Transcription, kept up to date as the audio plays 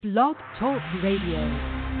Blog Talk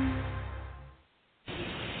Radio.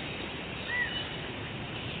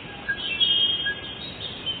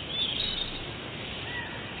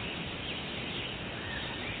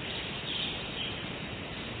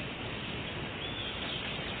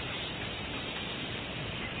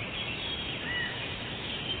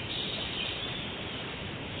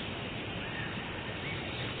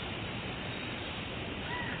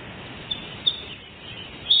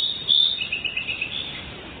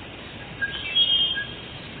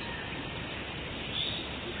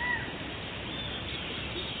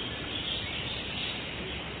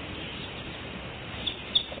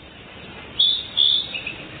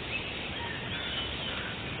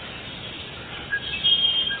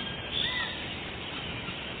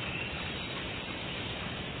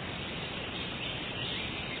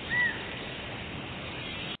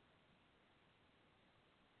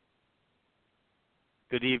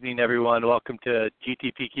 Good evening, everyone. Welcome to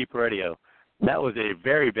GTPKeeper Radio. That was a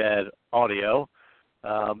very bad audio.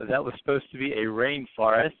 That was supposed to be a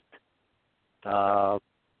rainforest,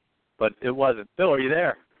 but it wasn't. Bill, are you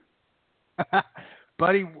there?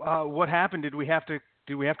 Buddy, what happened? Did we have to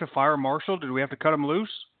fire Marshall? Did we have to cut him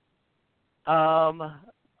loose? We're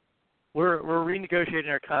renegotiating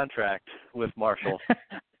our contract with Marshall.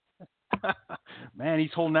 Man,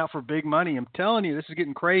 he's holding out for big money. I'm telling you, this is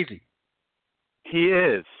getting crazy. He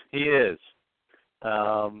is. What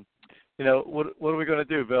are we going to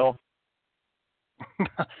do, Bill?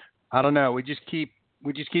 I don't know. We just keep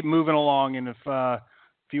moving along, and if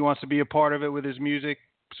he wants to be a part of it with his music,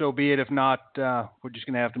 so be it. If not, we're just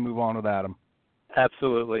going to have to move on without him.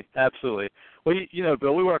 Absolutely. Well,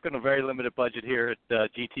 Bill, we work on a very limited budget here at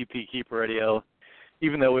GTPKeeper Radio.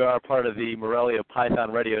 Even though we are part of the Morelia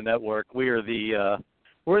Python Radio Network, we're in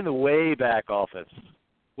the way back office.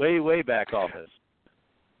 Way back office.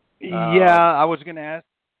 Yeah, I was going to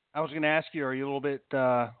ask you, are you a little bit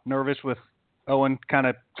nervous with Owen kind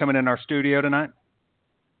of coming in our studio tonight?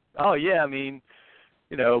 Oh yeah, I mean,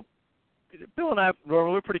 Bill and I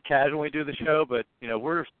normally we're pretty casual when we do the show, but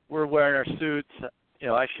we're wearing our suits.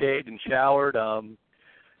 I shaved and showered.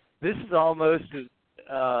 This is almost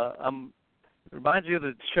reminds me of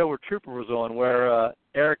the show where Trooper was on, where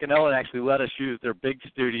Eric and Owen actually let us use their big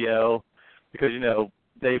studio because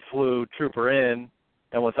they flew Trooper in,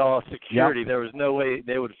 and with all security, There was no way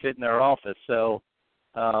they would fit in our office. So,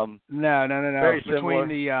 no. Very similar.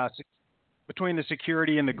 Between the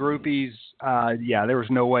security and the groupies, there was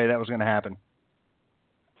no way that was going to happen.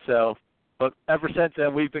 So, but ever since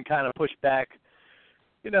then, we've been kind of pushed back.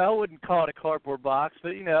 I wouldn't call it a cardboard box,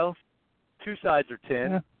 but two sides are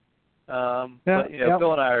tin. But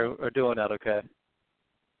Bill and I are doing that okay.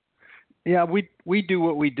 Yeah, we do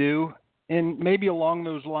what we do. And maybe along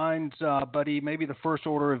those lines, buddy, maybe the first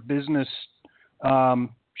order of business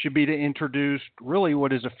should be to introduce really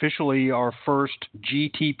what is officially our first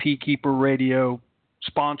GTPKeeper Radio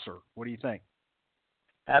sponsor. What do you think?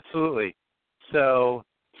 Absolutely. So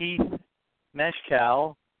Keith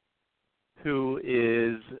Meshkow, who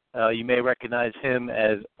is, you may recognize him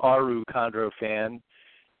as Aru Chondro fan,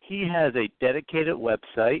 he has a dedicated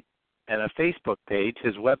website and a Facebook page.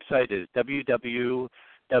 His website is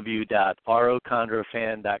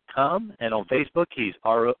www.aruchondrofan.com, and on Facebook he's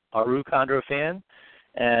Aru Chondro Fan,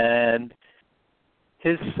 and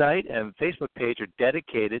his site and Facebook page are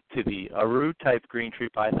dedicated to the Aru type green tree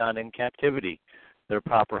python in captivity, their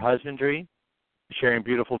proper husbandry, sharing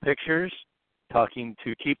beautiful pictures, talking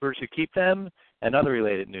to keepers who keep them, and other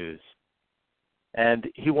related news. And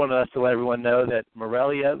he wanted us to let everyone know that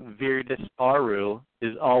Morelia Viridis Aru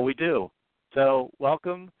is all we do. So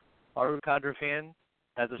welcome, Aru Chondro Fan,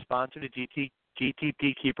 as a sponsor to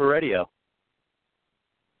GTPKeeper Radio.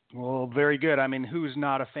 Well, very good. I mean, who's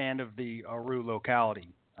not a fan of the Aru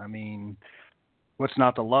locality? I mean, what's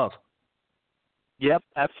not to love? Yep,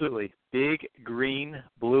 absolutely. Big, green,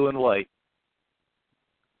 blue, and white.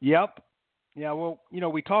 Yep. Yeah, well,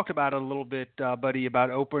 we talked about it a little bit, buddy,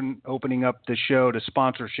 about opening up the show to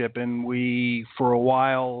sponsorship, and we, for a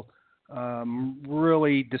while,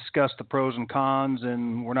 really discussed the pros and cons,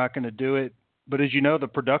 and we're not going to do it. But as you know, the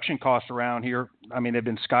production costs around here, I mean, they've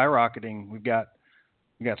been skyrocketing. We got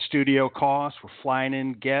studio costs. We're flying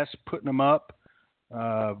in guests, putting them up,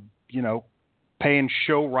 paying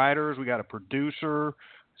show writers. We got a producer,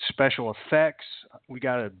 special effects. We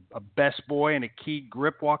got a best boy and a key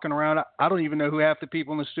grip walking around. I don't even know who half the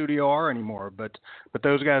people in the studio are anymore, but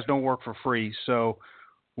those guys don't work for free. So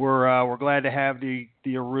we're glad to have the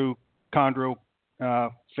Aru Chondro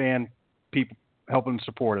fan people helping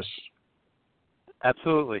support us.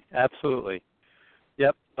 Absolutely.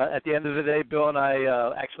 Yep. But at the end of the day, Bill and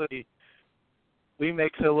I actually we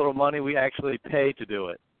make so little money we actually pay to do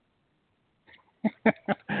it.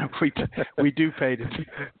 we do pay to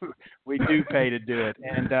do it,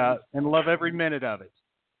 and love every minute of it.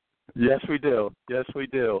 Yes, we do.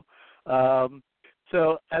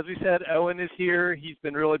 So as we said, Owen is here. He's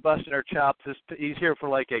been really busting our chops. He's here for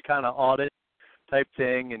like a kind of audit type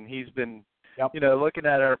thing, and he's been, looking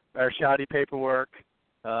at our shoddy paperwork.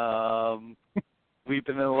 We've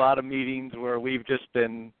been in a lot of meetings where we've just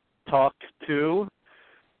been talked to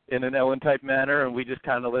in an Owen type manner, and we just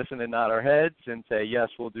kind of listen and nod our heads and say, yes,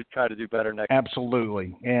 we'll try to do better next time.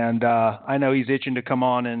 Absolutely. And I know he's itching to come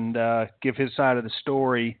on and give his side of the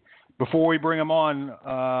story. Before we bring him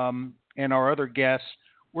on, and our other guests,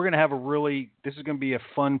 we're going to have this is going to be a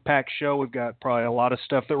fun-packed show. We've got probably a lot of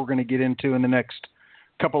stuff that we're going to get into in the next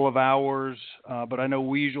couple of hours, but I know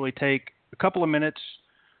we usually take a couple of minutes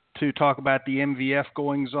to talk about the MVF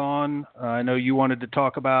goings-on. I know you wanted to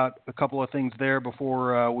talk about a couple of things there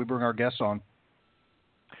before we bring our guests on.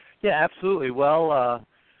 Yeah, absolutely. Well,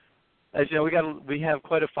 as you know, we have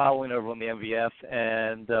quite a following over on the MVF,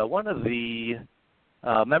 and one of the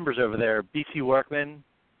members over there, BC Workman,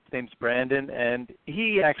 his name's Brandon, and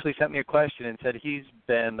he actually sent me a question and said he's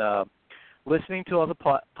been listening to all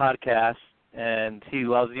the podcasts, and he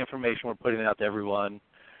loves the information we're putting out to everyone.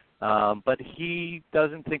 But he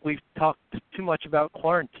doesn't think we've talked too much about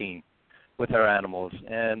quarantine with our animals,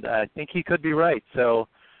 and I think he could be right. So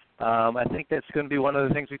I think that's going to be one of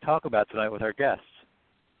the things we talk about tonight with our guests.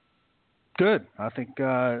 Good. I think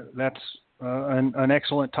that's an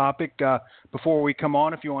excellent topic. Before we come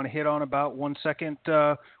on, if you want to hit on about 1 second,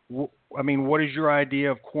 what is your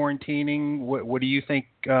idea of quarantining? What do you think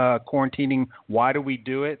quarantining, why do we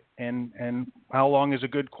do it, and how long is a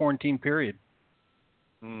good quarantine period?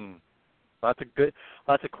 Lots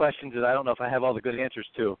of questions that I don't know if I have all the good answers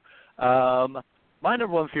to. My number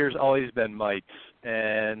one fear has always been mites,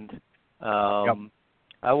 and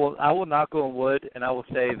I will knock on wood, and I will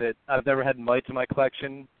say that I've never had mites in my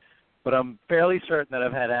collection, but I'm fairly certain that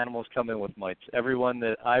I've had animals come in with mites. Everyone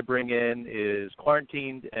that I bring in is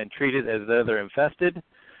quarantined and treated as though they're infested,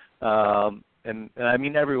 and I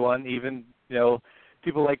mean everyone, even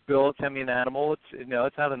people like Bill send me an animal.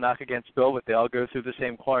 It's not a knock against Bill, but they all go through the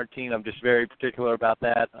same quarantine. I'm just very particular about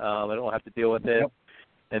that. I don't have to deal with it. Yep.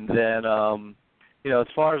 And then, as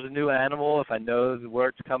far as a new animal, if I know where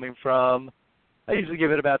it's coming from, I usually give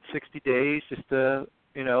it about 60 days just to,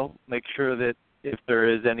 make sure that if there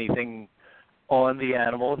is anything on the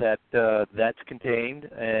animal that's contained,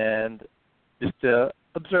 and just to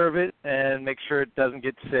observe it and make sure it doesn't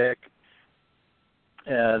get sick.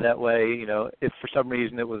 That way, if for some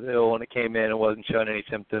reason it was ill when it came in and wasn't showing any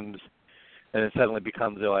symptoms, and it suddenly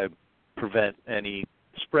becomes ill, I prevent any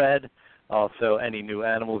spread. Also, any new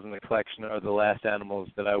animals in the collection are the last animals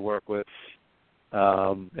that I work with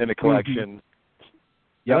in the collection.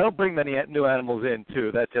 Yep. I don't bring many new animals in,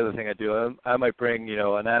 too. That's the other thing I do. I might bring,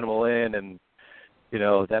 an animal in, and,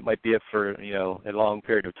 that might be it for, a long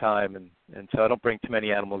period of time. And so I don't bring too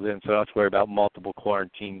many animals in, so I don't have to worry about multiple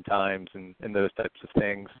quarantine times and those types of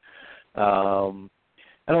things. And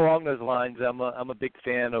along those lines, I'm a big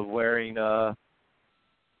fan of wearing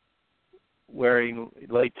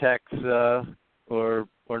latex or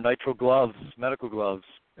nitrile gloves, medical gloves,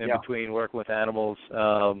 in between working with animals,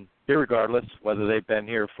 irregardless whether they've been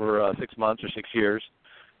here for 6 months or 6 years.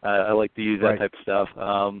 I like to use that type of stuff.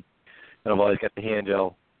 And I've always got the hand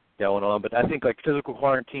gel going on. But I think like physical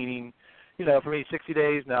quarantining, for me, 60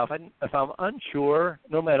 days. Now, if I'm unsure,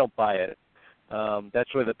 normally I don't buy it.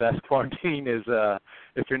 That's where the best quarantine is.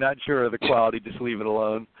 If you're not sure of the quality, just leave it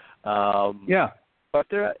alone. But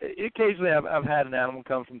occasionally I've had an animal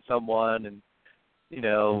come from someone, and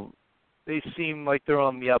they seem like they're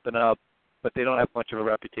on the up and up, but they don't have much of a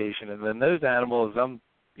reputation. And then those animals,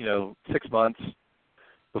 6 months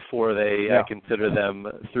before I consider them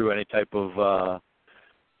through any type of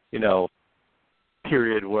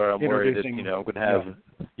period where I'm worried that I'm going to have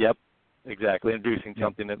introducing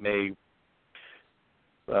something that may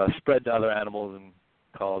spread to other animals and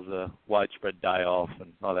cause a widespread die-off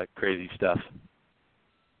and all that crazy stuff.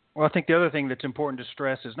 Well, I think the other thing that's important to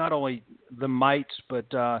stress is not only the mites, but,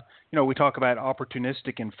 we talk about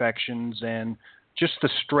opportunistic infections, and just the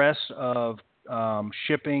stress of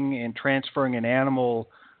shipping and transferring an animal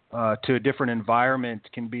to a different environment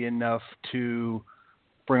can be enough to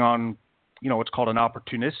bring on, what's called an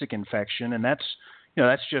opportunistic infection. And that's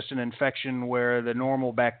just an infection where the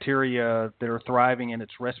normal bacteria that are thriving in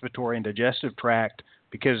its respiratory and digestive tract,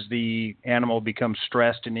 because the animal becomes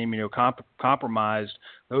stressed and immunocompromised,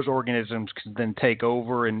 those organisms can then take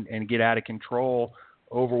over and get out of control,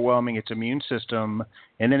 overwhelming its immune system,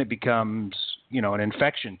 and then it becomes, an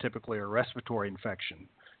infection, typically a respiratory infection.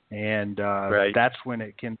 And that's when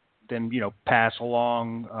it can then, pass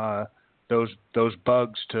along those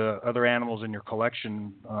bugs to other animals in your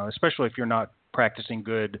collection, especially if you're not practicing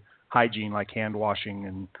good hygiene like hand washing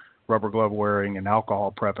and rubber glove wearing and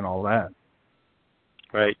alcohol prep and all that.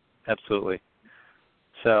 Right, absolutely.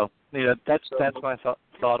 So, that's my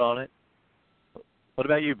thought on it. What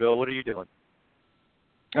about you, Bill? What are you doing?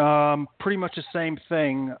 Pretty much the same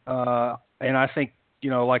thing. And I think,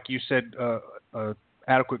 like you said,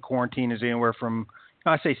 adequate quarantine is anywhere from,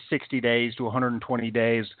 I say 60 days to 120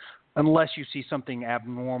 days, unless you see something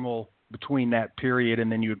abnormal between that period, and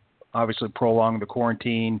then you obviously prolong the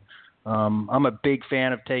quarantine. I'm a big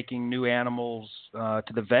fan of taking new animals to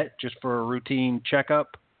the vet just for a routine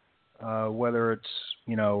checkup, whether it's,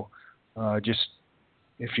 just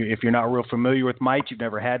if you're not real familiar with mites, you've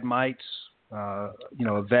never had mites, a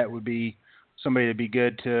vet would be somebody that'd be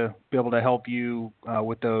good to be able to help you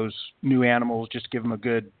with those new animals. Just give them a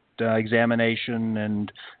good examination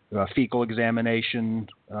and fecal examination,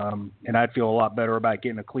 and I'd feel a lot better about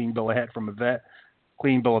getting a clean bill of health from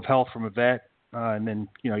a vet, and then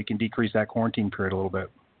you can decrease that quarantine period a little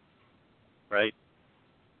bit. Right.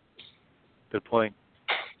 Good point.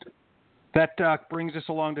 That brings us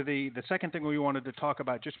along to the second thing we wanted to talk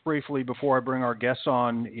about just briefly before I bring our guests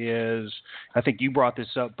on is, I think you brought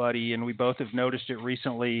this up, buddy, and we both have noticed it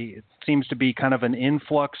recently. It seems to be kind of an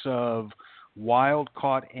influx of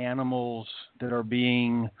wild-caught animals that are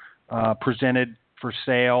being presented for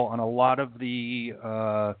sale on a lot of the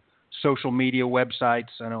social media websites.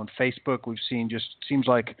 I know on Facebook we've seen just seems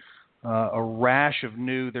like a rash of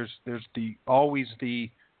new. There's always the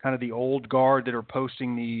kind of the old guard that are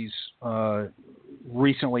posting these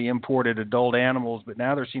recently imported adult animals, but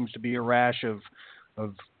now there seems to be a rash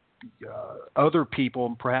of other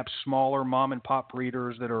people, perhaps smaller mom and pop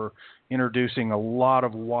breeders that are introducing a lot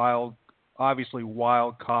of obviously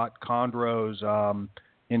wild-caught chondros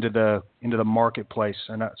into the marketplace.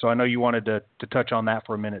 And so I know you wanted to touch on that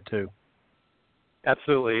for a minute too.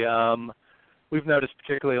 Absolutely. We've noticed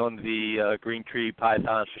particularly on the Green Tree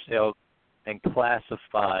Pythons for Sale and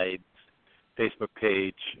Classified Facebook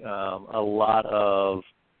page, a lot of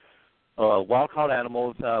wild-caught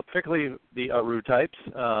animals, particularly the Aru types.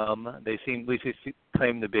 They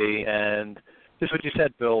claim to be, and just what you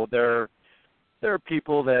said, Bill, there are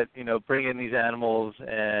people that bring in these animals,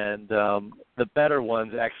 and the better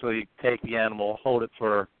ones actually take the animal, hold it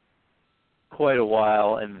for quite a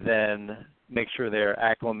while, and then make sure they're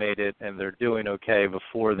acclimated and they're doing okay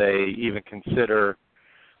before they even consider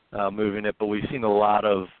moving it. But we've seen a lot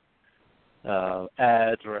of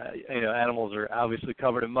ads where animals are obviously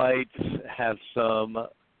covered in mites, have some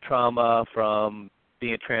trauma from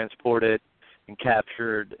being transported and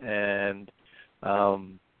captured, and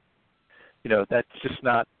that's just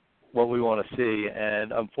not what we want to see.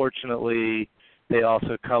 And unfortunately, they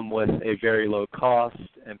also come with a very low cost,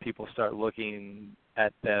 and people start looking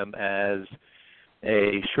at them as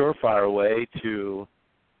a surefire way to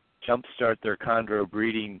jumpstart their chondro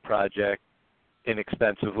breeding project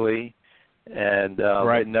inexpensively, and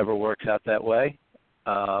right. It never works out that way,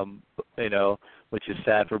 which is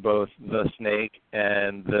sad for both the snake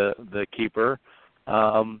and the keeper.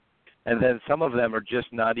 And then some of them are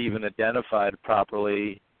just not even identified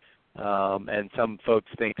properly, and some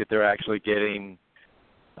folks think that they're actually getting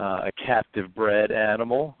a captive bred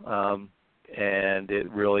animal, and it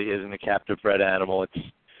really isn't a captive bred animal.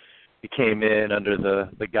 It came in under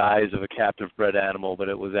the guise of a captive bred animal, but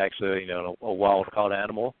it was actually a wild-caught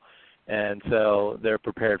animal. And so they're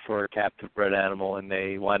prepared for a captive bred animal, and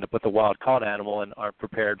they wind up with a wild-caught animal and aren't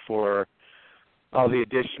prepared for all the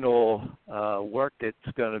additional work that's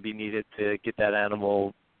going to be needed to get that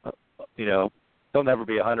animal, they'll never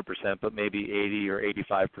be 100%, but maybe 80 or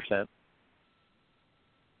 85%.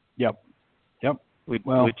 Yep. We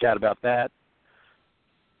chat about that.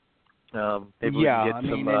 Maybe we can get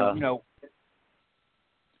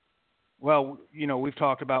some. We've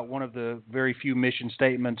talked about one of the very few mission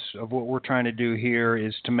statements of what we're trying to do here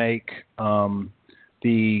is to make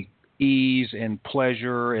the ease and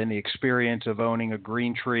pleasure and the experience of owning a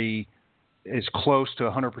green tree as close to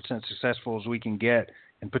 100% successful as we can get.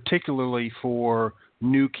 And particularly for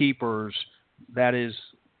new keepers, that is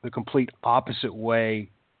the complete opposite way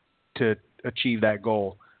to achieve that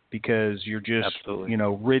goal, because you're just, Absolutely.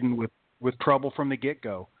 Ridden with trouble from the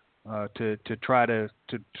get-go to try to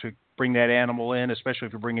bring that animal in, especially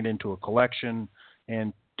if you bring it into a collection,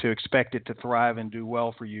 and to expect it to thrive and do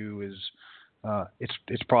well for you is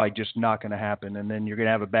it's probably just not going to happen. And then you're going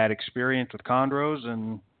to have a bad experience with chondros,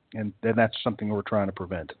 and and that's something we're trying to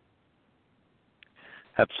prevent.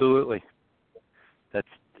 Absolutely. That's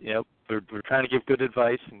we're trying to give good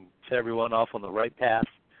advice and set everyone off on the right path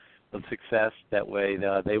of success. That way,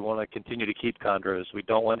 they want to continue to keep chondros. We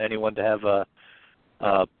don't want anyone to have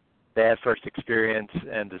a bad first experience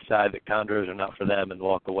and decide that chondros are not for them and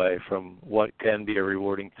walk away from what can be a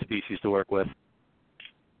rewarding species to work with.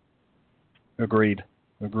 Agreed.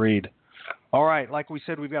 All right, like we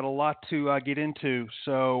said, we've got a lot to get into,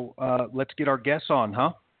 so let's get our guests on,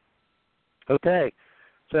 huh? Okay.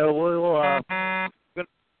 So we're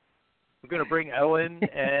going to bring Owen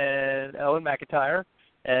McIntyre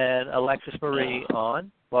and Alexis Marie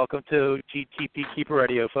on. Welcome to GTPKeeper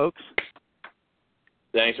Radio, folks.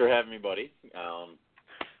 Thanks for having me, buddy.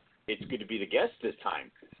 It's good to be the guest this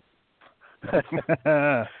time.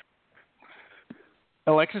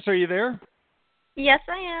 Alexis, are you there? Yes,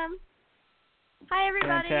 I am. Hi,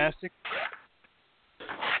 everybody. Fantastic.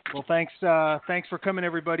 Well, thanks for coming,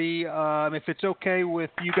 everybody. If it's okay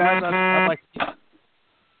with you guys, I'd like to...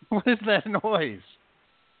 What is that noise?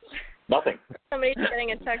 Nothing. Somebody's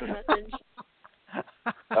getting a text message.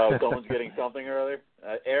 Oh, someone's getting something earlier?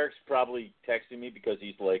 Eric's probably texting me because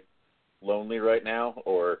he's, lonely right now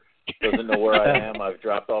or doesn't know where I am. I've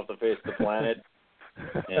dropped off the face of the planet.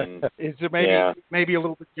 And is there maybe a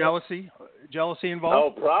little bit jealousy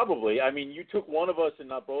involved? Oh, probably. I mean, you took one of us and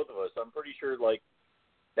not both of us. I'm pretty sure,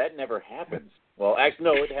 that never happens. Well, actually,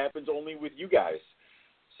 no, it happens only with you guys.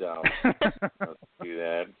 So, let's do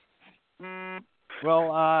that.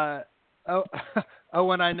 Well,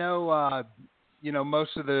 Owen, I know,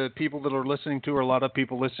 most of the people that are listening to, or a lot of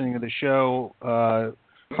people listening to the show,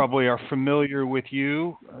 probably are familiar with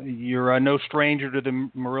you. You're no stranger to the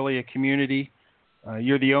Morelia community.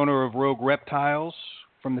 You're the owner of Rogue Reptiles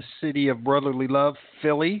from the city of brotherly love,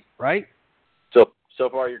 Philly, right? So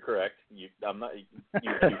far, you're correct. You've done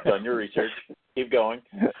your research. Keep going.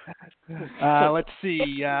 Let's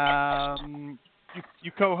see.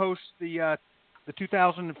 You co-host the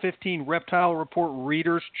 2015 Reptile Report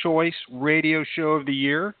Reader's Choice Radio Show of the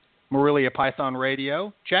Year, Morelia Python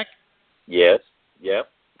Radio. Check. Yes. Yep.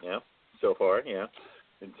 Yeah. So far, yeah.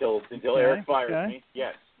 Until Eric fires me.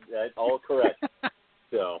 Yes. That's all correct.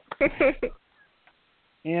 So.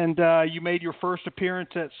 And you made your first appearance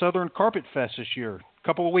at Southern CarpetFest this year, a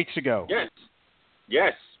couple of weeks ago.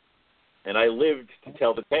 Yes. And I lived to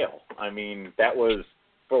tell the tale. I mean, that was,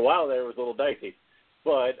 for a while there, it was a little dicey.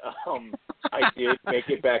 But I did make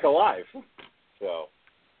it back alive. So.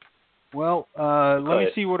 Well, let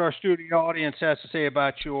me see what our studio audience has to say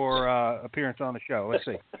about your appearance on the show. Let's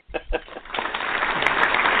see.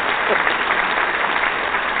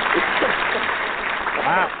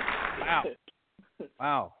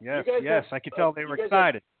 Wow. Yes. I could tell they were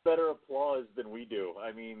excited. Have better applause than we do.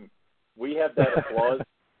 I mean, we have that applause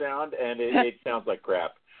sound, and it sounds like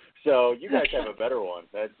crap. So you guys have a better one.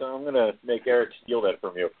 I'm going to make Eric steal that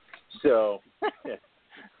from you. So. Yeah.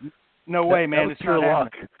 No way, man. It's your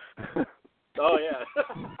luck. Oh, yeah.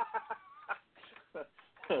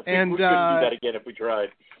 And we couldn't do that again if we tried.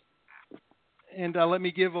 And let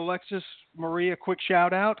me give Alexis Marie a quick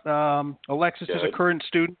shout-out. Alexis is a current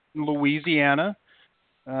student in Louisiana.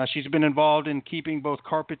 She's been involved in keeping both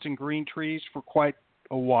carpets and green trees for quite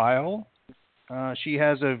a while. She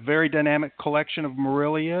has a very dynamic collection of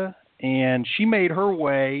Morelia, and she made her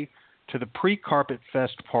way to the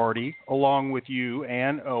pre-CarpetFest party along with you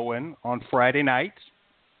and Owen on Friday night.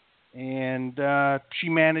 And she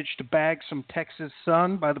managed to bag some Texas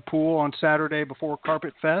sun by the pool on Saturday before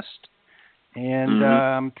CarpetFest.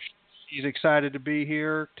 And she's excited to be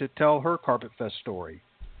here to tell her CarpetFest story.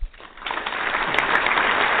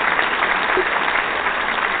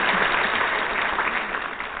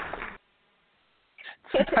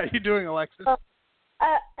 How are you doing, Alexis?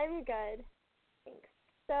 I'm good. Thanks.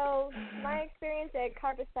 So my experience at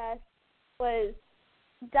CarpetFest was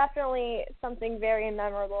definitely something very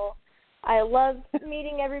memorable. I love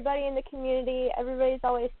meeting everybody in the community. Everybody's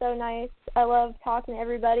always so nice. I love talking to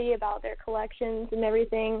everybody about their collections and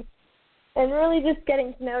everything, and really just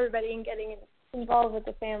getting to know everybody and getting involved with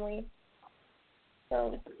the family.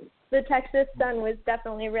 So the Texas sun was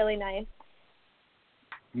definitely really nice.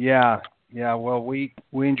 Yeah. Well, we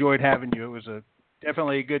enjoyed having you. It was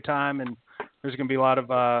definitely a good time, and there's going to be a lot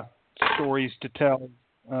of stories to tell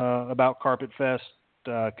about CarpetFest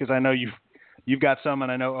because I know you've got some, and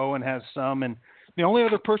I know Owen has some. And the only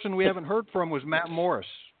other person we haven't heard from was Matt Morris.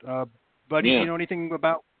 Buddy, do you know anything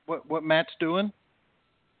about what Matt's doing?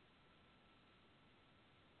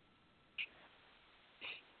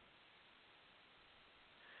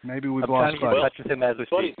 Maybe we've lost Buddy. I'm trying to get in touch with him as we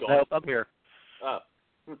speak. Nope, I'm here.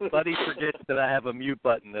 Buddy forgets that I have a mute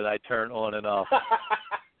button that I turn on and off.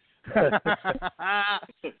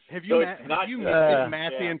 Have you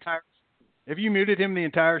muted him the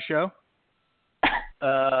entire show?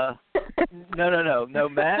 No.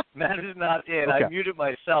 Matt is not in. Okay. I muted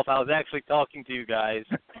myself. I was actually talking to you guys,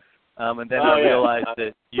 and then I realized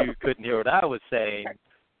that you couldn't hear what I was saying.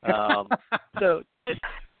 So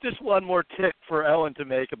just one more tip for Owen to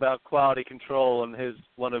make about quality control and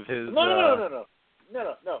one of his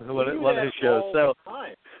shows. So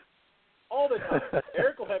all the time.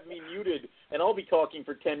 Eric will have me muted, and I'll be talking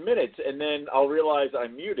for 10 minutes, and then I'll realize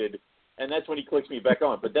I'm muted, and that's when he clicks me back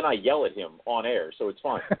on. But then I yell at him on air, so it's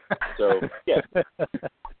fine. So yeah,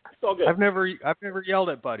 it's all good. I've never yelled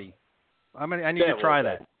at Buddy. I need to try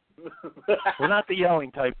that. We're not the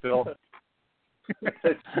yelling type, Bill.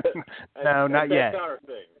 No, not yet. That's our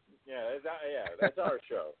thing. That's our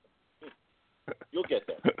show. You'll get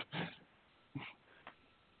there.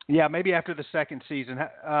 Yeah, maybe after the second season.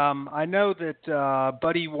 I know that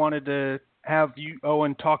Buddy wanted to have you,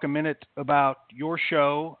 Owen, talk a minute about your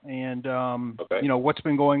show and what's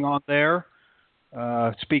been going on there.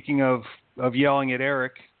 Speaking of yelling at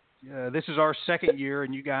Eric, this is our second year,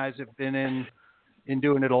 and you guys have been in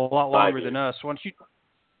doing it a lot longer than us. Why don't you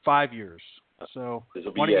 5 years? So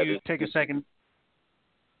why don't you take a second?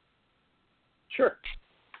 Sure.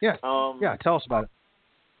 Yeah. Tell us about it.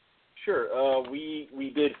 Sure. We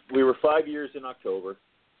were 5 years in October,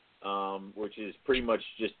 which is pretty much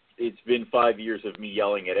just, it's been 5 years of me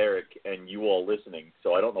yelling at Eric and you all listening.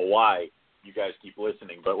 So I don't know why you guys keep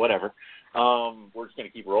listening, but whatever. We're just going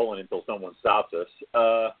to keep rolling until someone stops us.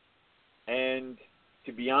 And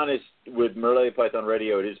to be honest, with Morelia Python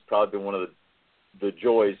Radio, it has probably been one of the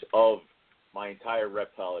joys of my entire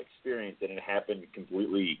reptile experience, and it happened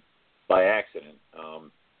completely by accident.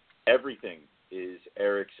 Everything is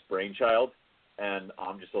Eric's brainchild, and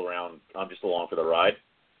I'm just along for the ride.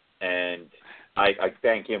 And I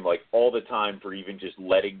thank him like all the time for even just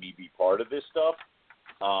letting me be part of this stuff.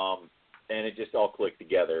 And it just all clicked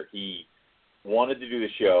together. He wanted to do the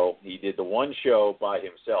show. He did the one show by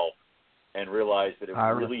himself and realized that it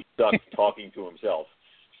really sucked talking to himself.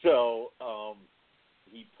 So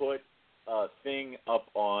he put a thing up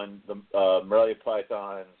on the Morelia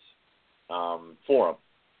Python's forum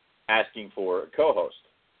asking for a co-host.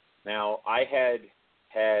 Now, I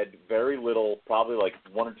had very little, probably like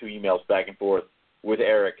one or two emails back and forth with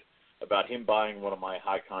Eric about him buying one of my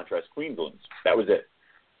high-contrast queen balloons. That was it.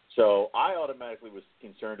 So I automatically was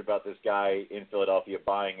concerned about this guy in Philadelphia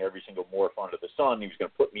buying every single morph under the sun. He was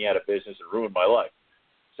going to put me out of business and ruin my life.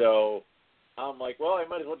 So I'm like, well, I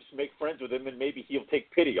might as well just make friends with him and maybe he'll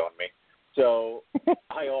take pity on me. So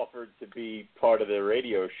I offered to be part of the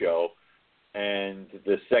radio show, and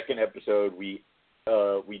the second episode we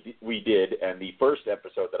did, and the first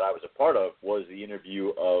episode that I was a part of was the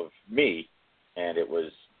interview of me, and it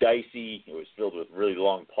was dicey. It was filled with really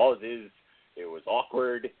long pauses. It was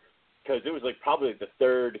awkward because it was like probably the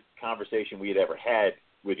third conversation we had ever had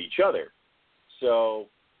with each other. So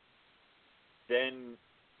then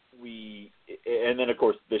of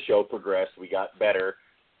course the show progressed. We got better.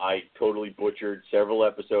 I totally butchered several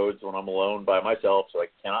episodes when I'm alone by myself, so I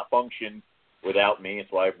cannot function without me.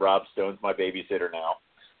 It's why Rob Stone's my babysitter now.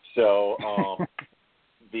 So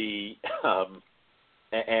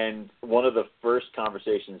and one of the first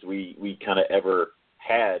conversations we kind of ever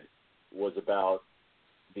had was about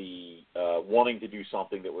the wanting to do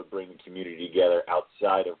something that would bring the community together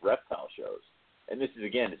outside of reptile shows. And this is,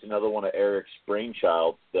 again, it's another one of Eric's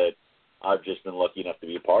brainchild that I've just been lucky enough to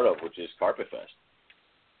be a part of, which is CarpetFest.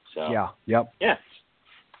 So, yeah.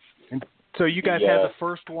 And so you guys had the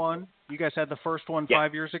first one. You guys had the first one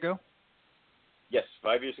 5 years ago? Yes,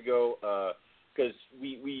 5 years ago, because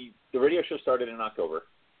the radio show started in October.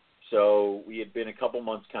 So we had been a couple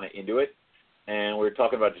months kind of into it, and we were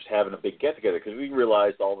talking about just having a big get-together because we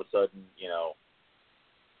realized all of a sudden,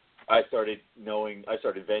 I started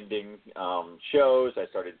vending shows. I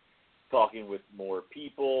started talking with more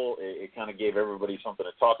people. It kind of gave everybody something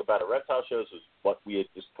to talk about at reptile shows, was what we had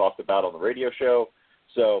just talked about on the radio show.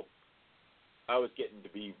 So I was getting to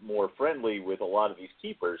be more friendly with a lot of these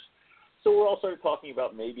keepers. So we're all started talking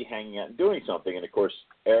about maybe hanging out and doing something. And, of course,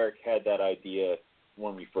 Eric had that idea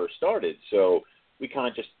when we first started. So we kind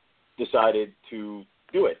of just decided to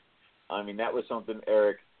do it. I mean, that was something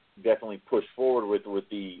Eric definitely pushed forward with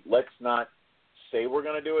the let's not say we're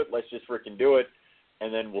going to do it, let's just freaking do it,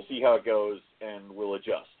 and then we'll see how it goes and we'll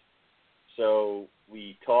adjust. So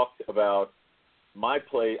we talked about my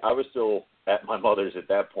place. I was still at my mother's at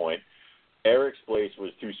that point. Eric's place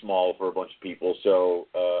was too small for a bunch of people, so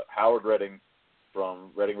Howard Redding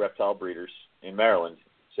from Redding Reptile Breeders in Maryland,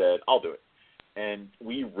 said, I'll do it. And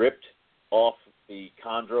we ripped off the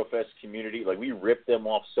ChondroFest community. Like, we ripped them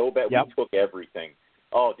off so bad. Yep. We took everything.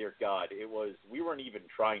 Oh, dear God. We weren't even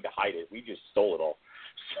trying to hide it. We just stole it all.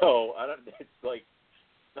 So, it's like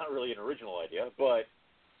not really an original idea, but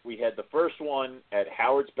we had the first one at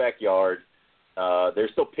Howard's backyard.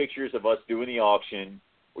 There's still pictures of us doing the auction,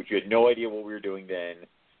 which you had no idea what we were doing then.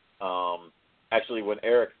 Actually, when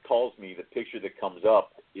Eric calls me, the picture that comes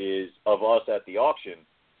up is of us at the auction,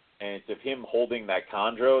 and it's of him holding that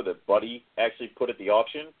chondro that Buddy actually put at the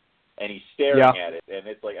auction, and he's staring at it. And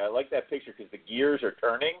it's like, I like that picture because the gears are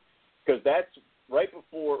turning, because that's right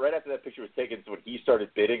after that picture was taken is when he started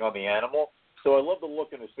bidding on the animal. So I love the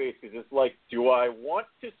look in his face, because it's like, do I want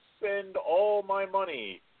to spend all my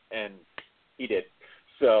money? And he did.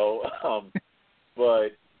 So,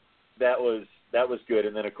 but that was good.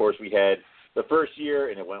 And then, of course, we had the first year,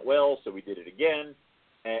 and it went well, so we did it again.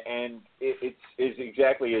 And it's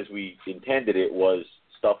exactly as we intended. It was,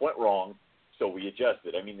 stuff went wrong, so we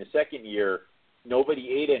adjusted. I mean, the second year, nobody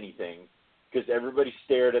ate anything because everybody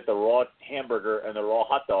stared at the raw hamburger and the raw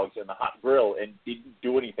hot dogs and the hot grill and didn't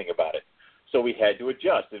do anything about it. So we had to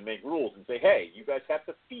adjust and make rules and say, hey, you guys have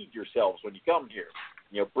to feed yourselves when you come here.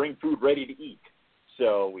 Bring food ready to eat.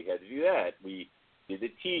 So we had to do that. We did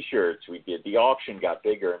the T-shirts. We did the auction, got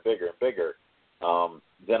bigger and bigger and bigger.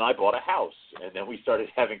 Then I bought a house, and then we started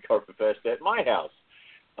having CarpetFest at my house.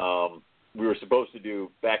 We were supposed to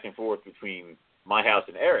do back and forth between my house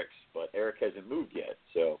and Eric's, but Eric hasn't moved yet,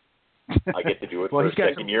 so I get to do it for a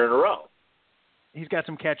second year in a row. He's got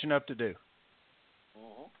some catching up to do.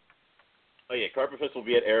 Mm-hmm. Oh, yeah, CarpetFest will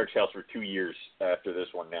be at Eric's house for 2 years after this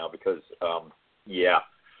one now because,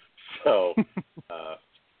 So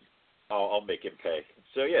I'll make him pay.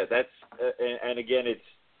 So, yeah, that's and again, it's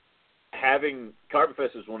having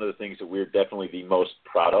CarpetFest is one of the things that we're definitely the most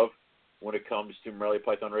proud of when it comes to Morelia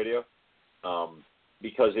Python Radio,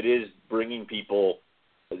 because it is bringing people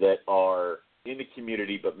that are in the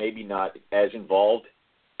community but maybe not as involved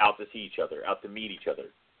out to see each other, out to meet each other,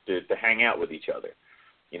 to hang out with each other.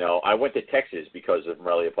 I went to Texas because of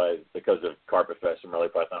CarpetFest and Morelia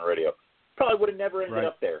Python Radio. Probably would have never ended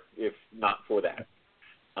up there if not for that.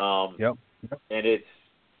 Yep. And it's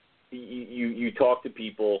you talk to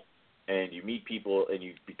people and you meet people and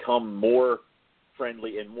you become more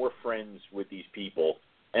friendly and more friends with these people.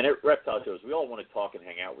 And at reptile shows, we all want to talk and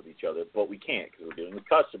hang out with each other, but we can't because we're dealing with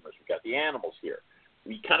customers. We've got the animals here.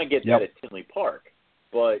 We kind of get that at Tinley Park.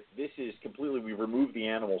 But this is completely, we remove the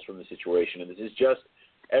animals from the situation, and this is just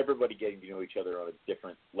everybody getting to know each other on a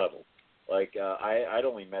different level. Like, I'd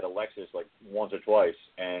only met Alexis like once or twice,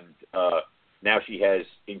 and now she has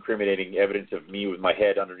incriminating evidence of me with my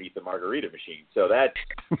head underneath the margarita machine. So that's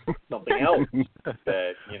something else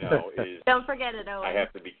that, is... Don't forget it, Owen.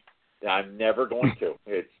 I'm never going to.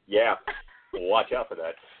 Watch out for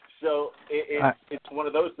that. So it's one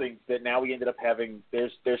of those things that now we ended up having,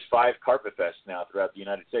 there's 5 CarpetFests now throughout the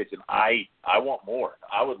United States, and I want more.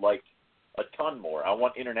 I would like a ton more. I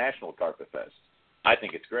want international CarpetFests. I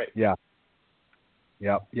think it's great. Yeah.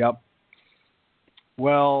 Yep.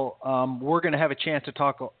 Well, we're going to have a chance to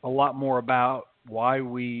talk a lot more about why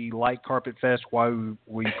we like CarpetFest, why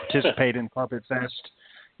we participate in CarpetFest.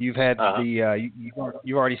 You've had you've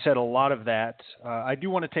already said a lot of that. I do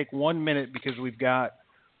want to take 1 minute because we've got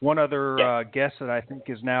one other guest that I think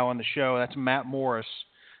is now on the show. That's Matt Morris.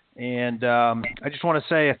 And I just want to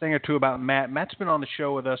say a thing or two about Matt. Matt's been on the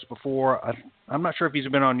show with us before. I'm not sure if he's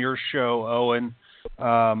been on your show, Owen.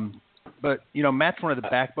 But, Matt's one of the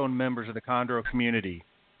backbone members of the chondro community.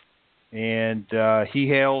 And he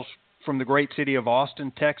hails from the great city of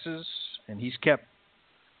Austin, Texas. And he's kept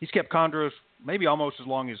chondros maybe almost as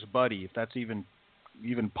long as Buddy, if that's even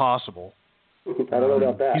possible. I don't know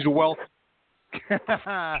about that. He's a wealth.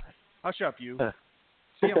 Hush up, you.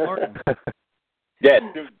 See, I'm learning. Yeah,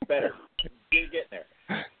 do better. You're getting there.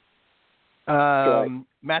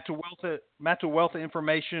 Matt's a wealth of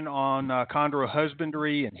information on chondro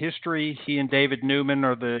husbandry and history. He and David Newman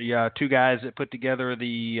are the two guys that put together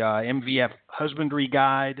the MVF husbandry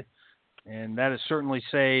guide, and that has certainly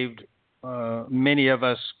saved many of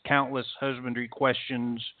us countless husbandry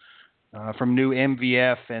questions from new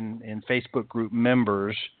MVF and Facebook group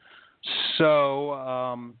members.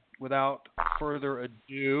 So, without further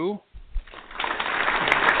ado,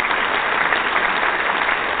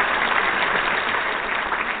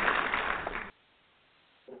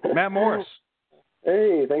 Matt Morris.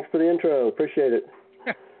 Hey, thanks for the intro. Appreciate it.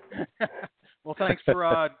 Well, thanks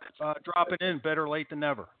for dropping in. Better late than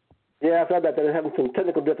never. Yeah, I've heard that. They're having some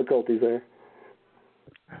technical difficulties there.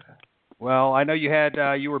 Well, I know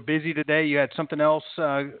you were busy today. You had something else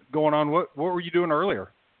going on. What were you doing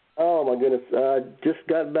earlier? Oh my goodness! Just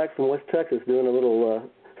got back from West Texas doing a little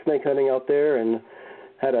snake hunting out there, and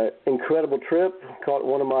had an incredible trip. Caught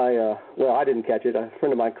one of my well, I didn't catch it. A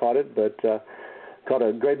friend of mine caught it, but caught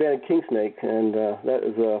a gray-banded king snake, and that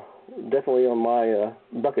is definitely on my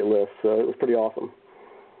bucket list. So it was pretty awesome.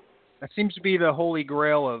 That seems to be the holy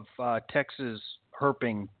grail of Texas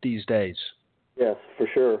herping these days. Yes, for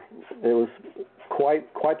sure. It was quite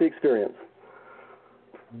the experience.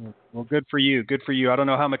 Well, good for you. Good for you. I don't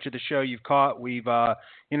know how much of the show you've caught. We've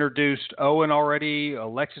introduced Owen already.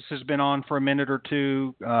 Alexis has been on for a minute or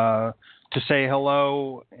two to say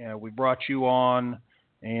hello. We brought you on,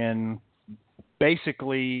 and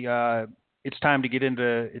basically it's time to get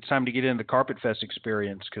into the CarpetFest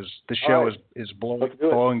experience because the show is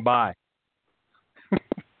blowing by.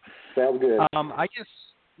 Sounds good. I guess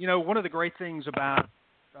one of the great things about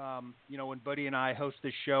when Buddy and I host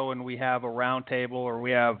this show and we have a round table or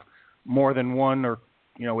we have more than one or,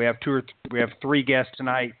 we have we have three guests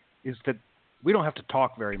tonight is that we don't have to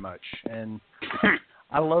talk very much. And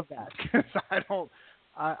I love that because I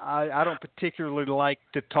don't particularly like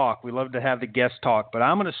to talk. We love to have the guests talk, but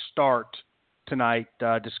I'm going to start tonight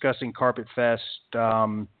discussing CarpetFest,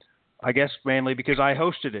 I guess mainly because I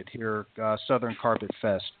hosted it here, Southern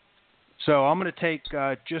CarpetFest. So I'm going to take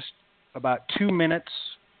just about 2 minutes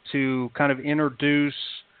to kind of introduce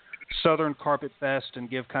Southern CarpetFest and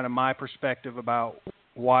give kind of my perspective about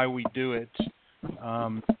why we do it.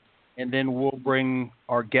 And then we'll bring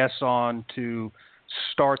our guests on to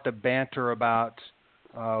start the banter about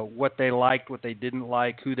what they liked, what they didn't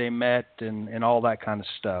like, who they met, and all that kind of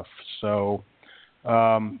stuff. So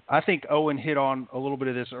I think Owen hit on a little bit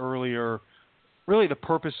of this earlier. Really the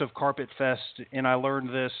purpose of CarpetFest, and I learned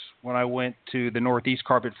this when I went to the Northeast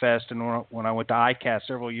CarpetFest and when I went to ICAST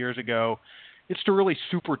several years ago, it's to really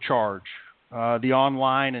supercharge the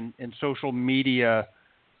online and social media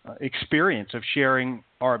experience of sharing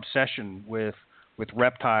our obsession with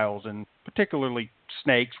reptiles and particularly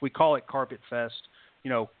snakes. We call it CarpetFest.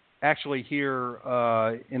 Actually here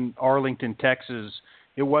in Arlington, Texas,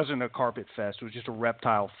 it wasn't a CarpetFest. It was just a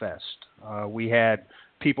reptile fest. We had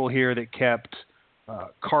people here that kept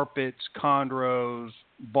carpets, chondros,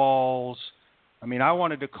 balls. I mean, I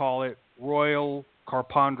wanted to call it Royal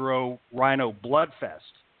Carpondro Rhino Bloodfest.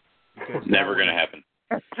 Never going to happen.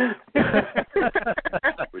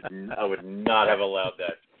 I would not have allowed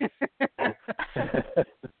that.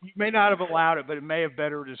 You may not have allowed it, but it may have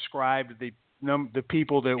better described the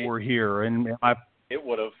people that were here. And it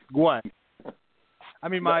would have. What? I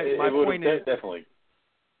mean, my point is definitely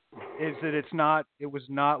is that it was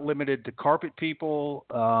not limited to carpet people,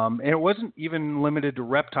 and it wasn't even limited to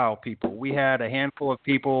reptile people. We had a handful of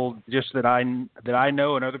people just that I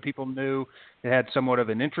know and other people knew that had somewhat of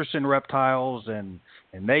an interest in reptiles, and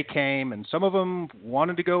they came, and some of them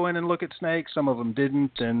wanted to go in and look at snakes, some of them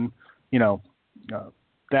didn't, and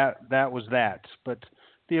that was that. But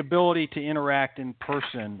the ability to interact in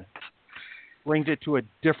person brings it to a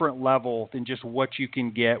different level than just what you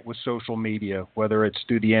can get with social media, whether it's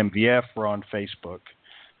through the MVF or on Facebook.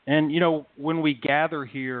 And, when we gather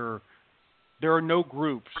here, there are no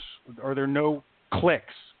groups or there are no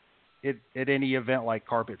cliques at any event like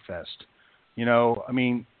CarpetFest.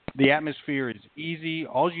 The atmosphere is easy.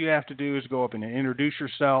 All you have to do is go up and introduce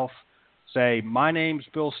yourself, say, my name's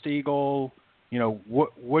Bill Stiegel.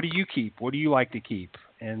 What do you keep? What do you like to keep?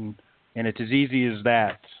 And it's as easy as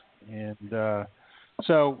that. And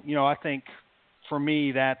so, I think for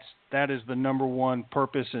me, that is the number one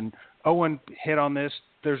purpose. And Owen hit on this.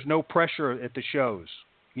 There's no pressure at the shows.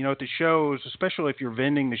 At the shows, especially if you're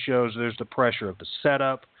vending the shows, there's the pressure of the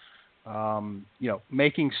setup,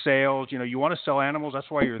 making sales. You want to sell animals.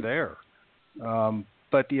 That's why you're there.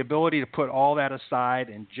 But the ability to put all that aside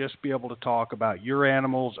and just be able to talk about your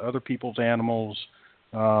animals, other people's animals,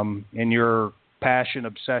 and your passion,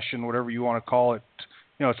 obsession, whatever you want to call it.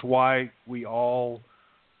 It's why we all,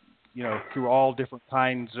 through all different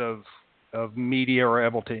kinds of media are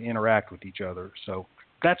able to interact with each other. So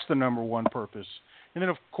that's the number one purpose. And then,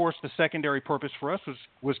 of course, the secondary purpose for us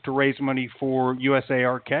was to raise money for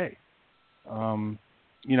USARK.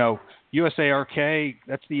 USARK,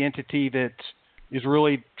 that's the entity that is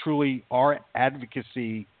really, truly our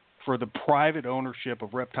advocacy for the private ownership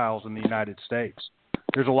of reptiles in the United States.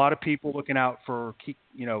 There's a lot of people looking out for,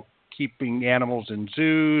 keeping animals in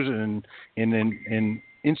zoos and in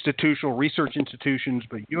institutional research institutions,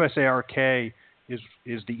 but USARK is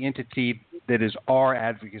the entity that is our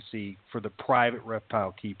advocacy for the private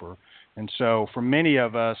reptile keeper. And so for many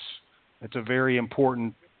of us, it's a very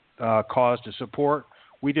important cause to support.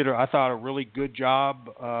 We did, I thought, a really good job.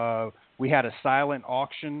 We had a silent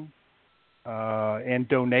auction and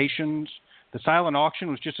donations. The silent auction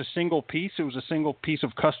was just a single piece. It was a single piece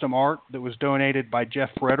of custom art that was donated by Jeff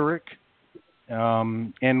Frederick.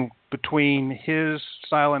 And between his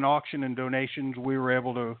silent auction and donations, we were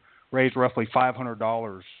able to raise roughly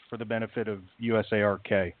 $500 for the benefit of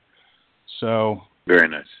USARK. So very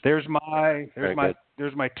nice. There's my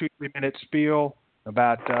 2-3 minute spiel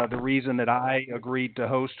about the reason that I agreed to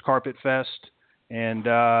host CarpetFest. And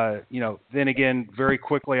then again, very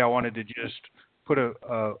quickly, I wanted to just put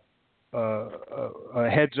a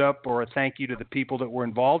heads up or a thank you to the people that were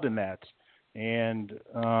involved in that. And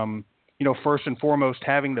first and foremost,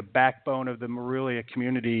 having the backbone of the Morelia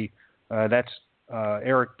community, that's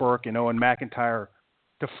Eric Burke and Owen McIntyre,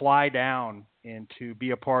 to fly down and to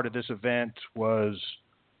be a part of this event was,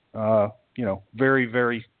 very,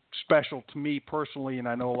 very special to me personally. And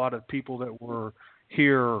I know a lot of people that were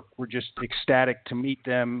here were just ecstatic to meet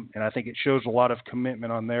them. And I think it shows a lot of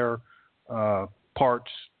commitment on their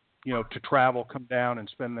parts, to travel, come down and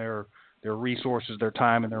spend their resources, their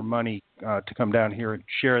time, and their money to come down here and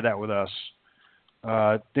share that with us.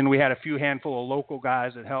 Then we had a few handful of local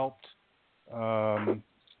guys that helped.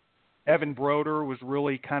 Evan Broder was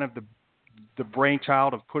really kind of the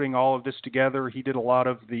brainchild of putting all of this together. He did a lot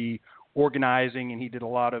of the organizing, and he did a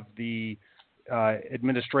lot of the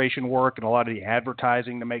administration work and a lot of the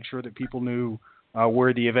advertising to make sure that people knew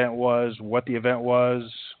where the event was, what the event was,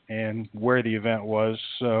 and where the event was.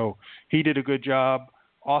 So he did a good job.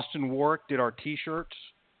 Austin Warwick did our T-shirts.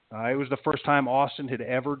 It was the first time Austin had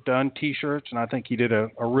ever done T-shirts, and I think he did a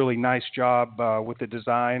really nice job with the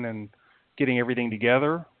design and getting everything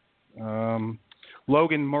together.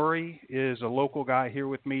 Logan Murray is a local guy here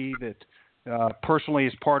with me that personally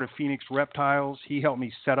is part of Phoenix Reptiles. He helped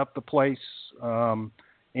me set up the place,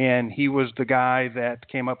 and he was the guy that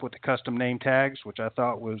came up with the custom name tags, which I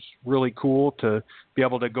thought was really cool to be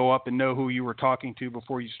able to go up and know who you were talking to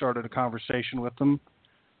before you started a conversation with them.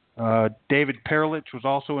 David Perlich was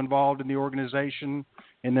also involved in the organization.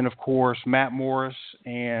 And then, of course, Matt Morris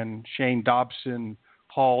and Shane Dobson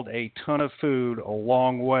hauled a ton of food a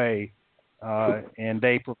long way, and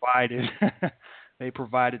they provided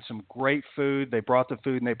some great food. They brought the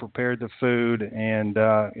food and they prepared the food, and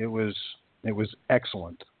it was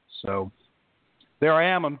excellent. So there I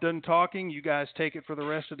am. I'm done talking. You guys take it for the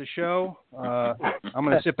rest of the show. I'm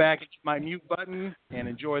going to sit back and hit my mute button and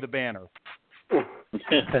enjoy the banner.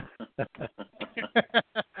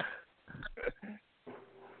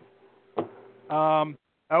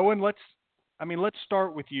 Owen, let's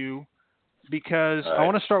start with you, because I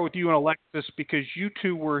want to start with you and Alexis, because you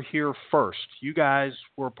two were here first. You guys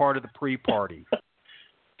were part of the pre-party.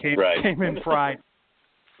 Came in Friday.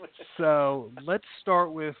 So let's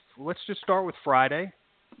just start with Friday.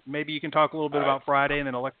 Maybe you can talk a little bit about Friday, and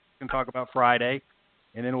then Alexis can talk about Friday,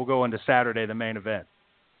 and then we'll go into Saturday, the main event.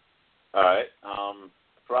 All right.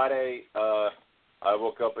 Friday, I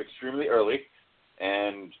woke up extremely early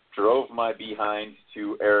and drove my behind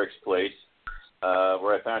to Eric's place,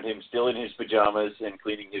 where I found him still in his pajamas and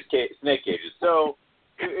cleaning his snake cages. So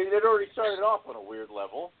it had already started off on a weird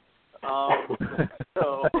level.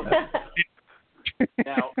 So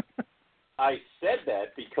now, I said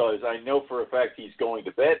that because I know for a fact he's going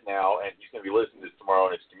to bed now, and he's going to be listening to this tomorrow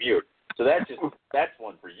on his commute. So that's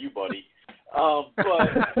one for you, buddy. So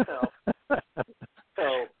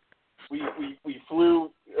we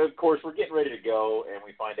flew. Of course, we're getting ready to go, and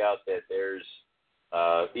we find out that there's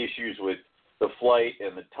issues with the flight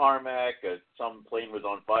and the tarmac. Some plane was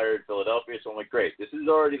on fire in Philadelphia, so I'm like, great. This is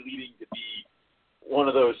already leading to be one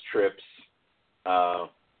of those trips.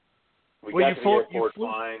 We got to the airport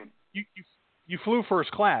fine. You flew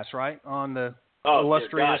first class, right? On the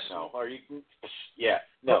illustrious. God, no.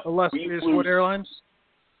 No. Illustrious what airlines?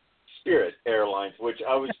 Spirit Airlines, which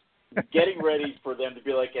I was getting ready for them to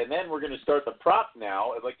be like, and then we're going to start the prop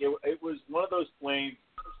now. Like it was one of those planes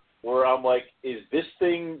where I'm like, is this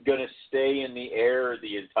thing going to stay in the air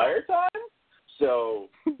the entire time? So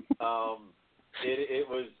it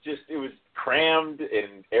was crammed,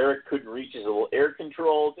 and Eric couldn't reach his little air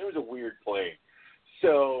controls. It was a weird plane.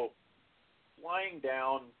 So flying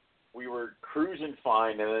down, we were cruising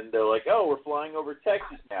fine, and then they're like, oh, we're flying over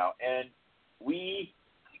Texas now. And we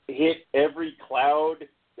hit every cloud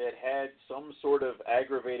that had some sort of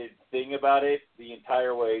aggravated thing about it the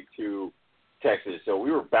entire way to Texas. So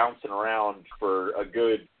we were bouncing around for a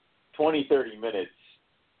good 20, 30 minutes.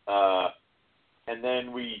 And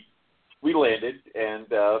then we landed, and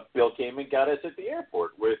Bill came and got us at the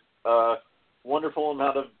airport with a wonderful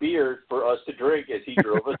amount of beer for us to drink as he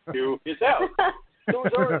drove us to his house. So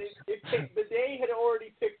it was already, the day had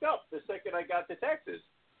already picked up the second I got to Texas.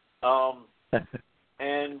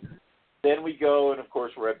 And then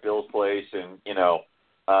we're at Bill's place, and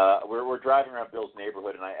we're driving around Bill's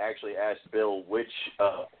neighborhood, and I actually asked Bill which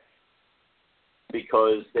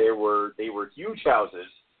because they were huge houses,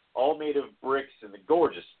 all made of bricks, and the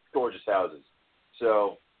gorgeous houses.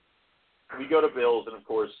 So we go to Bill's, and of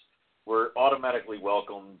course we're automatically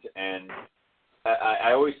welcomed, and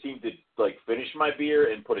I always seem to finish my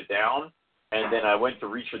beer and put it down, and then I went to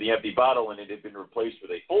reach for the empty bottle, and it had been replaced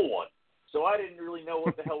with a full one. So I didn't really know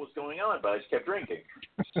what the hell was going on, but I just kept drinking.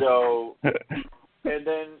 So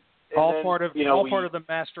part of the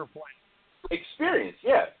master plan. Experience,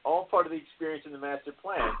 yeah, all part of the experience in the master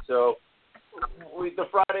plan. So the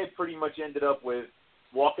Friday pretty much ended up with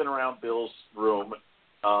walking around Bill's room.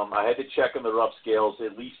 I had to check on the rough scales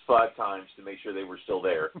at least 5 times to make sure they were still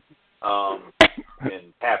there.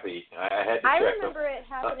 And happy. I had to check remember it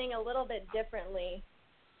happening a little bit differently.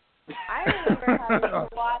 I remember having to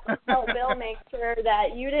watch Bill make sure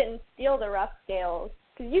that you didn't steal the rough scales,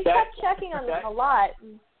 because you kept checking on them a lot.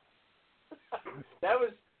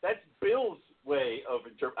 That's Bill's way of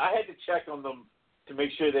interpreting. I had to check on them to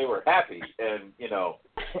make sure they were happy and,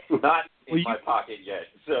 not in my pocket yet.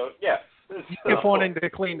 So, yeah. You kept wanting to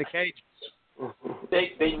clean the cages.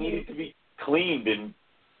 They needed to be cleaned and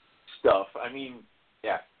stuff. I mean,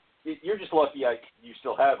 yeah. You're just lucky you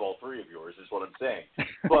still have all 3 of yours, is what I'm saying.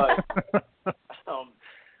 But,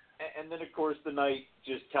 and then, of course, the night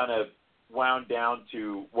just kind of wound down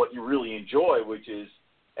to what you really enjoy, which is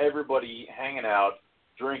everybody hanging out,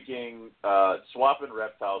 drinking, swapping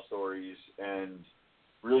reptile stories, and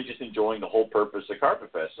really just enjoying the whole purpose of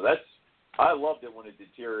CarpetFest. So I loved it when it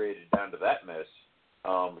deteriorated down to that mess.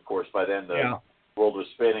 Of course, by then the world was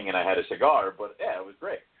spinning and I had a cigar, but yeah, it was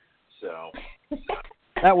great. So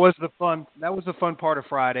that was the fun part of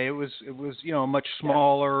Friday. It was a much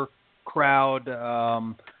smaller crowd,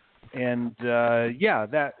 and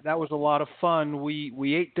that was a lot of fun.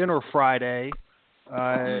 We ate dinner Friday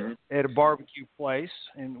at a barbecue place,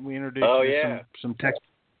 and we introduced some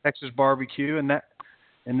Texas barbecue, and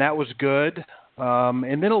that was good.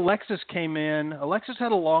 And then Alexis came in. Alexis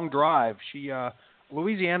had a long drive.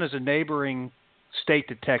 Louisiana's a neighboring state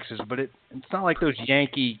to Texas, but it's not like those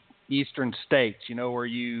Yankee eastern states, where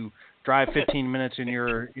you drive 15 minutes in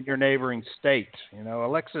your neighboring state.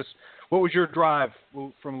 Alexis, what was your drive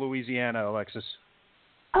from Louisiana, Alexis?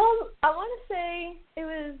 I want to say it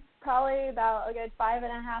was probably about a good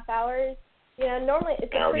 5.5 hours. Normally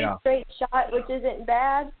it's a pretty straight shot, which isn't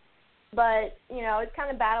bad, but it's kind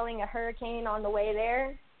of battling a hurricane on the way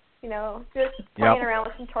there. Just playing around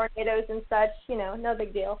with some tornadoes and such. No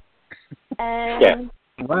big deal. And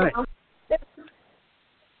right.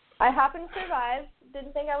 I happened to survive.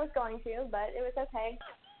 Didn't think I was going to, but it was okay.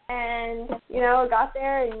 And, got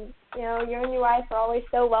there, and, you and your wife are always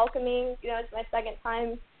so welcoming. It's my second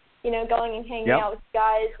time, going and hanging out with you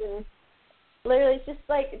guys. And literally it's just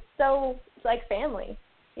it's like family,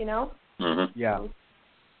 Mm-hmm. Yeah.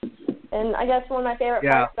 And I guess one of my favorite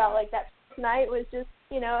parts about, that night was just,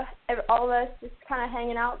 all of us just kind of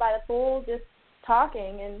hanging out by the pool, just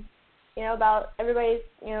talking and, about everybody's,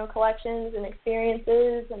 collections and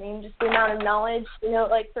experiences. I mean, just the amount of knowledge,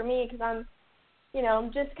 for me, because I'm,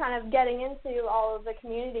 just kind of getting into all of the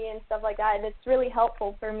community and stuff like that. And it's really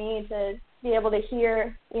helpful for me to be able to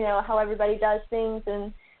hear, how everybody does things,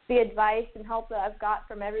 and the advice and help that I've got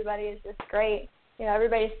from everybody is just great.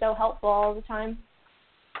 Everybody's so helpful all the time.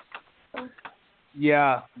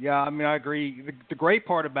 Yeah. I mean, I agree. The great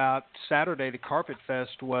part about Saturday, the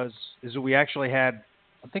CarpetFest, is that we actually had,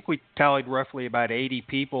 I think we tallied roughly about 80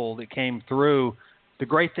 people that came through. The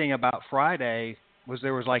great thing about Friday was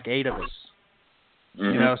there was 8 of us.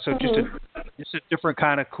 Mm-hmm. So just a different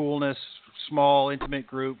kind of coolness, small, intimate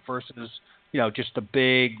group versus, just a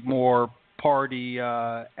big, more party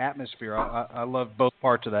atmosphere. I love both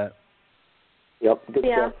parts of that. Yep, good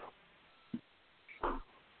stuff.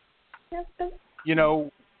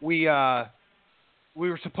 Yep. We were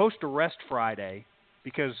supposed to rest Friday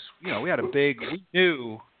because, we had we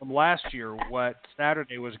knew from last year what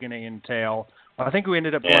Saturday was going to entail. I think we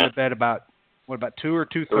ended up going to bed about 2 or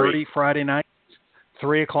 2:30 Friday night,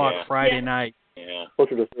 3 o'clock Friday night. Yeah.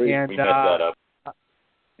 Closer to 3. And, we messed that up.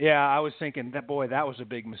 Yeah, I was thinking that was a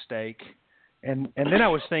big mistake. And then I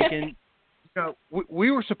was thinking, we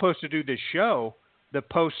were supposed to do this show, the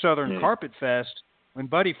post Southern CarpetFest. When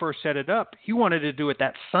Buddy first set it up, he wanted to do it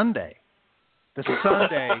that Sunday, the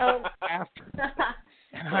Sunday after.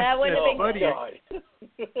 That would have been Buddy,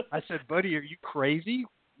 I said, Buddy, are you crazy?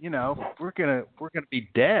 We're gonna be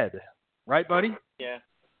dead, right, Buddy? Yeah.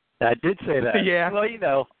 I did say that. Yeah.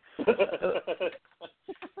 Well,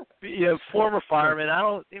 former fireman. I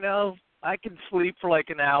don't, I can sleep for like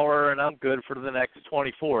an hour and I'm good for the next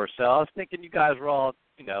 24. So I was thinking you guys were all,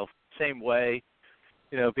 same way,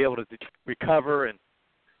 be able to recover and,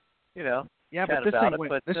 Yeah, chat but this about thing it.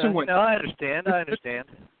 went. But This thing went. I understand.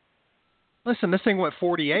 Listen, this thing went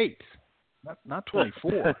 48, not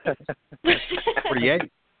 24. 48.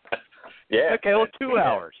 Yeah. Okay, well, 2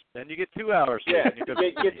 hours. Then you get 2 hours. Yeah, and you're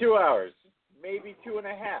good. get 2 hours, maybe 2.5.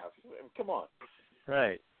 Come on.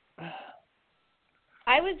 Right.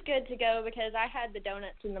 I was good to go because I had the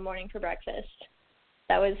donuts in the morning for breakfast.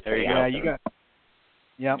 That was There you pretty go. Yeah, you got.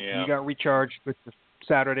 Yep, Yeah. you got recharged with the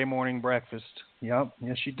Saturday morning breakfast. Yep,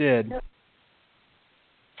 yes, you did. Yep.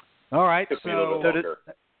 All right, Took me a little bit longer.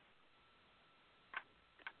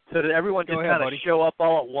 So did everyone just Go ahead, kind of buddy. show up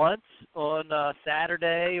all at once on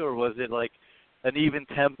Saturday, or was it like an even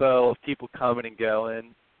tempo of people coming and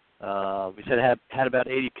going? We said it had about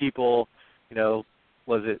 80 people.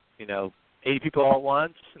 Was it 80 people all at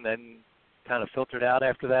once, and then kind of filtered out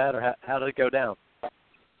after that, or how did it go down?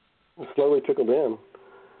 It slowly trickled in.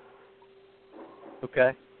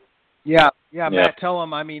 Okay. Yeah, Matt, tell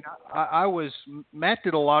him. I mean, Matt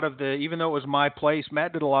did a lot of the, even though it was my place,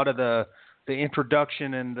 Matt did a lot of the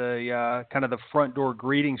introduction and the kind of the front door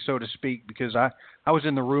greeting, so to speak, because I was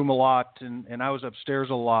in the room a lot and I was upstairs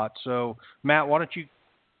a lot. So Matt, why don't you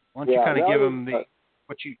kind of give him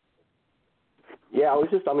what you? Yeah, I was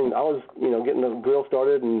getting the grill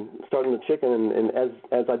started and starting the chicken, and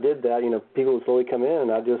as I did that, people would slowly come in,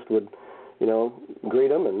 and I just would, greet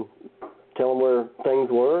them and tell them where things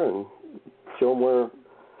were and show them where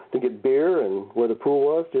to get beer and where the pool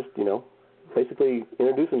was, just, basically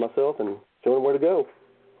introducing myself and showing them where to go.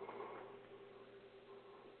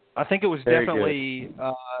 I think it was Very definitely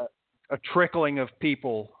a trickling of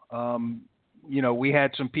people. We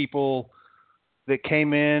had some people that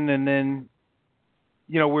came in, and then,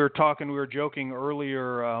 we were joking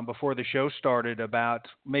earlier before the show started about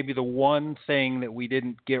maybe the one thing that we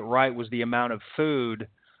didn't get right was the amount of food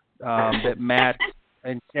that Matt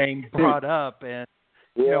and Shane brought up. And,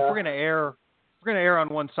 if we're going to err on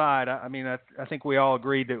one side. I mean, I think we all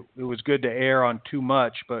agreed that it was good to err on too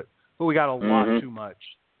much, but we got a lot too much.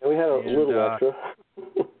 And we had a little extra.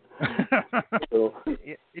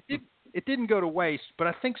 It didn't go to waste, but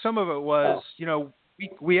I think some of it was,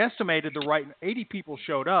 we estimated 80 people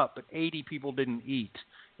showed up, but 80 people didn't eat.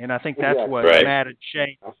 And I think that's what Matt and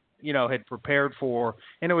Shane, had prepared for.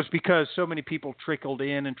 And it was because so many people trickled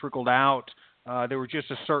in and trickled out. There were just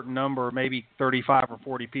a certain number, maybe 35 or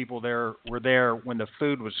 40 people were there when the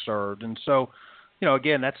food was served. And so,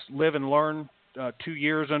 again, that's live and learn, 2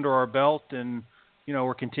 years under our belt, and,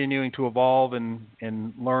 we're continuing to evolve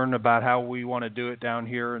and learn about how we want to do it down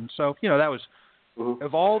here. And so, that was,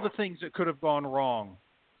 of all the things that could have gone wrong,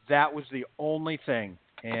 that was the only thing.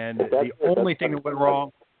 And the only thing that went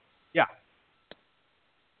wrong,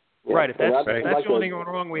 right, if that's the only thing that went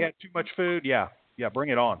wrong, we had too much food, bring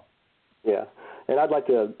it on. Yeah, and I'd like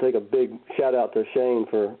to take a big shout out to Shane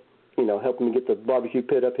for, helping me get the barbecue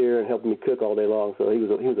pit up here and helping me cook all day long. So he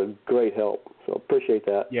was a great help. So appreciate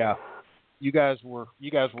that. Yeah, you guys were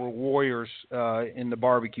warriors in the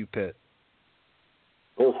barbecue pit.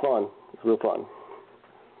 It was fun. It was real fun.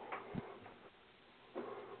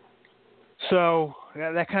 So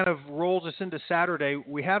that kind of rolls us into Saturday.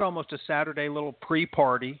 We had almost a Saturday little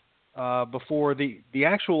pre-party before the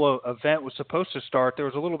actual event was supposed to start. There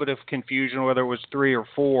was a little bit of confusion whether it was 3 or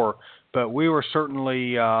 4, but we were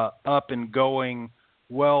certainly up and going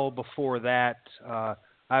well before that. I,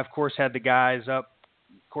 of course, had the guys up,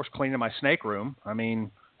 of course, cleaning my snake room. I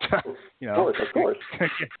mean, Of course.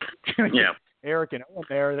 Yeah. Eric and Owen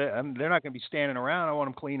there, they're not going to be standing around. I want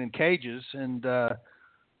them cleaning cages. And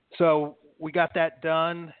so we got that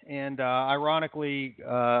done. And ironically,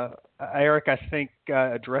 Eric, I think,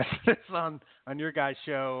 addressed this on your guys'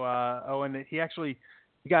 show, Owen, that he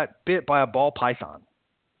got bit by a ball python.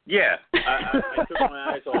 Yeah. I took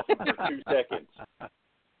my eyes off him for 2 seconds.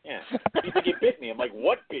 Yeah. He said, "You bit me." I'm like,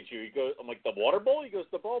 "What bit you?" I'm like, "The water bowl?" He goes,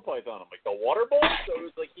 "The ball python." I'm like, "The water bowl?" So it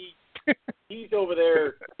was like he's over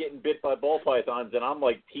there getting bit by ball pythons, and I'm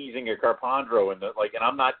like teasing a carpondro, and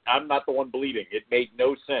I'm not the one bleeding. It made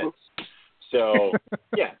no sense. So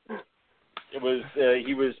yeah, it was.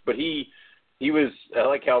 He was. I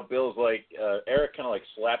like how Bill's like Eric kind of like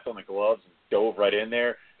slapped on the gloves and dove right in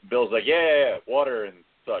there. Bill's like, yeah, water and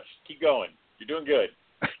such. Keep going. You're doing good.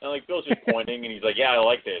 And like Bill's just pointing, and he's like, "Yeah, I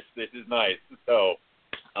like this. This is nice." So,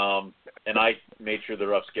 and I made sure the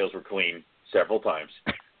rough scales were clean several times.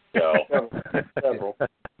 So, Several.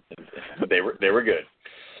 they were good.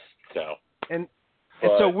 So, and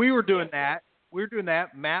so we were doing that, we were doing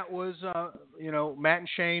that. Matt was, Matt and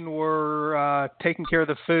Shane were taking care of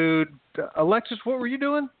the food. Alexis, what were you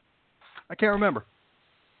doing? I can't remember.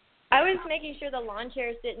 I was making sure the lawn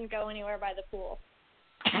chairs didn't go anywhere by the pool.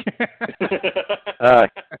 A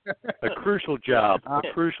crucial job.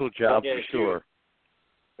 For sure.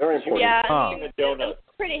 Very important. Yeah, I mean, The it donuts. was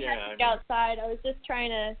pretty hectic outside. I was just trying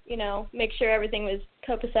to, make sure everything was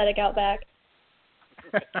copacetic out back.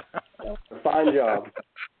 Fine job.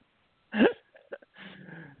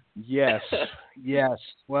 Yes.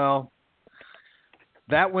 Well,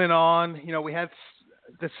 that went on. We had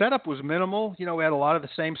the setup was minimal. We had a lot of the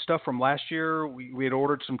same stuff from last year. We had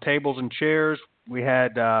ordered some tables and chairs. We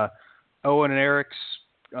had Owen and Eric's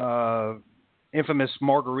infamous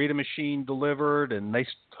margarita machine delivered, and they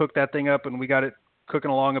hooked that thing up, and we got it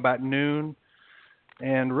cooking along about noon.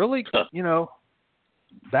 And really,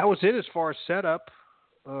 that was it as far as setup.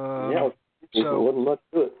 So wasn't much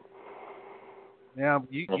to it. Yeah,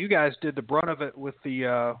 you guys did the brunt of it with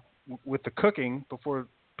the cooking before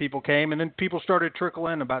people came, and then people started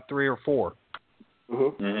trickling in about 3 or 4.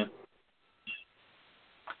 Mm-hmm. Mm-hmm.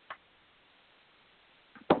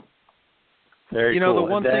 Very cool. The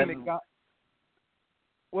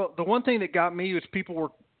one thing that got me was people were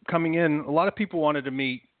coming in. A lot of people wanted to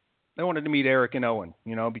meet. They wanted to meet Eric and Owen,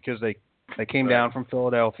 because they came down from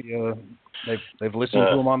Philadelphia. They've listened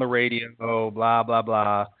to them on the radio. Blah blah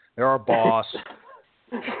blah. They're our boss.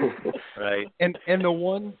 Right. And the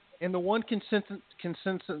one consistent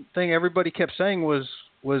thing everybody kept saying was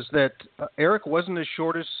that Eric wasn't as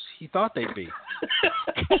short as he thought they'd be.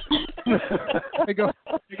 I go,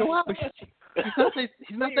 wow,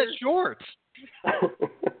 he's not that short.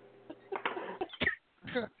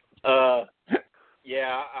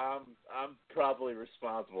 Yeah, I'm probably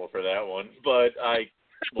responsible for that one, but I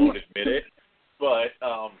won't admit it. But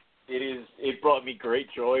it brought me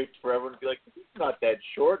great joy for everyone to be like, he's not that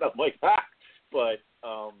short. I'm like, but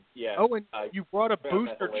yeah. Oh, and you brought a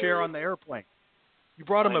booster chair on the airplane. You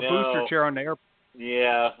brought him a booster chair on the airplane.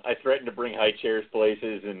 Yeah, I threatened to bring high chairs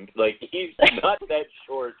places, and he's not that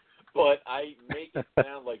short, but I make it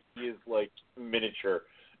sound like he is miniature.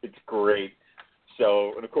 It's great.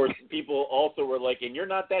 So, and of course, people also were like, and you're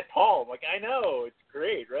not that tall. I'm like, I know, it's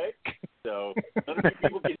great, right? So, none of you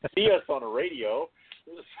people can see us on a radio.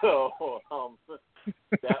 So,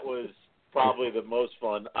 that was probably the most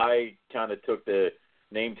fun. I kind of took the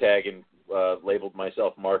name tag and labeled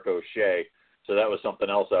myself Mark O'Shea. So that was something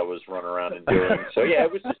else I was running around and doing. So, yeah,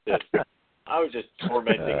 it was I was just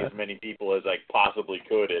tormenting as many people as I possibly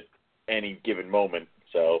could at any given moment.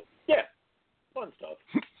 So, yeah, fun stuff.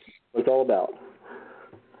 What it's all about.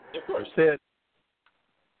 Of course. That's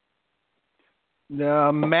it.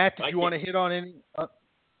 Matt, did you want to hit on any? I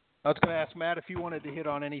was going to ask Matt if you wanted to hit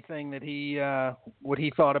on anything that he, what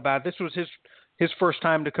he thought about. This was his first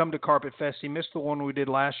time to come to CarpetFest. He missed the one we did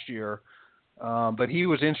last year, but he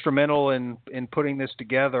was instrumental in putting this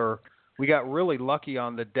together. We got really lucky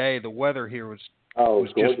on the day. The weather here was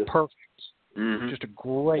just perfect. Mm-hmm. Just a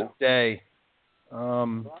great day.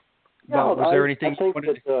 Was I there anything?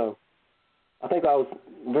 I think I was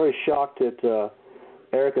very shocked at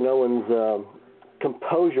Eric and Owen's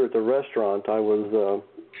composure at the restaurant. I was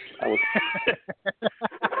I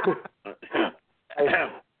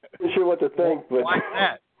wasn't sure what to think, but why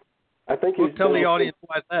that? I think tell the audience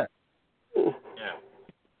why that.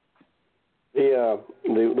 Yeah.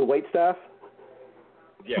 The wait staff.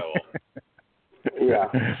 Yeah. Well. Yeah.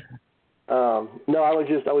 No, I was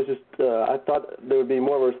just. I thought there would be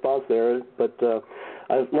more of a response there, but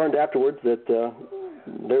I learned afterwards that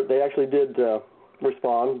they actually did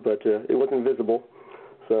respond, but it wasn't visible.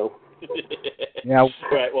 So. Yeah.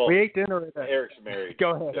 Right. Well, we ate dinner. Eric's married.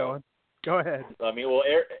 Go ahead, Owen. Go ahead. I mean, well,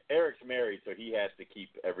 Eric's married, so he has to keep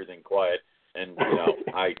everything quiet, and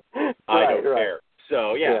I don't care.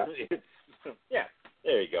 So yeah. Yeah.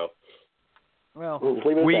 There you go. Well,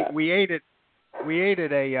 we ate at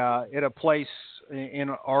a place in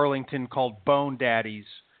Arlington called Bone Daddy's,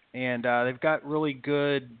 and they've got really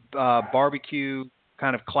good barbecue,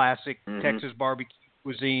 kind of classic Texas barbecue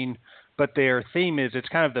cuisine. But their theme is it's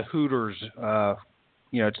kind of the Hooters.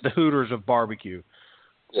 It's the Hooters of barbecue.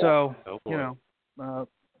 Yeah. So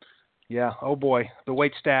oh boy, the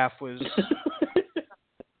wait staff was.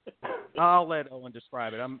 I'll let Owen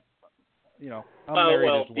describe it. I'm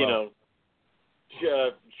married as well.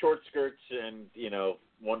 Short skirts and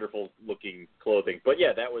wonderful looking clothing. But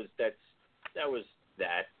yeah, that was that.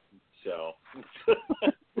 So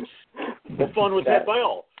the fun was had by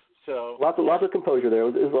all. So lots of composure there.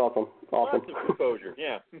 It was awesome. Lots of composure.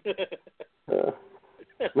 Yeah.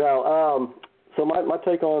 Now, so my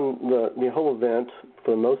take on the whole event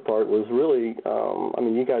for the most part, was really, I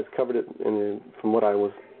mean, you guys covered it from what I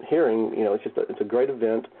was hearing. It's a great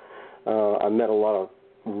event. I met a lot of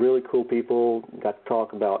really cool people, got to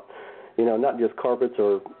talk about, not just carpets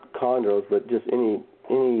or chondros, but just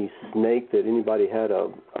any snake that anybody had a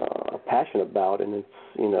passion about. And it's,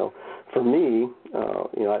 for me,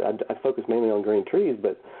 I focus mainly on green trees,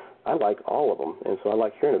 but I like all of them, and so I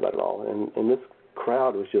like hearing about it all. And this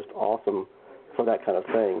crowd was just awesome for that kind of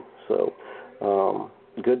thing. So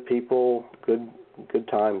good people, good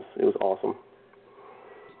times. It was awesome.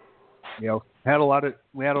 We had a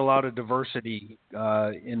lot of diversity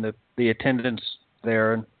in the attendance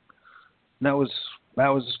there, and it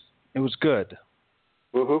was good.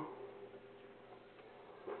 Mhm.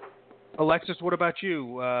 Alexis, what about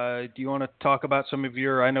you? Do you want to talk about some of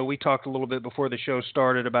your? I know we talked a little bit before the show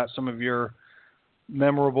started about some of your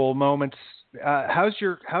memorable moments. How's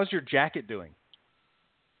your jacket doing?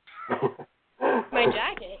 My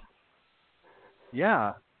jacket.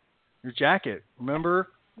 Yeah, your jacket. Remember,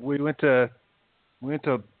 we went to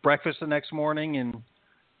breakfast the next morning, and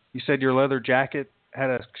you said your leather jacket had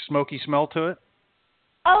a smoky smell to it.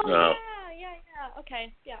 Oh yeah.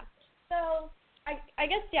 Okay, yeah. So I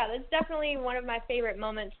guess that's definitely one of my favorite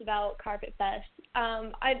moments about CarpetFest.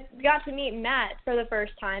 I got to meet Matt for the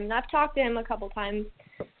first time, and I've talked to him a couple times,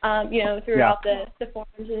 throughout the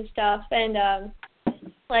forums and stuff. And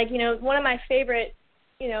one of my favorite,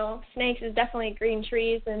 snakes is definitely green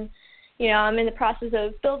trees, and I'm in the process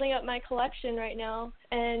of building up my collection right now,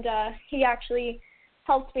 and he actually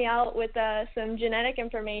helped me out with some genetic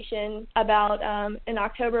information about an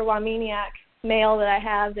October Waminiac male that I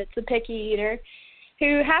have that's a picky eater,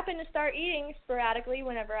 who happened to start eating sporadically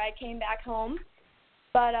whenever I came back home.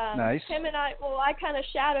 But nice. Him and I kind of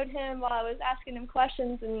shadowed him while I was asking him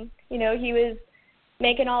questions, and he was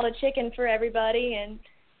making all the chicken for everybody, and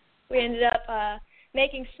we ended up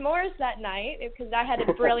making s'mores that night because I had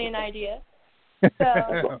a brilliant idea. So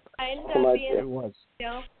I ended up being, it was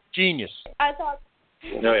genius. I thought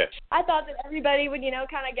that everybody would,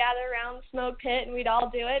 kind of gather around the smoke pit and we'd all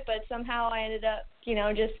do it, but somehow I ended up,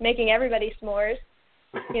 just making everybody s'mores,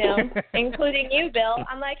 including you, Bill.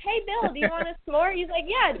 I'm like, hey, Bill, do you want a s'more? He's like,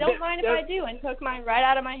 yeah, don't mind if I do, and took mine right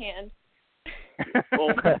out of my hand. Well,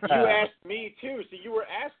 you asked me, too, so you were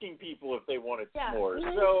asking people if they wanted s'mores.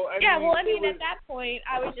 Mm-hmm. So, at that point,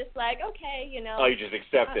 I was just like, okay, Oh, you just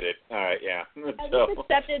accepted it. All right, yeah. I just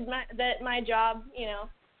accepted my job,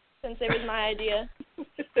 since it was my idea.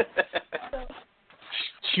 So.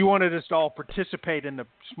 She wanted us to all participate in the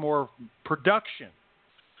s'more production.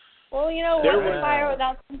 Well, what's a fire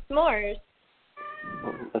without some s'mores?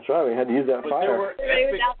 That's right. We had to use that fire. Everybody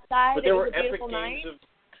was outside. But there were a beautiful epic night.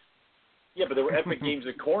 but there were epic games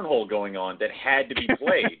of cornhole going on that had to be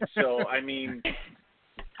played. So,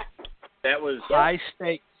 that was high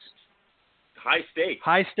stakes. High stakes.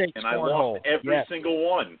 High stakes and cornhole. I lost every single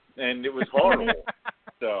one, and it was horrible.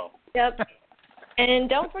 So. Yep. And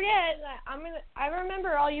don't forget, I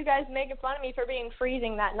remember all you guys making fun of me for being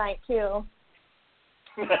freezing that night too.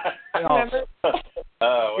 Remember?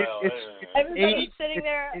 Oh well. Everybody's sitting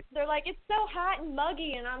there. They're like, it's so hot and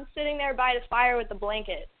muggy, and I'm sitting there by the fire with the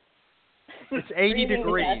blanket. It's 80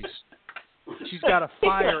 degrees. She's got a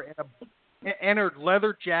fire and her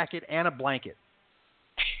leather jacket and a blanket.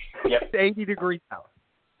 Yep. It's 80 degrees out.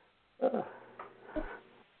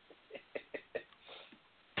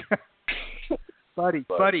 Buddy,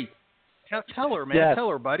 tell her, man. Yeah. Tell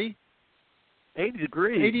her, buddy. 80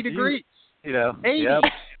 degrees. 80 degrees. 80. Yep.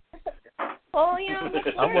 Well,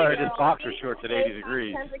 I'm wearing just boxer shorts at 80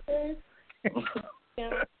 degrees.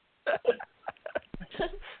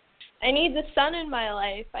 I need the sun in my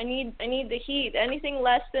life. I need the heat. Anything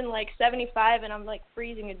less than 75 and I'm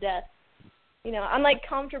freezing to death. I'm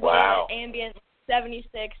comfortable at ambient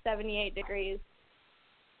 76, 78 degrees.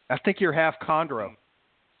 I think you're half chondro.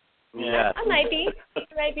 Yeah. I might be.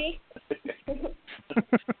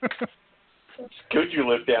 Could you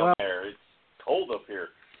live down there? It's cold up here.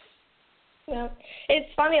 It's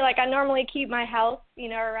funny. I normally keep my house,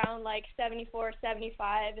 around 74,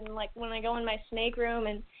 75, and when I go in my snake room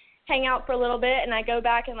and hang out for a little bit, and I go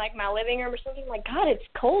back in my living room or something, God, it's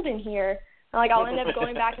cold in here. And, I'll end up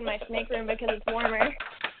going back in my snake room because it's warmer.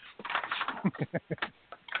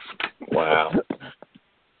 Wow.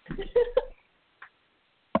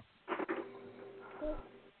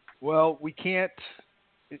 Well, we can't.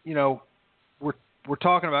 We're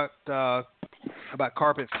talking about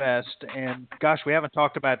CarpetFest, and gosh, we haven't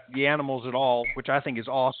talked about the animals at all, which I think is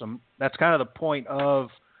awesome. That's kind of the point of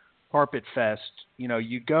CarpetFest.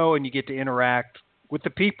 You go and you get to interact with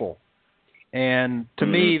the people, and to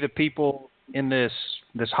me, the people in this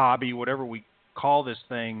hobby, whatever we call this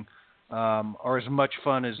thing are as much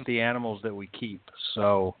fun as the animals that we keep.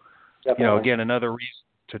 So, Definitely. you know, again, another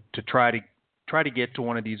reason to try to get to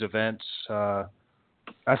one of these events. I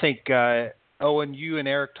think Owen, you and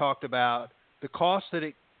Eric talked about the cost that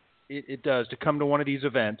it does to come to one of these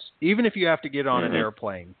events, even if you have to get on an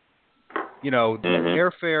airplane. You know,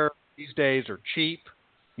 airfare these days are cheap.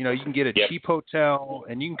 You know, you can get a cheap hotel,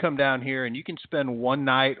 and you can come down here, and you can spend one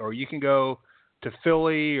night, or you can go to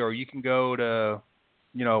Philly, or you can go to,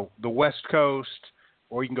 you know, the West Coast,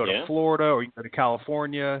 or you can go to Florida, or you can go to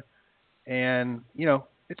California, and you know,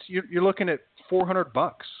 you're looking at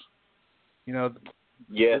 $400. You know,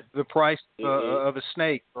 the price of a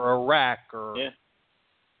snake or a rack or. Yeah.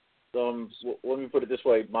 Let me put it this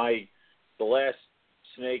way: the last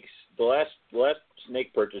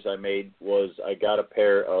snake purchase I made was I got a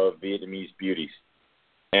pair of Vietnamese beauties,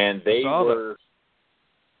 and they're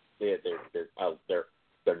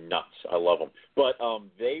nuts. I love them, but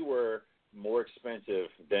they were more expensive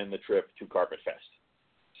than the trip to CarpetFest.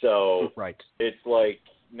 So it's like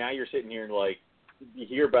now you're sitting here and like you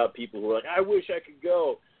hear about people who are like, I wish I could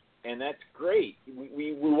go, and that's great.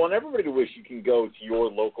 We want everybody to wish you can go to your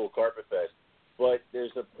local CarpetFest. But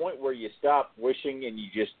there's a point where you stop wishing and you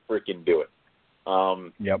just freaking do it.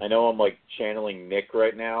 I know I'm like channeling Nick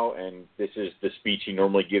right now, and this is the speech he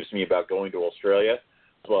normally gives me about going to Australia.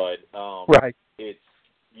 But it's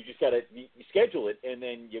you just gotta you schedule it, and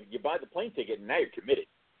then you buy the plane ticket, and now you're committed.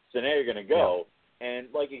 So now you're gonna go, and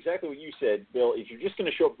like exactly what you said, Bill. If you're just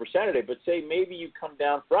gonna show up for Saturday, but say maybe you come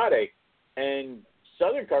down Friday, and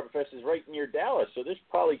Southern CarpetFest is right near Dallas, so there's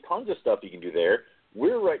probably tons of stuff you can do there.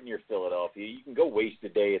 We're right near Philadelphia. You can go waste a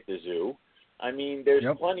day at the zoo. I mean, there's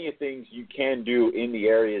plenty of things you can do in the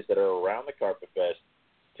areas that are around the CarpetFest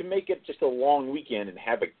to make it just a long weekend and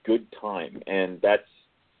have a good time, and that's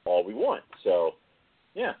all we want. So,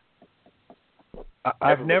 yeah.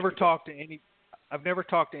 I've never talked to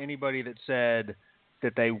anybody that said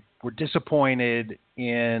that they were disappointed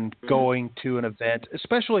in going to an event,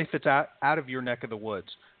 especially if it's out of your neck of the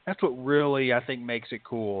woods. That's what really, I think, makes it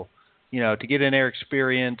cool. You know, to get in there,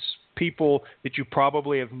 experience people that you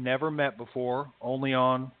probably have never met before, only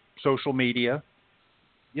on social media.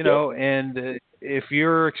 You know, and if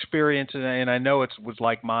your experience, and I know it was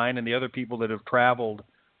like mine and the other people that have traveled,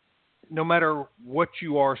 no matter what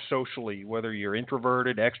you are socially, whether you're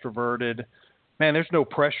introverted, extroverted, man, there's no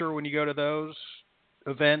pressure when you go to those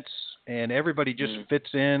events, and everybody just fits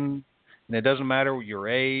in, and it doesn't matter your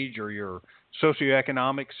age or your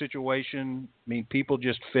socioeconomic situation. I mean, people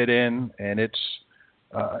just fit in, and it's,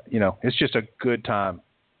 you know, it's just a good time.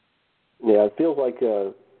 Yeah, it feels like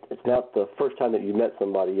it's not the first time that you met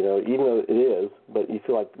somebody, you know, even though it is, but you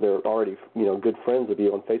feel like they're already, you know, good friends with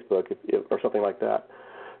you on Facebook or something like that.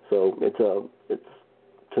 So it's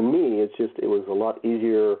to me, it was a lot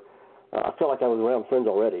easier. I felt like I was around friends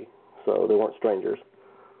already, so they weren't strangers.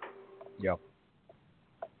 Yeah.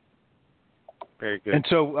 Very good. And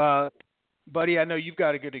so, buddy, I know you've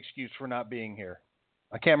got a good excuse for not being here.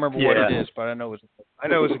 I can't remember what it is, but I know it's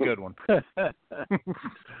a good one.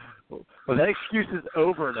 Well, that excuse is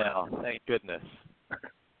over now. Thank goodness.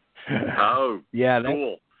 Oh, yeah,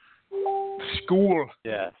 school.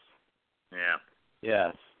 Yes. Yeah.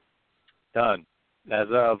 Yes. Done. As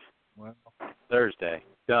of Thursday.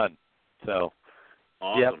 Done. So.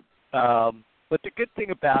 Awesome. Yep. But the good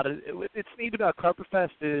thing about it's neat about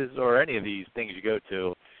CarpetFest is, or any of these things you go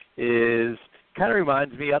to, is kind of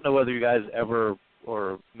reminds me, I don't know whether you guys ever,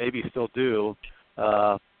 or maybe still do,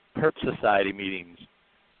 Herp Society meetings.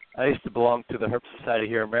 I used to belong to the Herp Society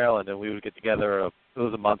here in Maryland, and we would get together. It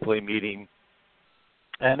was a monthly meeting,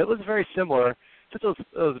 and it was very similar. Just it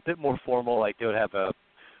was a bit more formal. Like they would have a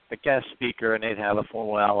guest speaker, and they'd have a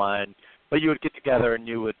formal outline. But you would get together, and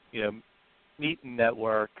you would, you know, meet and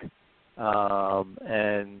network,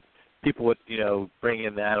 and people would, you know, bring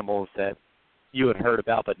in the animals that you had heard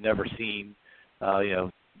about but never seen, you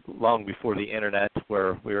know, long before the internet,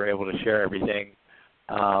 where we were able to share everything.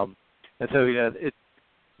 And so, you know,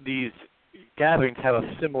 these gatherings have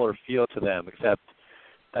a similar feel to them, except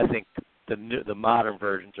I think the modern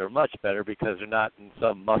versions are much better because they're not in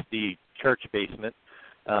some musty church basement.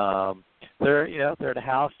 They're at a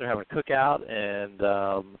house, they're having a cookout, and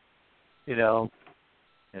you know,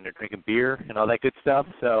 and they're drinking beer and all that good stuff.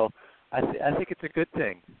 So I think it's a good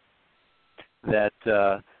thing that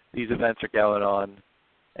these events are going on.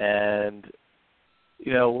 And,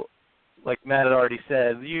 you know, like Matt had already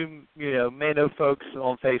said, you know, may know folks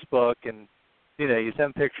on Facebook, and, you know, you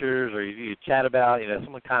send pictures or you chat about, you know,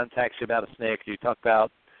 someone contacts you about a snake, or you talk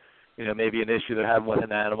about, you know, maybe an issue they're having with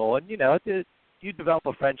an animal, and, you know, you develop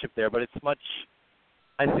a friendship there, but it's much,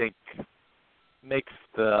 I think, makes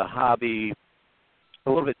the hobby a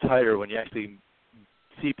little bit tighter when you actually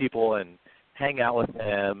see people and hang out with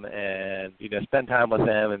them and, you know, spend time with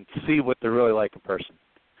them and see what they're really like in person.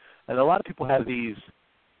 And a lot of people have these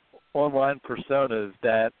online personas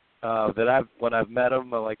that when I've met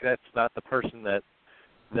them, I'm like, that's not the person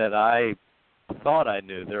that I thought I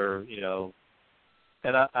knew. They're, you know,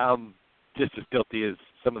 and I'm just as guilty as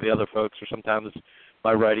some of the other folks, or sometimes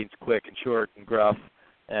my writing's quick and short and gruff,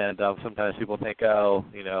 and sometimes people think, oh,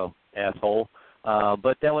 you know, asshole.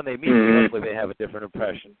 But then when they meet me, hopefully they have a different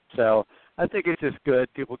impression. So I think it's just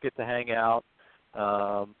good. People get to hang out.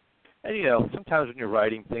 And, you know, sometimes when you're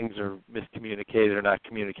writing, things are miscommunicated or not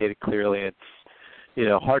communicated clearly. It's, you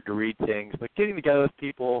know, hard to read things. But getting together with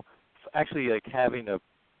people, actually like having a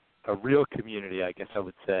real community, I guess I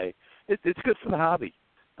would say, it's good for the hobby.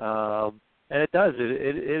 And it does.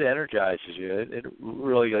 It energizes you. It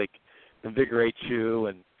really, like, invigorates you.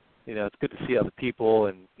 And, you know, it's good to see other people.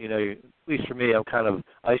 And, you know, at least for me, I'm kind of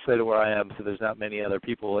isolated where I am, so there's not many other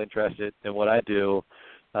people interested in what I do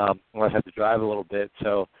unless I have to drive a little bit.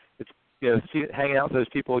 So it's, you know, hanging out with those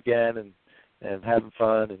people again and having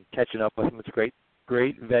fun and catching up with them. It's a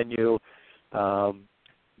great venue.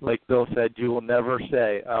 Like Bill said, you will never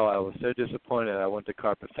say, oh, I was so disappointed I went to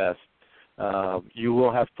CarpetFest. You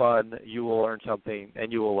will have fun, you will learn something,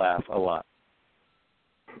 and you will laugh a lot.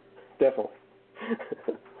 Definitely.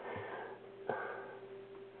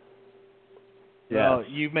 Yeah. Well,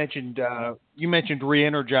 you mentioned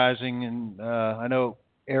re-energizing, and I know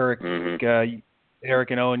Eric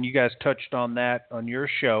and Owen, you guys touched on that on your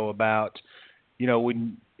show about, you know,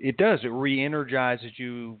 when it re-energizes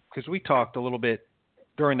you, because we talked a little bit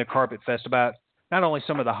during the Carpet Fest about not only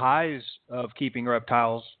some of the highs of keeping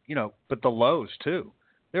reptiles, you know, but the lows too.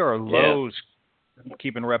 There are lows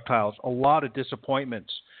keeping reptiles, a lot of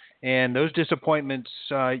disappointments. And those disappointments,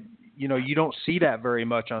 you know, you don't see that very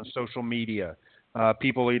much on social media.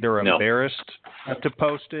 People either embarrassed to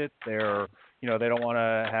post it. They're, you know, they don't want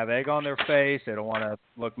to have egg on their face. They don't want to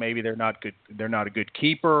look, maybe they're not good. They're not a good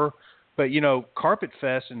keeper. But, you know, Carpet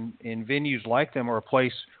Fest and venues like them are a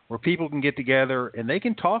place where people can get together and they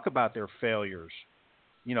can talk about their failures,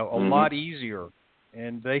 you know, a lot easier.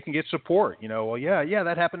 And they can get support, you know, well, yeah,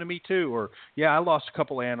 that happened to me too. Or, yeah, I lost a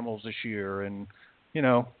couple animals this year. And, you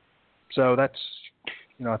know, so that's,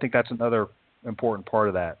 you know, I think that's another important part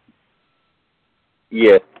of that.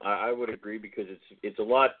 Yeah, I would agree, because it's a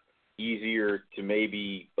lot easier to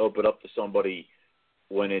maybe open up to somebody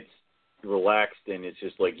when it's relaxed and it's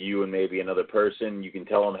just like you and maybe another person. You can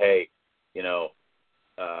tell them, hey, you know,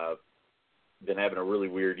 been having a really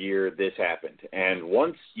weird year. This happened. And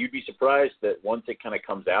you'd be surprised that once it kind of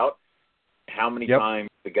comes out, how many times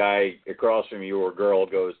the guy across from you or girl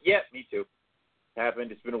goes, yeah, me too.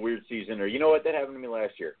 Happened. It's been a weird season. Or, you know what, that happened to me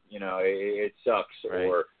last year. You know, it sucks. Right.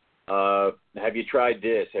 Or, have you tried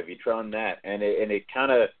this? Have you tried that? And it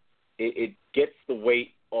kind of it gets the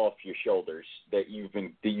weight off your shoulders that you've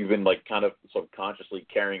been like kind of subconsciously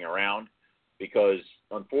carrying around, because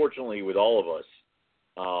unfortunately with all of us,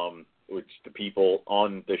 which the people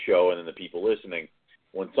on the show and then the people listening,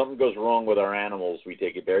 when something goes wrong with our animals, we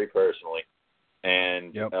take it very personally,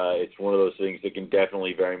 and it's one of those things that can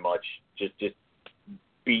definitely very much just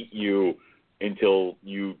beat you until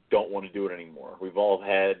you don't want to do it anymore. We've all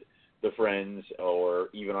had the friends or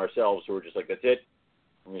even ourselves who are just like, that's it,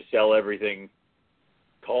 I'm going to sell everything,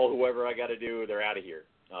 call whoever I got to do, they're out of here.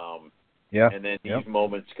 And then these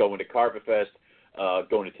moments going to CarpetFest,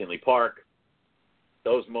 going to Tinley Park,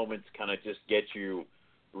 those moments kind of just get you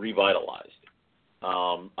revitalized.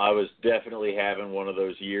 I was definitely having one of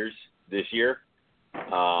those years this year.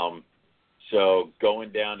 So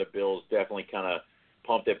going down to Bill's definitely kind of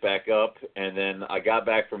pumped it back up. And then I got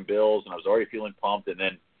back from Bill's and I was already feeling pumped. And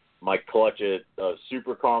then my clutch of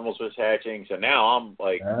super caramels was hatching. So now I'm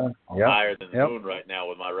like higher than the moon right now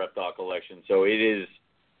with my reptile collection. So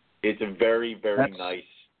it's a very, very nice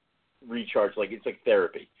recharge. Like, it's like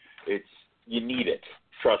therapy. You need it.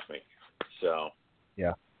 Trust me. So.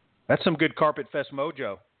 Yeah. That's some good Carpet Fest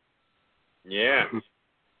mojo. Yeah.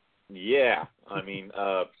 Yeah. I mean,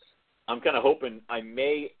 I'm kind of hoping I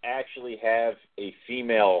may actually have a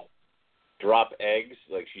female drop eggs.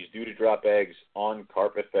 Like, she's due to drop eggs on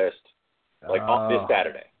CarpetFest, like on this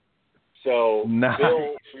Saturday. So, nice.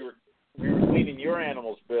 Bill, we were cleaning your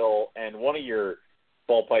animals, Bill, and one of your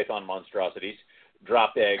ball python monstrosities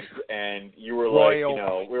dropped eggs, and you were like, you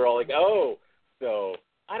know, we were all like, oh, so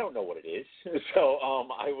I don't know what it is. So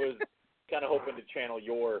I was kind of hoping to channel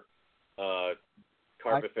your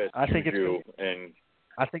CarpetFest juju, and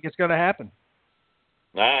I think it's going to happen.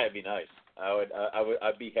 That'd be nice.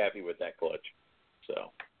 I'd be happy with that clutch.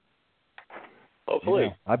 So.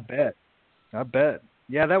 Hopefully. I bet.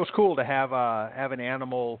 Yeah, that was cool to have an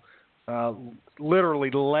animal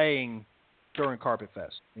literally laying during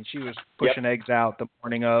CarpetFest, and she was pushing eggs out the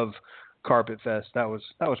morning of CarpetFest. That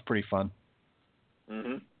was pretty fun.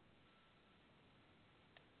 Mhm.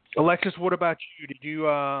 Alexis, what about you? Did you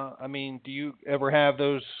do you ever have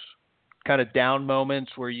those kind of down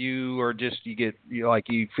moments where you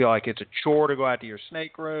feel like it's a chore to go out to your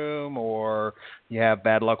snake room, or you have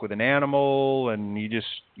bad luck with an animal and you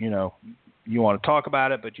just, you want to talk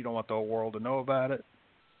about it, but you don't want the whole world to know about it?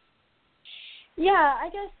 Yeah, I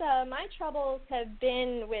guess my troubles have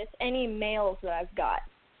been with any males that I've got,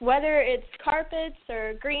 whether it's carpets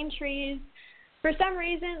or green trees. For some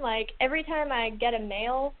reason, like, every time I get a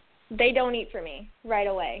male, they don't eat for me right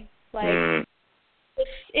away. Like,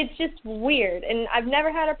 it's just weird. And I've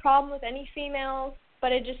never had a problem with any females,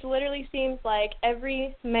 but it just literally seems like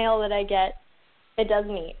every male that I get, it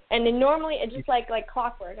doesn't eat. And then normally it's just like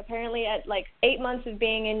clockwork. Apparently at, 8 months of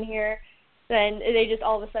being in here, then they just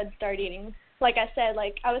all of a sudden start eating. Like I said,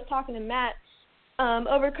 I was talking to Matt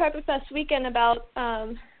over CarpetFest weekend about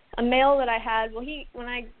a male that I had. Well, when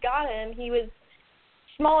I got him, he was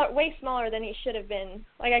way smaller than he should have been.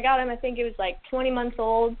 Like, I got him, I think it was 20 months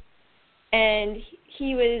old, and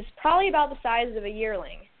he was probably about the size of a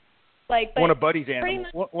yearling. One of Buddy's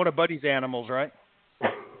animals. One of Buddy's animals, right?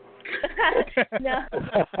 No.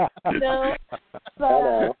 But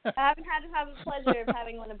I haven't had the pleasure of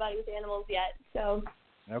having one of Buddy's animals yet. So.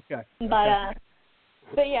 Okay.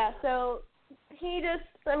 But yeah, so he just,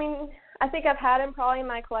 I think I've had him probably in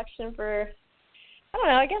my collection for, I don't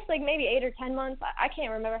know, I guess maybe 8 or 10 months. I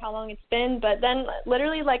can't remember how long it's been, but then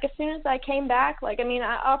literally as soon as I came back, I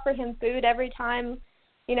offered him food every time,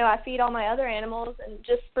 I feed all my other animals, and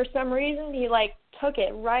just for some reason he took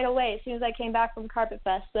it right away as soon as I came back from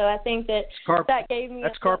CarpetFest. So I think that gave me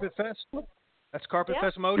CarpetFest? That's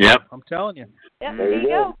CarpetFest mode? Yep. I'm telling you. Yep, there you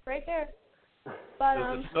go, right there. But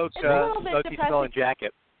it's a smoky smelling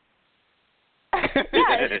jacket.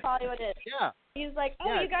 Yeah, that's probably what it is. Yeah. He's like,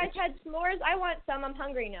 you guys had s'mores? I want some. I'm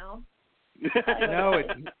hungry now.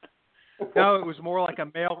 No, it was more like a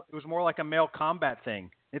male. It was more like a male combat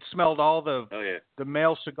thing. It smelled all the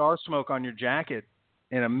male cigar smoke on your jacket,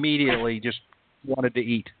 and immediately just wanted to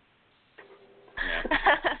eat.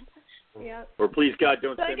 Yeah. Or please God,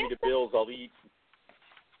 don't send me the bills. I'll eat.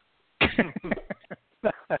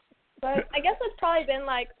 But I guess that's probably been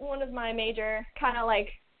one of my major kind of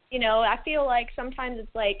I feel like sometimes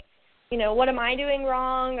it's what am I doing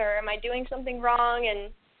wrong, or am I doing something wrong?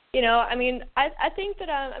 And I think that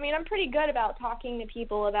I'm pretty good about talking to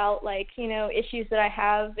people about issues that I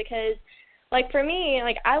have, because for me,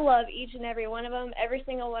 I love each and every one of them. Every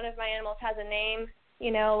single one of my animals has a name.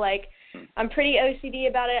 I'm pretty OCD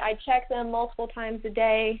about it. I check them multiple times a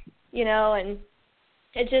day. And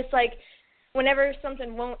it's just whenever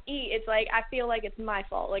something won't eat, it's I feel like it's my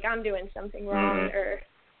fault. I'm doing something wrong, or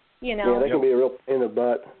Yeah, that can be a real pain in the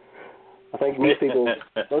butt. I think most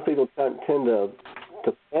people tend to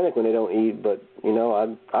panic when they don't eat, but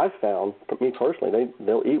I've found, for me personally,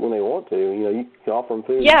 they'll eat when they want to. You can offer them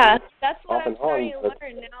food. Yeah, that's what I'm starting to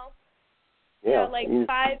learn now. Yeah,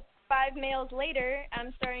 five males later,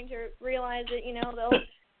 I'm starting to realize that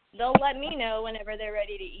they'll let me know whenever they're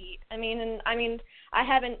ready to eat. I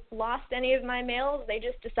haven't lost any of my males. They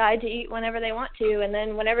just decide to eat whenever they want to, and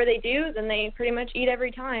then whenever they do, then they pretty much eat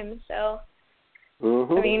every time. So,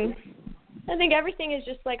 I think everything is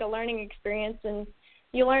just a learning experience, and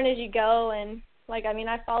you learn as you go. And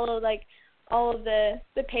I follow all of the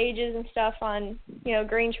pages and stuff on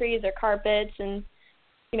green trees or carpets, and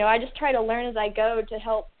I just try to learn as I go to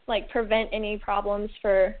help prevent any problems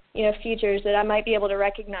for futures, that I might be able to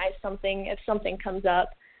recognize something if something comes up.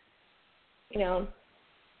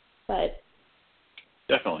 But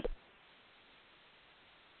definitely.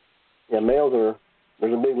 Yeah,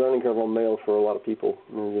 there's a big learning curve on males for a lot of people.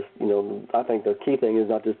 I think the key thing is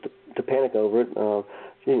not just to panic over it. You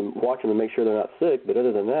can watch them and make sure they're not sick, but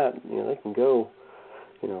other than that, they can go,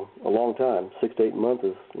 a long time. 6 to 8 months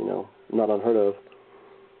is, not unheard of.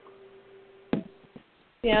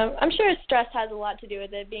 Yeah, I'm sure stress has a lot to do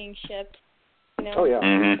with it being shipped. Oh, yeah.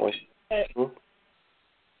 Mm-hmm.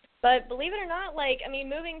 But believe it or not,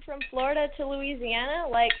 moving from Florida to Louisiana,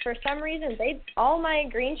 for some reason, all my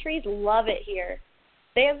green trees love it here.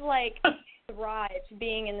 They have, thrived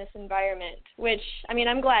being in this environment, which,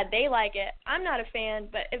 I'm glad they like it. I'm not a fan,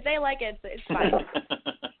 but if they like it, it's fine.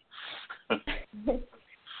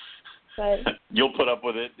 But you'll put up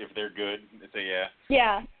with it if they're good. Say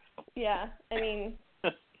yeah. Yeah.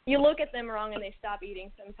 You look at them wrong and they stop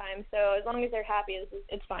eating sometimes. So as long as they're happy,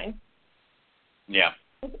 it's fine. Yeah.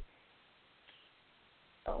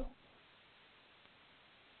 So.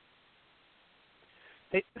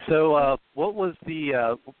 Hey, so what was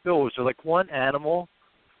the Bill? Was there like one animal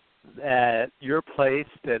at your place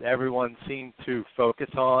that everyone seemed to focus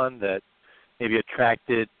on that maybe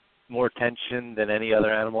attracted more attention than any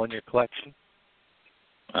other animal in your collection?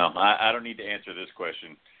 I don't need to answer this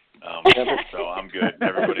question, so I'm good.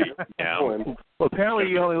 Everybody, yeah. Well, apparently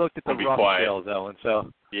you only looked at the rough scales, Owen.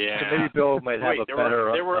 So yeah. So maybe Bill might have a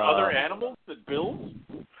better. There were other animals than Bill's.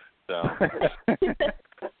 So.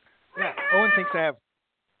 Yeah, Owen thinks I have.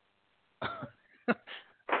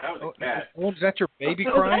 That was a cat. Owen, is that your baby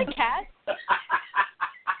crying? Was that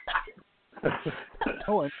a cat?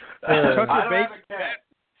 Owen, tuck your baby.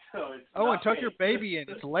 Owen, tuck your baby in.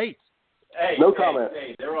 It's late. Hey, no comment.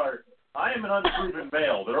 Hey, I am an unproven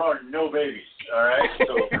male. There are no babies. All right.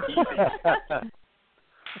 So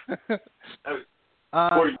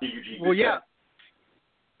according to Eugene. Well, yeah.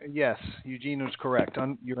 Yes, Eugene was correct.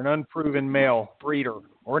 You're an unproven male breeder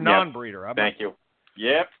or non-breeder. Thank you.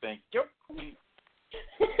 Yep. Thank you.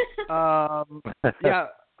 Yeah.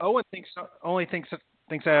 Owen thinks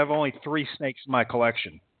I have only 3 snakes in my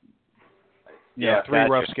collection. Yeah, 3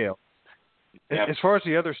 rough scale. Yep. As far as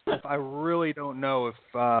the other stuff, I really don't know if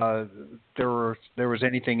there was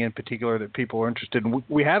anything in particular that people were interested in.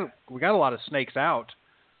 We got a lot of snakes out.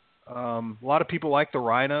 A lot of people like the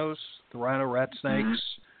rhinos, the rhino rat snakes.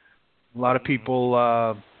 Mm-hmm. A lot of people,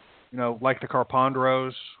 like the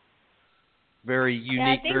Carpondros. Very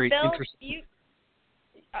unique, very interesting.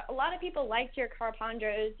 A lot of people liked your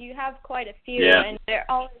Carpondros. You have quite a few, and they're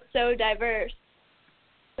all so diverse.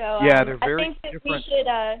 So they're very I think that different. we should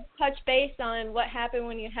touch base on what happened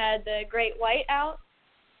when you had the great white out.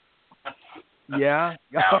 Yeah.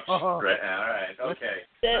 Ouch. All right. Okay.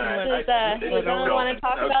 Does anyone want to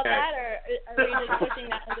talk about that, or are we just pushing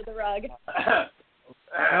that under the rug?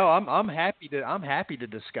 No, I'm happy to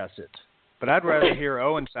discuss it, but I'd rather hear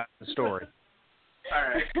Owen's side of the story. All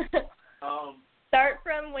right. Start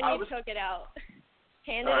from when you took it out.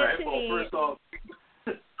 Handed it to me. First off,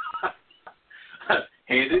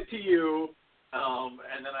 hand it to you,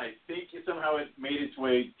 and then I think somehow it made its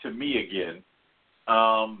way to me again.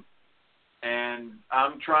 And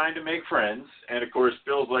I'm trying to make friends, and of course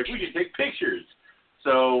Bill's like, we should take pictures.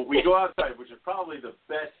 So we go outside, which is probably the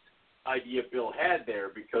best idea Bill had there,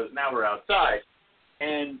 because now we're outside.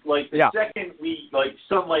 And like the second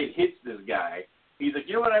sunlight hits this guy, he's like,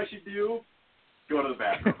 you know what I should do? Go to the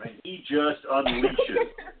bathroom. And he just unleashes.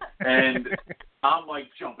 And I'm like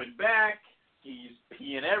jumping back. He's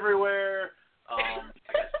peeing everywhere.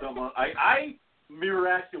 I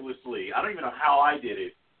miraculously, I don't even know how I did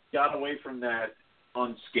it, got away from that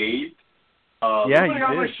unscathed. You got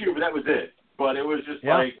did. my shoe, but that was it. But it was just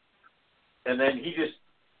like, and then he just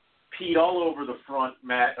peed all over the front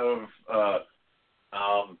mat of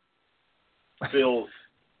Bill's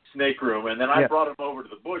snake room, and then I brought him over to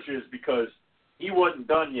the bushes because he wasn't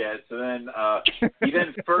done yet. So then he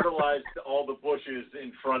then fertilized all the bushes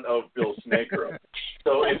in front of Bill's snake room.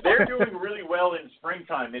 So if they're doing really well in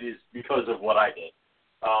springtime, it is because of what I did.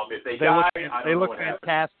 If they die, I don't know what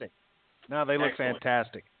fantastic. Happens. No, they look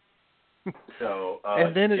fantastic. So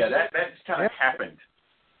and then that just kind of happened.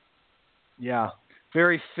 Yeah,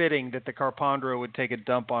 very fitting that the Carpondro would take a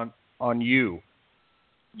dump on you.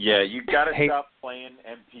 Yeah, you got to stop playing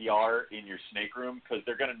NPR in your snake room, because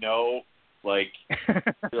they're gonna know. Like,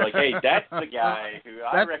 they're like, hey, that's the guy who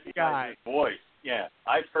I recognize his voice. Yeah,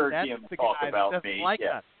 I've heard him talk about me.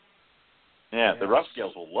 That. Yeah, the rough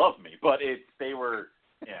scales will love me, but if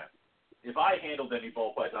I handled any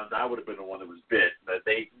ball pythons, I would have been the one that was bit. But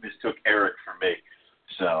they mistook Eric for me.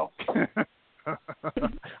 So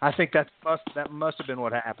I think that must have been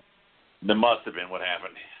what happened. That must have been what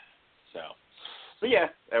happened. So, but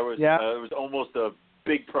it was almost a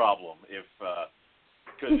big problem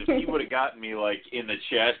because if he would have gotten me like in the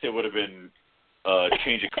chest, it would have been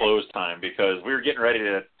change of clothes time, because we were getting ready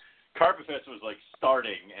to. CarpetFest was like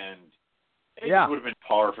starting, and it would have been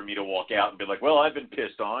par for me to walk out and be like, well, I've been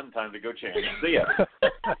pissed on, time to go change. So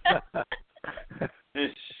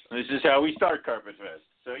this is how we start CarpetFest.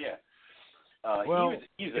 So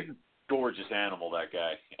he's a gorgeous animal, that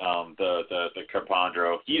guy. The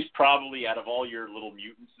Carpondro. He's probably, out of all your little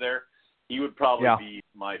mutants there, he would probably be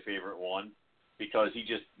my favorite one, because he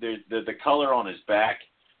just the color on his back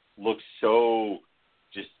looks so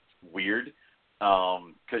just weird.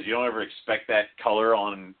 Because you don't ever expect that color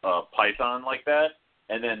on a python like that,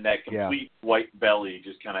 and then that complete white belly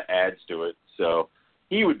just kind of adds to it. So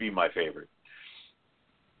he would be my favorite.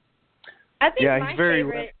 I think my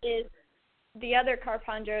favorite is the other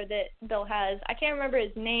Carpondro that Bill has. I can't remember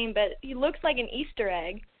his name, but he looks like an Easter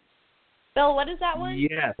egg. Bill, what is that one?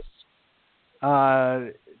 Yes.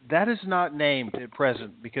 That is not named at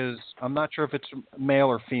present because I'm not sure if it's male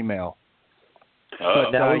or female.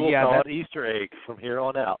 But now we will call that, it Easter egg from here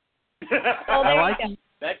on out. Oh, there I like you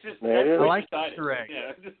go. I like Easter egg.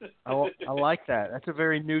 Yeah. I like that. That's a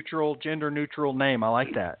very neutral, gender-neutral name. I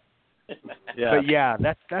like that. Yeah. But yeah,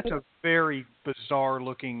 that's a very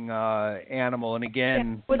bizarre-looking animal, and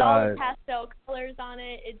again, with all the pastel colors on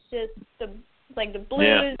it, it's just the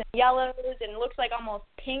blues and yellows, and it looks like almost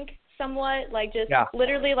pink somewhat, like just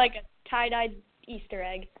literally like a tie-dyed Easter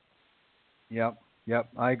egg. Yep,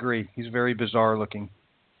 I agree. He's very bizarre-looking.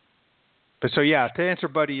 But so yeah, to answer,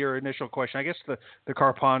 Buddy, your initial question, I guess the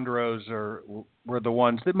Carpondros were the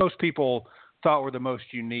ones that most people thought were the most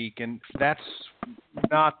unique, and that's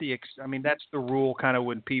not that's the rule kind of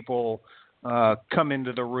when people come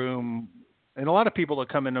into the room, and a lot of people that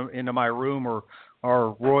come into my room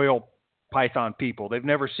are Royal Python people. They've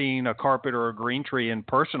never seen a carpet or a green tree in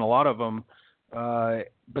person, a lot of them,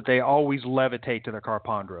 but they always levitate to the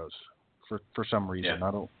Carpondros for some reason. Yeah.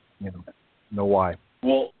 I don't know why.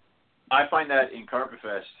 Well, I find that in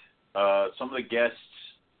CarpetFest, some of the guests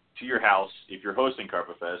to your house, if you're hosting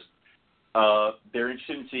CarpetFest, they're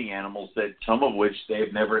interested in seeing animals that some of which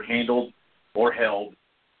they've never handled or held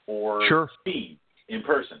or seen in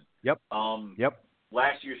person. Yep.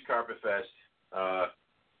 Last year's CarpetFest,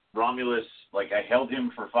 Romulus, I held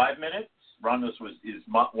him for 5 minutes. Romulus was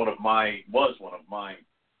one of my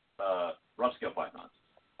rough scale pythons.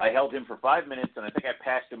 I held him for 5 minutes, and I think I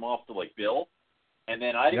passed him off to Bill. And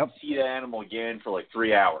then I didn't see that animal again for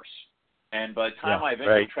 3 hours. And by the time I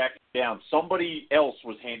eventually tracked him down, somebody else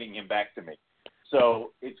was handing him back to me.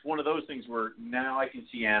 So it's one of those things where now I can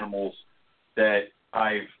see animals that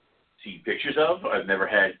I've seen pictures of, I've never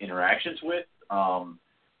had interactions with.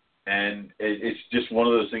 And it's just one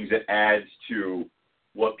of those things that adds to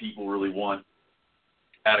what people really want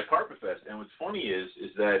at a CarpetFest. And what's funny is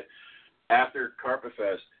that after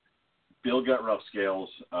CarpetFest, Bill got rough scales.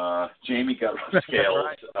 Jamie got rough scales.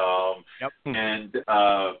 And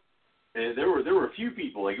there were a few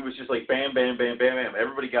people. It was just bam, bam, bam, bam, bam.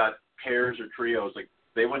 Everybody got pairs or trios.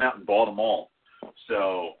 They went out and bought them all.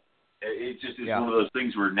 So it just is one of those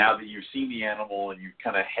things where now that you've seen the animal and you've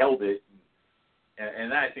kind of held it,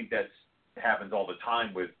 and I think that happens all the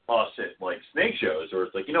time with us at snake shows, or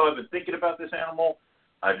it's I've been thinking about this animal.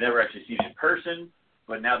 I've never actually seen it in person,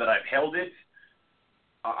 but now that I've held it,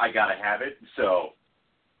 I got to have it, so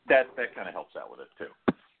that kind of helps out with it, too.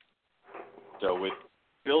 So with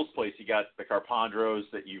Bill's place, you got the Carpondros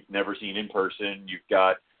that you've never seen in person. You've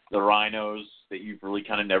got the rhinos that you've really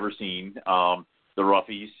kind of never seen, the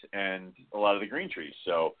roughies, and a lot of the green trees.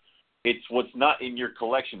 So it's what's not in your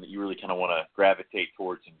collection that you really kind of want to gravitate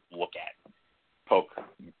towards and look at, poke,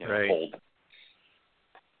 hold.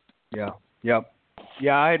 Yeah,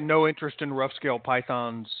 I had no interest in rough scale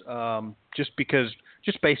pythons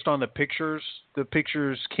just based on the pictures. The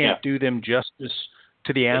pictures can't do them justice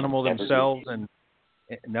to the animal themselves, and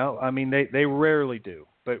no, they rarely do.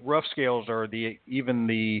 But rough scales are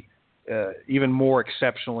even more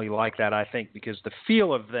exceptionally like that, I think, because the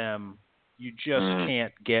feel of them you just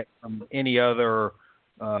can't get from any other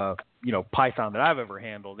python that I've ever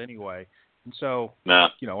handled anyway. And so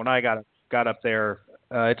when I got up there.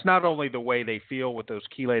 It's not only the way they feel with those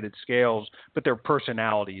chelated scales, but their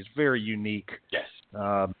personality is very unique. Yes.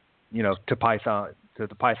 To the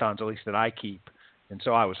pythons at least that I keep, and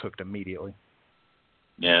so I was hooked immediately.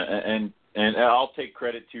 Yeah, and I'll take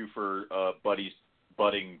credit too for Buddy's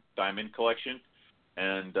budding diamond collection,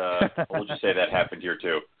 and we'll just say that happened here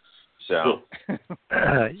too. So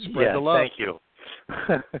spread the love. Thank you.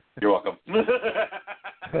 You're welcome.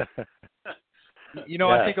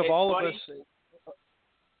 I think of all of us.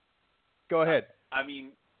 Go ahead. I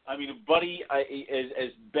mean, Buddy,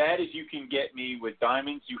 as bad as you can get me with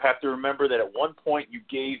diamonds, you have to remember that at one point you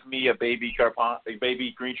gave me a baby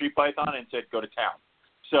green tree python and said go to town.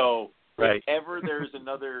 So if ever there's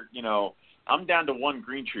another, I'm down to one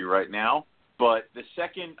green tree right now, but the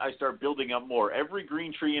second I start building up more, every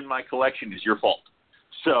green tree in my collection is your fault.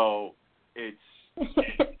 So it's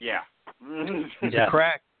It's a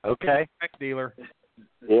crack. Okay. Crack dealer.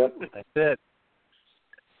 Yep. That's it.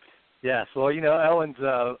 Yes, well, Owen's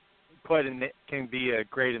can be a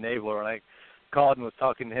great enabler. And I called and was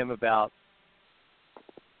talking to him about,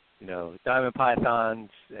 diamond pythons,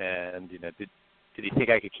 and did he think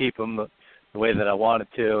I could keep them the way that I wanted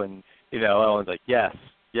to? And Owen's like, yes,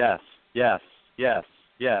 get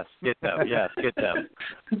them, get them.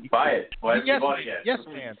 Buy it. Why is yes, bought it yet? Yes,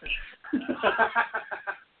 man.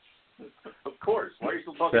 Of course. Why are you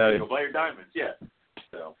still talking to me? Go buy your diamonds. Yeah.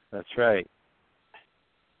 So that's right.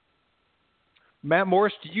 Matt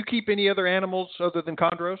Morris, do you keep any other animals other than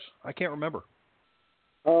chondros? I can't remember.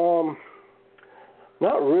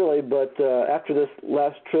 Not really, but after this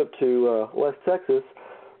last trip to West Texas,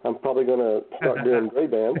 I'm probably going to start doing gray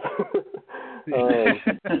bands.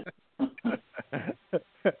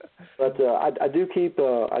 But I do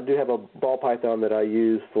have a ball python that I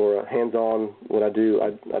use for hands-on when I do.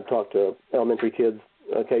 I talk to elementary kids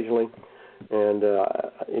occasionally, and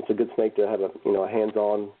it's a good snake to have a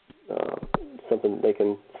hands-on something they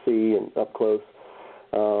can see and up close.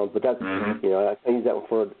 But that's I use that one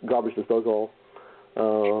for garbage disposal.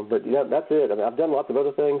 But yeah, that's it. I mean, I've done lots of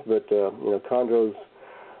other things, but chondros,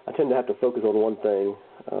 I tend to have to focus on one thing.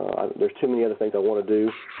 There's too many other things I want to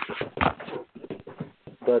do.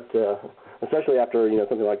 But especially after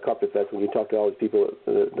something like CarpetFest, when you talk to all these people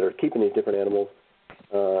that are keeping these different animals,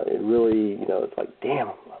 it really it's like,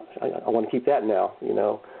 damn, I want to keep that now.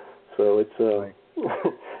 So it's right.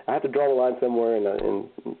 I have to draw the line somewhere, and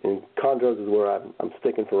chondros is where I'm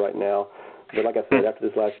sticking for right now. But like I said, after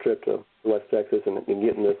this last trip to West Texas and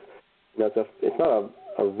getting this, it's not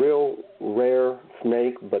a real rare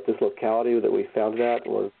snake, but this locality that we found it at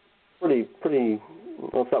was pretty.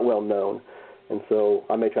 Well, it's not well known, and so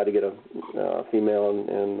I may try to get a female,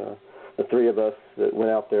 and the three of us that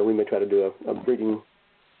went out there, we may try to do a breeding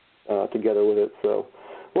together with it. So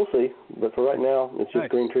we'll see. But for right now, it's just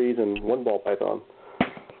green trees and one ball python.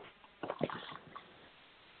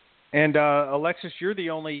 And Alexis, you're the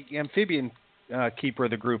only amphibian keeper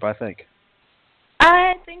of the group, I think.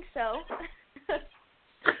 I think so.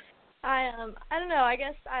 I don't know. I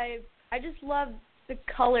guess I just love the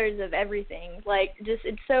colors of everything. Like, just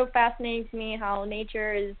it's so fascinating to me how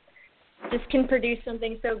nature just can produce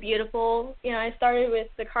something so beautiful. I started with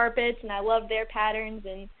the carpets, and I loved their patterns,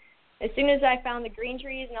 and as soon as I found the green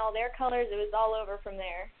trees and all their colors, it was all over from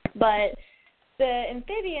there. But the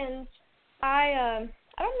amphibians, I'm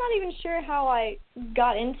not even sure how I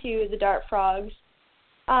got into the dart frogs.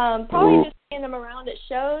 Probably just seeing them around at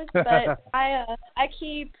shows, but I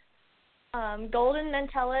keep golden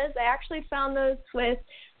mantellas. I actually found those with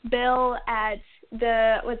Bill at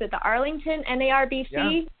the Arlington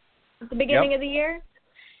NARBC at the beginning of the year.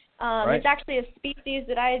 Right. It's actually a species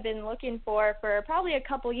that I had been looking for probably a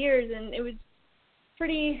couple years, and it was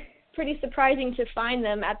pretty surprising to find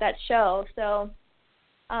them at that show. So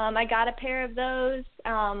I got a pair of those.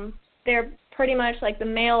 They're pretty much like the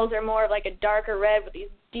males are more of like a darker red with these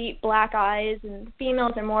deep black eyes, and the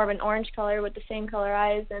females are more of an orange color with the same color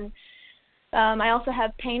eyes. And I also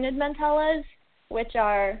have painted mantellas,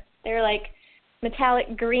 they're like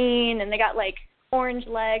metallic green, and they got like orange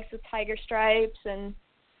legs with tiger stripes. And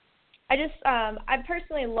I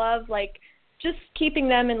personally love like just keeping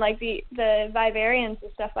them in like the vivariums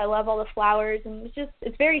and stuff. I love all the flowers, and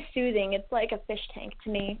it's very soothing. It's like a fish tank to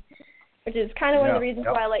me, which is kind of one of the reasons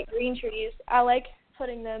why I like green trees. I like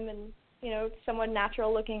putting them in somewhat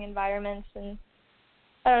natural looking environments, and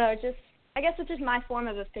I don't know, I guess it's just my form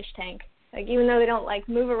of a fish tank. Like, even though they don't like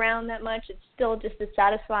move around that much, it's still just as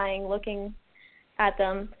satisfying looking at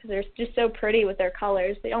them because they're just so pretty with their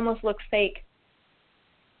colors. They almost look fake.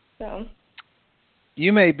 So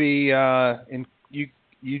you may be,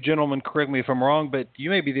 you gentlemen, correct me if I'm wrong, but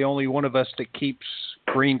you may be the only one of us that keeps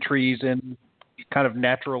green trees in kind of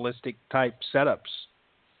naturalistic type setups.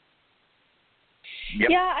 Yep.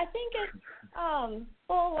 Yeah, I think it's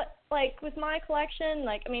like with my collection,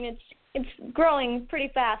 like, I mean, it's growing pretty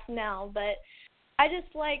fast now, but I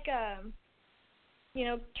just like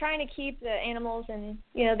trying to keep the animals in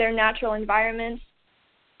their natural environments.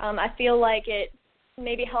 I feel like it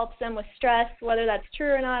maybe helps them with stress. Whether that's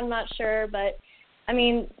true or not, I'm not sure, but I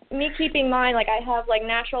mean, me keeping mine, like, I have like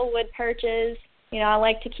natural wood perches. I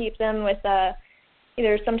like to keep them with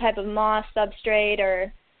either some type of moss substrate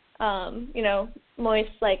or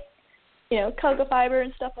moist, like, cocoa fiber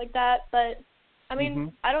and stuff like that. But I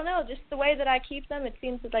mean, I don't know, just the way that I keep them, it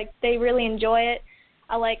seems that like they really enjoy it.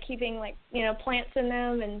 I like keeping like, plants in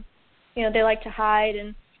them, and they like to hide,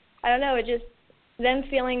 and I don't know, it just, them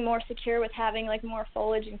feeling more secure with having like more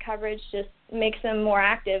foliage and coverage just makes them more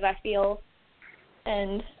active, I feel.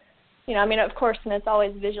 And I mean, of course, and it's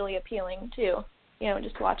always visually appealing too,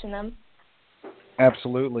 just watching them.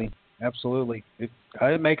 Absolutely.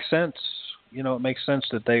 It makes sense. It makes sense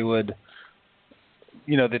that they would,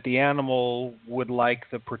 that the animal would like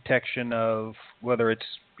the protection of, whether it's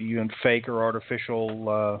even fake or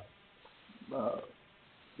artificial,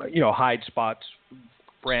 hide spots,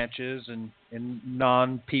 branches, and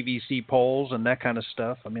non-PVC poles and that kind of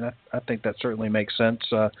stuff. I mean, I think that certainly makes sense.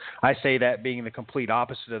 I say that being the complete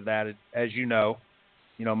opposite of that, as you know.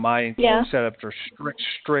 My setups are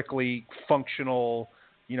strictly functional,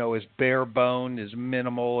 as bare bone, as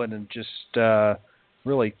minimal, and just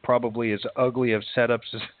really probably as ugly of setups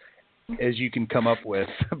as you can come up with.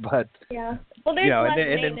 But yeah, well, there's less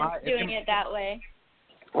maintenance doing it that way.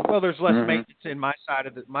 Well, there's less maintenance in my side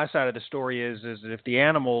of the story is that if the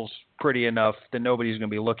animal's pretty enough, then nobody's going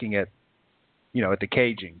to be looking at at the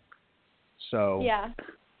caging. So yeah,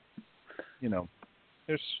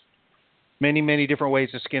 there's many different ways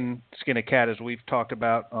to skin a cat, as we've talked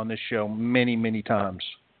about on this show many times.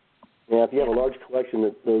 Yeah, if you have a large collection,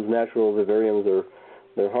 those natural vivariums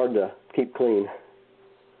they're hard to keep clean.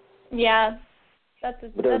 Yeah, that's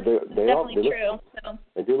definitely true.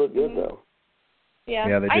 They do look good though.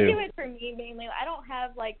 Yeah, they do. I do it for me mainly. I don't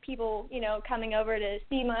have people, coming over to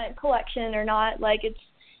see my collection or not.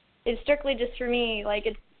 It's strictly just for me.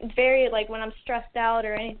 It's very when I'm stressed out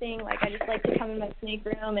or anything. I just like to come in my snake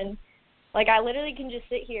room and I literally can just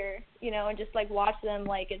sit here, and just watch them.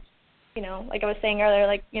 It's like I was saying earlier,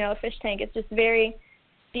 a fish tank. It's just very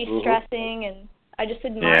de-stressing, and I just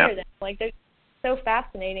admire them. They're so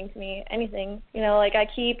fascinating to me. Anything, I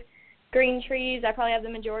keep green trees. I probably have the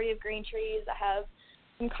majority of green trees. I have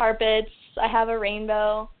some carpets. I have a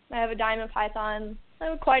rainbow. I have a diamond python. I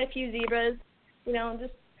have quite a few zebras.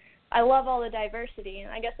 I love all the diversity,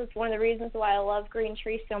 and I guess that's one of the reasons why I love green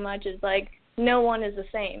trees so much is no one is the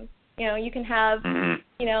same. You can have,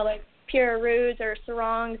 pure roots or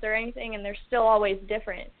sarongs or anything, and they're still always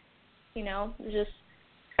different.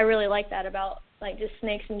 I really like that about just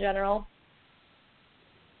snakes in general.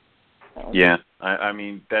 So. Yeah, I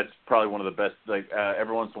mean that's probably one of the best.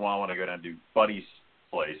 Every once in a while, when I go down to Buddy's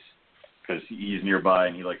place, because he's nearby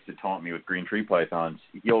and he likes to taunt me with green tree pythons,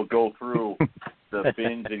 he'll go through the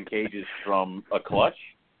bins and cages from a clutch,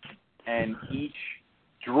 and each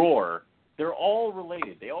drawer, they're all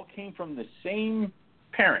related. They all came from the same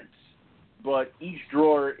parents, but each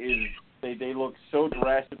drawer they look so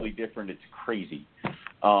drastically different. It's crazy.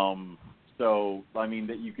 So I mean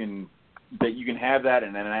that you can have that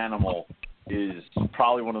in an animal is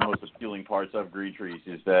probably one of the most appealing parts of green trees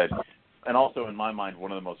is that, and also in my mind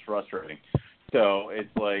one of the most frustrating. So it's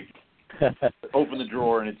open the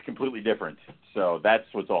drawer and it's completely different. So that's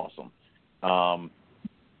what's awesome.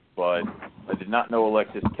 But I did not know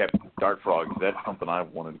Alexis kept dart frogs. That's something I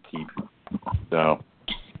wanted to keep. So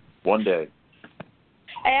one day.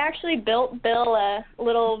 I actually built Bill a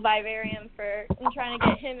little vivarium I'm trying to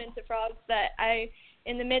get him into frogs, but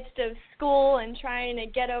in the midst of school and trying to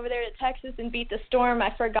get over there to Texas and beat the storm,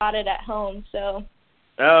 I forgot it at home. So.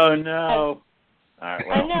 Oh no! All right,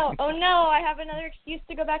 well. I know. Oh no! I have another excuse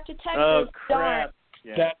to go back to Texas. Oh crap! Darn.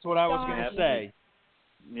 Yeah. That's what I was going to say.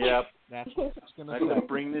 Yep. That's what I was going to say. I'm going to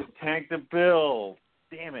bring this tank to Bill.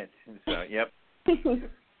 Damn it! So, yep.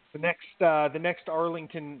 The next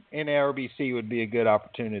Arlington NARBC would be a good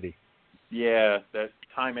opportunity. Yeah, that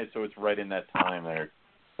time it so it's right in that time there.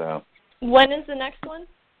 So. When is the next one?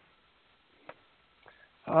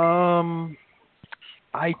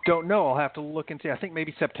 I don't know. I'll have to look and see. I think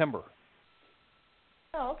maybe September.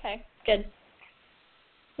 Oh, okay. Good.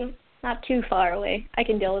 Not too far away. I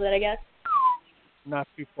can deal with it, I guess. Not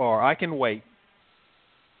too far. I can wait.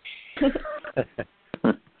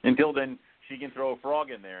 Until then, she can throw a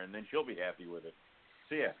frog in there, and then she'll be happy with it.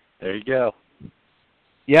 See ya. There you go.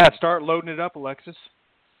 Yeah, start loading it up, Alexis.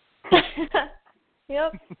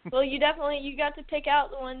 Yep. Well, you got to pick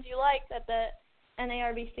out the ones you liked at the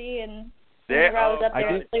NARBC, and I was up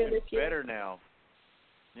there earlier this year. Better now.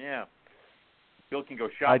 Yeah. Bill can go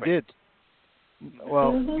shopping. I did.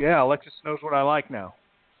 Well, yeah, Alexis knows what I like now.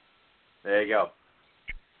 There you go.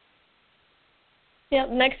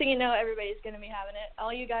 Yep. Next thing you know, everybody's going to be having it.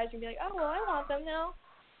 All you guys are going to be like, oh, well, I want them now.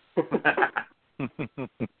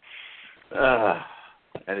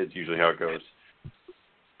 That is usually how it goes.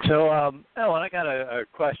 So, Owen, I got a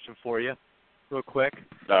question for you, real quick.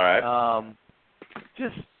 All right.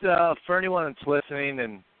 Just for anyone that's listening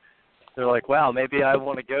and they're like, wow, maybe I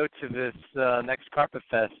want to go to this next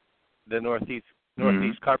CarpetFest, the Northeast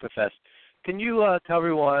CarpetFest. Can you tell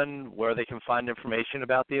everyone where they can find information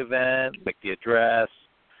about the event, like the address,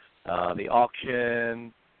 the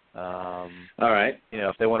auction? All right.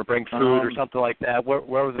 If they want to bring food or something like that,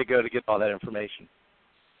 where would they go to get all that information?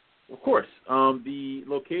 Of course. The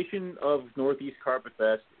location of Northeast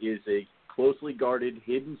CarpetFest is a closely guarded,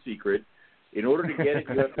 hidden secret. In order to get it,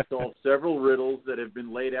 you have to solve several riddles that have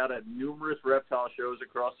been laid out at numerous reptile shows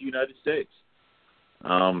across the United States.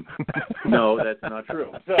 No, that's not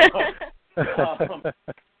true. So,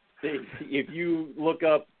 if you look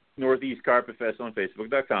up Northeast CarpetFest on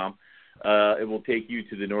Facebook.com, it will take you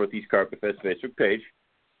to the Northeast CarpetFest Facebook page.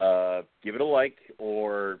 Give it a like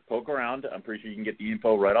or poke around. I'm pretty sure you can get the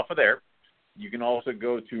info right off of there. You can also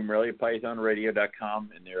go to MoreliaPythonRadio.com,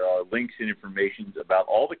 and there are links and information about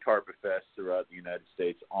all the CarpetFests throughout the United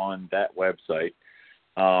States on that website.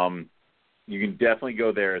 You can definitely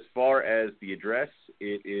go there. As far as the address,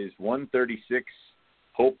 it is 136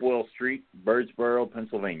 Hopewell Street, Birdsboro,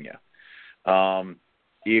 Pennsylvania.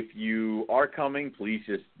 If you are coming, please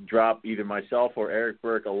just drop either myself or Eric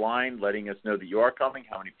Burke a line letting us know that you are coming,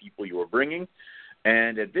 how many people you are bringing.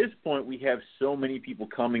 And at this point, we have so many people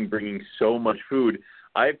coming, bringing so much food.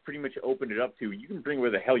 I've pretty much opened it up to you can bring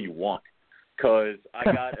where the hell you want, because I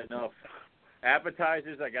got enough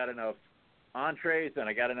appetizers, I got enough entrees, and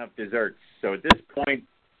I got enough desserts. So at this point,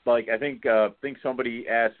 like I think somebody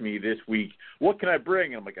asked me this week, what can I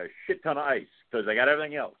bring? And I'm like, a shit ton of ice, because I got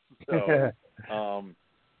everything else. So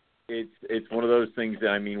it's one of those things that,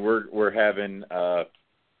 I mean, we're having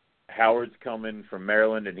Howard's coming from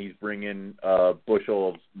Maryland, and he's bringing a bushel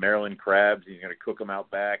of Maryland crabs. He's going to cook them out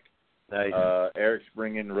back. Nice. Eric's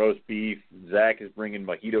bringing roast beef. Zach is bringing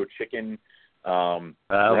mojito chicken. We're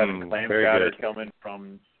having clam chowder coming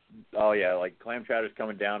from. Oh yeah, like clam chowder's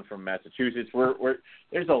coming down from Massachusetts.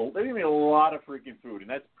 There's a lot of freaking food, and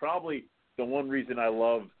that's probably the one reason I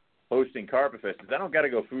love hosting CarpetFest is I don't got to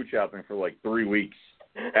go food shopping for like 3 weeks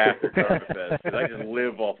after CarpetFest because I just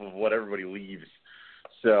live off of what everybody leaves.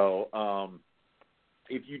 So,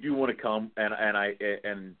 if you do want to come,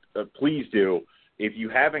 and please do. If you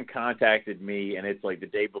haven't contacted me and it's like the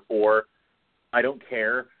day before, I don't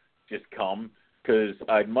care. Just come, because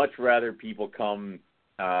I'd much rather people come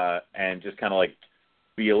and just kind of like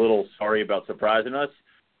be a little sorry about surprising us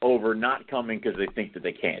over not coming because they think that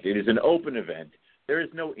they can't. It is an open event. There is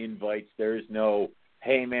no invites. There is no,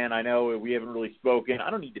 hey man, I know we haven't really spoken.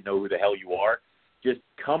 I don't need to know who the hell you are. Just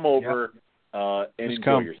come over. Yep. And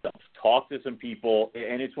enjoy yourself. Talk to some people,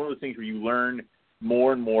 and it's one of those things where you learn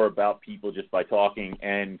more and more about people just by talking.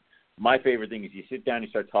 And my favorite thing is you sit down, you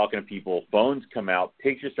start talking to people, phones come out,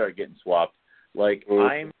 pictures start getting swapped. Like,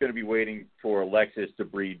 I'm going to be waiting for Alexis to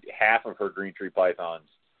breed half of her green tree pythons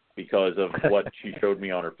because of what she showed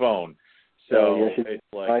me on her phone. So it's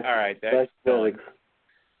like, all right, that's done.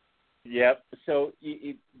 Yep. So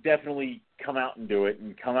you definitely come out and do it,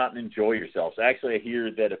 and come out and enjoy yourselves. Actually, I hear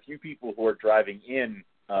that a few people who are driving in,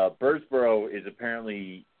 Birdsboro is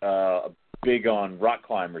apparently big on rock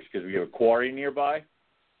climbers because we have a quarry nearby.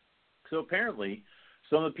 So apparently,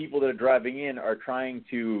 some of the people that are driving in are trying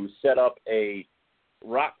to set up a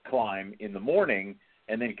rock climb in the morning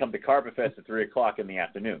and then come to CarpetFest at 3 o'clock in the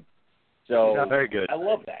afternoon. So very good. I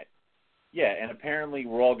love that. Yeah, and apparently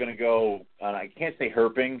we're all going to go, I can't say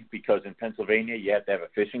herping because in Pennsylvania you have to have a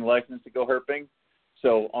fishing license to go herping.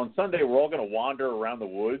 So on Sunday we're all going to wander around the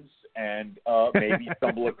woods and maybe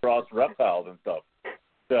stumble across reptiles and stuff.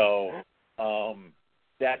 So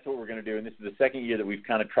that's what we're going to do. And this is the second year that we've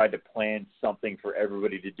kind of tried to plan something for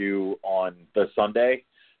everybody to do on the Sunday.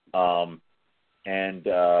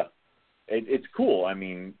 It's cool. I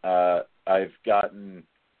mean, I've gotten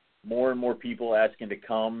more and more people asking to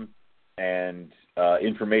come, and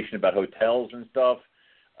information about hotels and stuff.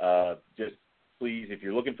 Just please, if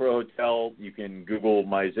you're looking for a hotel, you can Google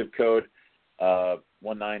my zip code,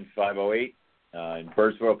 19508 in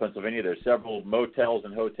Birdsboro, Pennsylvania. There's several motels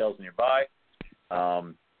and hotels nearby.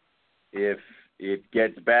 If it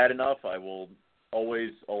gets bad enough, I will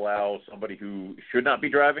always allow somebody who should not be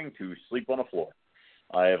driving to sleep on a floor.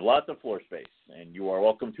 I have lots of floor space, and you are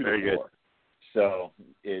welcome to the floor. So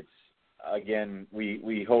it's, again,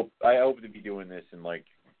 I hope to be doing this in like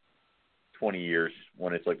 20 years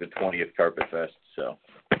when it's like the 20th CarpetFest. So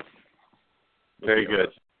very good.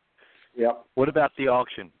 Yep. What about the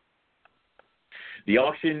auction? The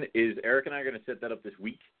auction is, Eric and I are going to set that up this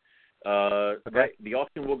week. The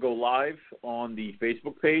auction will go live on the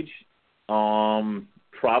Facebook page,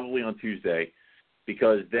 probably on Tuesday,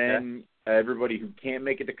 because then everybody who can't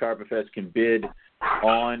make it to CarpetFest can bid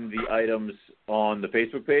on the items on the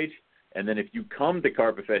Facebook page. And then if you come to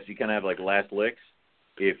CarpetFest, you kind of have like last licks.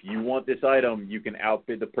 If you want this item, you can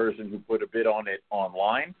outbid the person who put a bid on it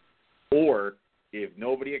online. Or if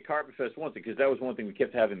nobody at CarpetFest wants it, because that was one thing we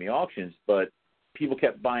kept having in the auctions, but people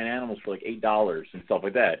kept buying animals for like $8 and stuff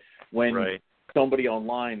like that, when somebody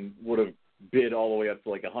online would have bid all the way up to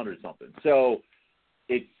like 100-something. So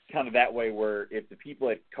it's kind of that way where if the people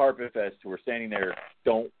at CarpetFest who are standing there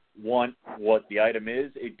don't want what the item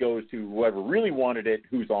is, it goes to whoever really wanted it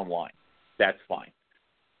who's online. That's fine.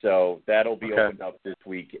 So that'll be opened up this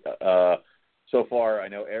week. So far, I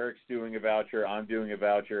know Eric's doing a voucher. I'm doing a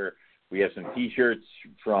voucher. We have some T-shirts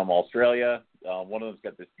from Australia. One of them's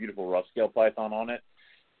got this beautiful rough scale python on it.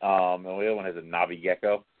 And the other one has a knobby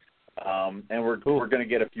gecko. And we're going to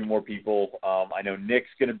get a few more people. I know Nick's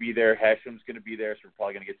going to be there. Hesham's going to be there, so we're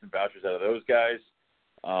probably going to get some vouchers out of those guys.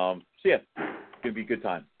 So, yeah, it's going to be a good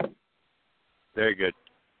time. Very good.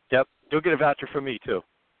 Yep. You'll get a voucher from me, too.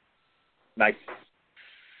 Nice.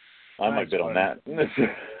 I might bid on that.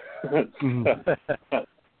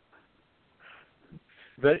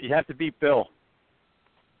 But you have to beat Bill.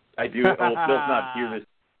 I do. Oh,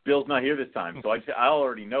 Bill's not here this time, so I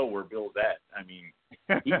already know where Bill's at. I mean,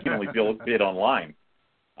 he can only bid online.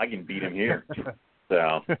 I can beat him here.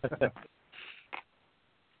 So.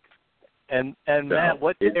 And Matt,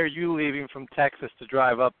 what day are you leaving from Texas to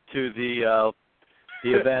drive up to the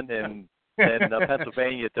event in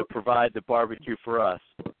Pennsylvania to provide the barbecue for us?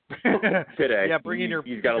 Today. Yeah, bring in your.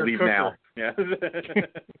 He's got to leave cooker. now. Yeah.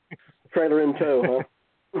 Trailer in tow,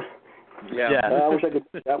 huh? Yeah. I wish I could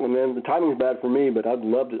do that one, man. The timing's bad for me, but I'd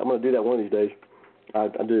love to. I'm going to do that one of these days. I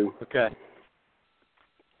do. Okay.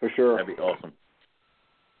 For sure. That'd be awesome.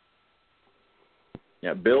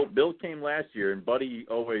 Yeah, Bill came last year, and Buddy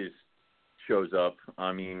always shows up.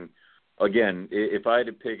 I mean, again, if I had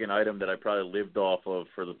to pick an item that I probably lived off of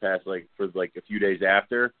for the past, a few days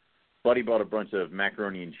after, Buddy bought a bunch of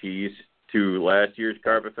macaroni and cheese to last year's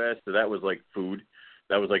CarpetFest, so that was like food.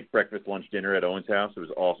 That was like breakfast, lunch, dinner at Owen's house. It was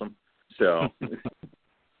awesome. So.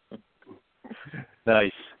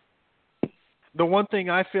 Nice. The one thing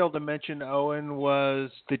I failed to mention, Owen, was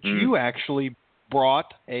that you actually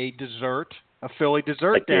brought a Philly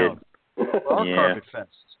dessert down for our CarpetFest.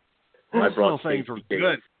 Those little things were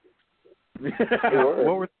good.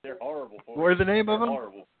 They're horrible. What were the name of them?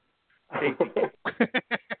 Horrible. Tasty cakes.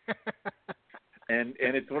 And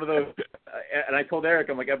it's one of those, and I told Eric,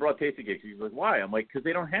 I'm like, I brought tasty cakes. He's like, why? I'm like, because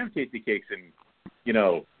they don't have tasty cakes in,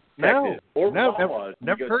 Texas or Wawa.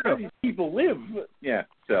 Never heard of these people live. Yeah,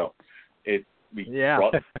 so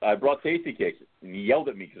I brought tasty cakes, and he yelled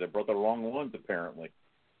at me because I brought the wrong ones apparently.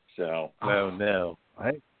 So. Oh no.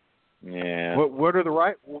 Right. Yeah. What are the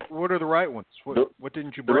right ones? What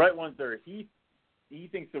didn't you bring? The right ones are he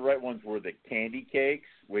thinks the right ones were the candy cakes,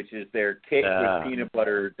 which is their cake with peanut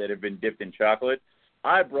butter that have been dipped in chocolate.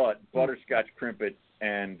 I brought butterscotch crimpets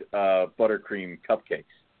and buttercream cupcakes.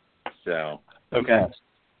 So. Okay.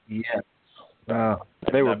 Yes.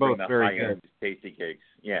 They were both very good. Tasty cakes.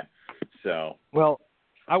 Yeah. So. Well,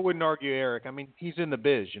 I wouldn't argue Eric. I mean, he's in the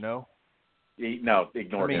biz, No,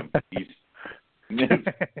 ignore him. He's.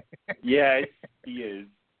 Yes, he is.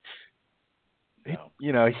 No.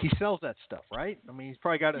 He sells that stuff, right? I mean, he's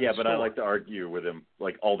probably got it. Yeah, in the but store. I like to argue with him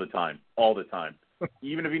like all the time.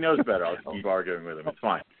 Even if he knows better, I'll keep arguing with him. It's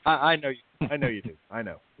fine. I know you. I know you do. I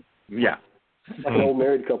know. Yeah. Like an old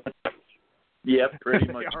married couple. Yep, pretty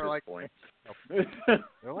much at this point.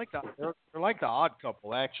 They're like the odd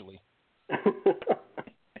couple, actually.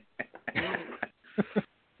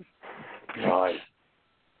 God.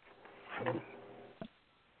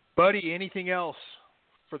 Buddy, anything else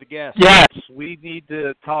for the guests? Yes, we need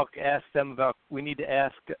to we need to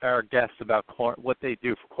ask our guests about what they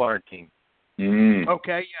do for quarantine.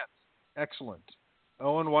 Okay, yes. Excellent.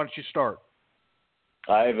 Owen, why don't you start?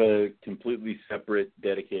 I have a completely separate,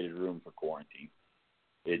 dedicated room for quarantine.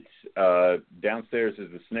 It's downstairs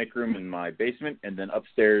is the snake room in my basement, and then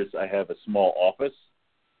upstairs I have a small office,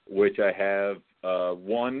 which I have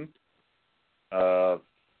one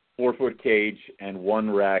 4-foot cage and one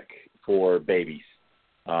rack for babies.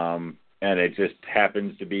 And it just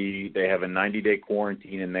happens to be they have a 90-day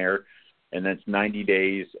quarantine in there, and that's 90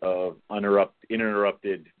 days of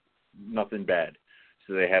uninterrupted, nothing bad.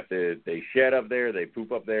 So they shed up there, they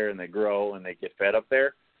poop up there, and they grow, and they get fed up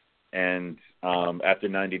there. And after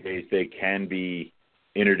 90 days, they can be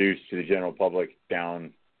introduced to the general public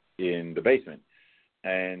down in the basement.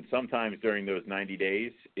 And sometimes during those 90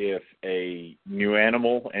 days, if a new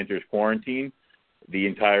animal enters quarantine, the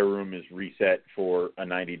entire room is reset for a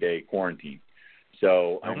 90-day quarantine.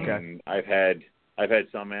 So I mean, I've had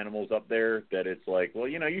some animals up there that it's like, well,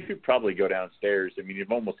 you should probably go downstairs. I mean,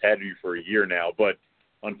 you've almost had you for a year now, but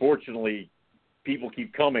unfortunately, people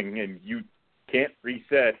keep coming and you can't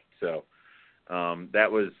reset. So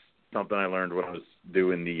that was something I learned when I was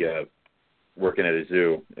doing the working at a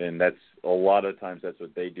zoo, and that's a lot of times that's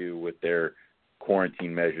what they do with their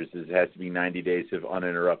quarantine measures. Is it has to be 90 days of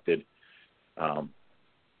uninterrupted,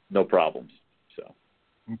 no problems. So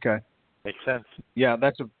okay, makes sense. Yeah,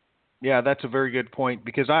 that's a very good point,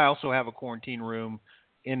 because I also have a quarantine room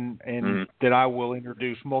in that I will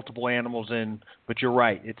introduce multiple animals in. But you're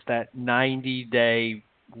right, it's that 90-day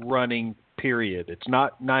running period. It's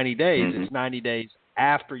not 90 days; it's 90 days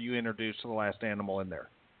after you introduce the last animal in there.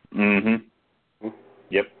 Mm-hmm.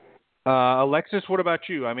 Yep. Alexis, what about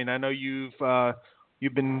you? I mean, I know you've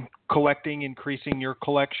you've been collecting, increasing your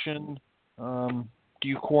collection. Do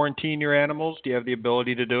you quarantine your animals? Do you have the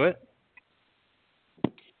ability to do it?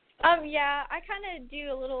 Yeah, I kind of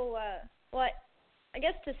do a little, I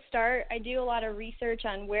guess to start, I do a lot of research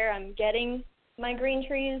on where I'm getting my green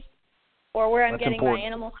trees or where I'm getting my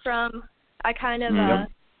animals from. I kind of,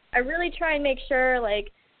 I really try and make sure,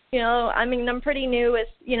 like, you know, I mean, I'm pretty new with,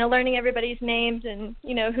 you know, learning everybody's names and,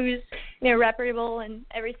 you know, who's, you know, reputable and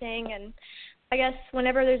everything. And I guess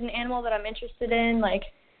whenever there's an animal that I'm interested in, like,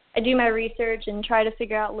 I do my research and try to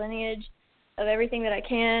figure out lineage of everything that I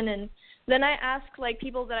can. And then I ask, like,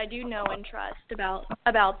 people that I do know and trust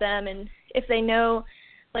about them, and if they know,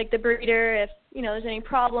 like, the breeder, if, you know, there's any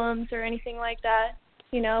problems or anything like that,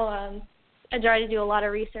 you know, I try to do a lot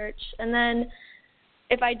of research. And then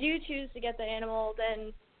if I do choose to get the animal,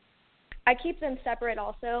 then I keep them separate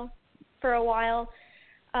also for a while.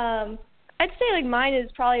 I'd say, like, mine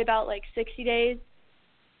is probably about, like, 60 days.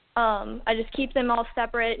 I just keep them all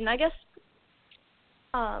separate, and I guess,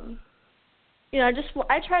 you know,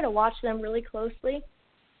 I try to watch them really closely,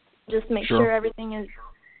 just make sure everything is,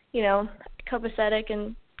 you know, copacetic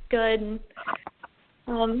and good.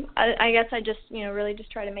 And I guess I just, you know, really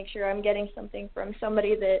just try to make sure I'm getting something from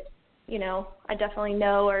somebody that, you know, I definitely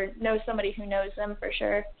know or know somebody who knows them for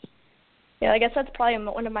sure. Yeah, I guess that's probably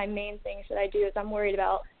one of my main things that I do is I'm worried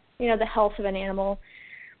about, you know, the health of an animal.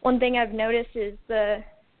 One thing I've noticed is the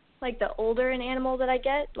older an animal that I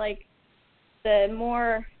get, like, the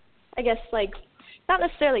more, I guess, like, not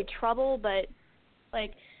necessarily trouble, but,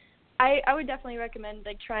 like, I would definitely recommend,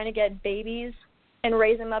 like, trying to get babies and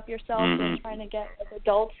raise them up yourself and trying to get, like,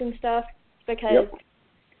 adults and stuff, because,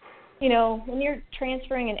 you know, when you're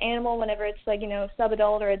transferring an animal, whenever it's, like, you know,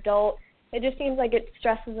 sub-adult or adult, it just seems like it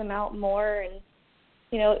stresses them out more and,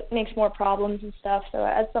 you know, it makes more problems and stuff. So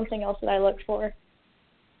that's something else that I look for.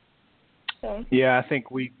 So. Yeah, I think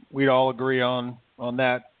we'd all agree on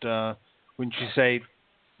that. Wouldn't you say,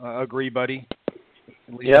 agree, buddy?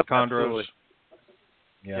 Yep, Chondros. absolutely.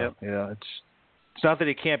 Yeah, it's not that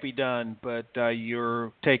it can't be done, but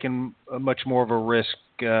you're taking a much more of a risk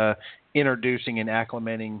introducing and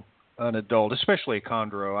acclimating an adult, especially a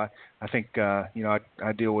chondro. I think you know,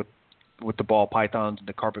 I deal with the ball pythons and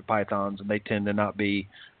the carpet pythons, and they tend to not be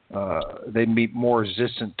they'd be more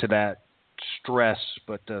resistant to that stress,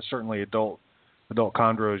 but certainly adult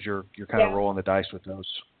chondros, you're kind of rolling the dice with those.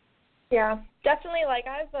 Yeah, definitely. Like,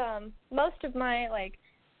 I've most of my, like,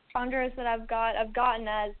 chondros that I've gotten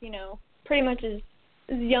as, you know, pretty much as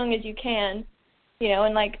young as you can, you know,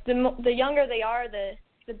 and, like, the younger they are,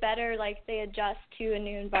 the better, like, they adjust to a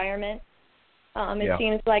new environment. It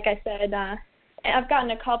seems, like I said, I've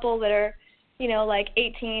gotten a couple that are, you know, like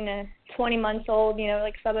 18 to 20 months old, you know,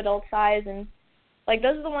 like sub-adult size, and, like,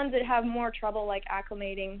 those are the ones that have more trouble, like,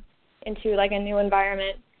 acclimating into, like, a new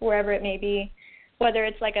environment, wherever it may be. Whether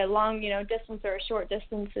it's, like, a long, you know, distance or a short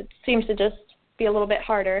distance, it seems to just be a little bit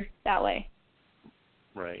harder that way.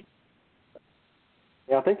 Right.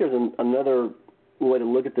 Yeah, I think there's another way to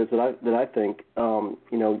look at this that I think,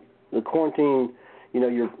 you know, the quarantine, you know,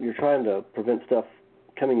 you're trying to prevent stuff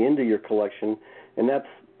coming into your collection, and that's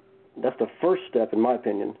the first step, in my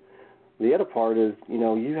opinion. The other part is, you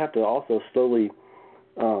know, you have to also slowly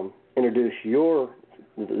introduce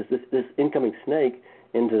this incoming snake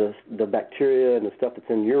into the bacteria and the stuff that's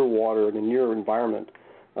in your water and in your environment.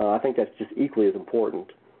 I think that's just equally as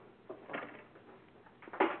important.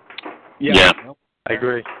 Yeah, I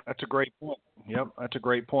agree. That's a great point. Yep, that's a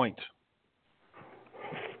great point.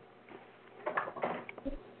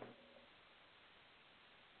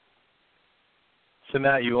 So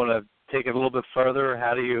Matt, you want to take it a little bit further?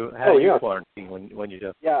 How do you quarantine when you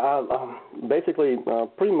do? Yeah, basically,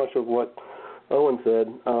 pretty much of what Owen said.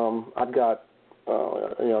 I've got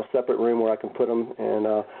you know, a separate room where I can put them, and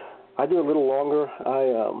I do a little longer.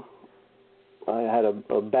 I had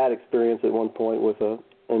a bad experience at one point with an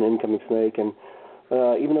incoming snake, and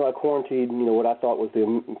even though I quarantined, you know, what I thought was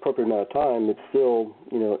the appropriate amount of time, it still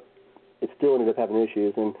ended up having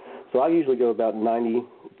issues. And so I usually go about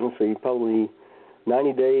probably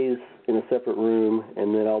 90 days in a separate room,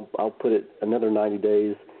 and then I'll put it another 90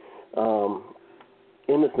 days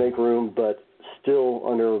in the snake room, but still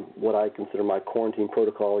under what I consider my quarantine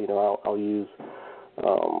protocol. You know,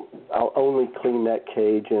 I'll only clean that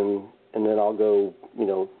cage, and then I'll go, you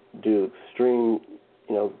know, do extreme,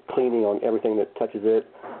 you know, cleaning on everything that touches it.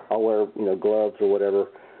 I'll wear, you know, gloves or whatever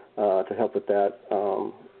to help with that.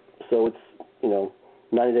 So it's, you know,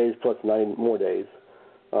 90 days plus 90 more days.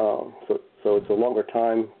 So it's a longer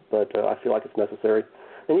time, but I feel like it's necessary.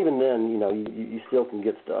 And even then, you know, you still can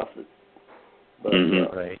get stuff. But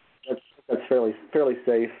right. That's fairly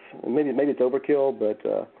safe. Maybe it's overkill, but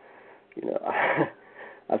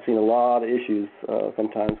I've seen a lot of issues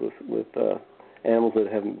sometimes with animals that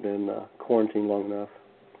haven't been quarantined long enough.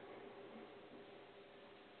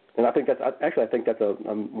 And I think that's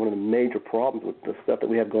one of the major problems with the stuff that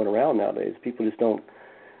we have going around nowadays. People just don't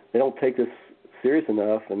take this serious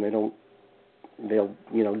enough, and they'll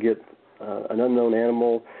get an unknown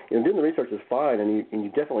animal. Doing the research is fine, and you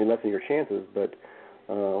definitely lessen your chances. But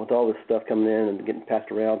with all this stuff coming in and getting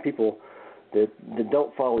passed around, people that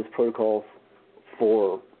don't follow these protocols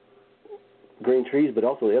for green trees, but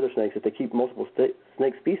also the other snakes, if they keep multiple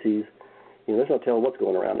snake species, there's no telling what's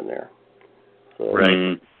going around in there. So,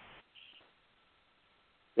 right.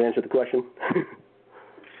 To answer the question?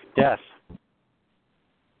 Yes.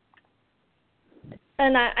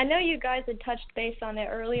 And I know you guys had touched base on it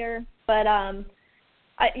earlier, but I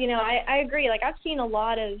agree. Like, I've seen a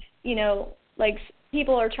lot of, like,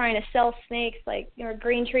 people are trying to sell snakes, like,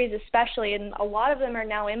 green trees especially, and a lot of them are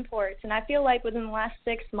now imports. And I feel like within the last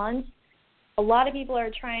 6 months, a lot of people are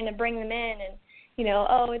trying to bring them in and,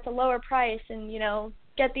 it's a lower price and,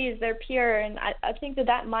 get these, they're pure. And I think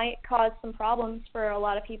that might cause some problems for a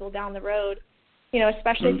lot of people down the road,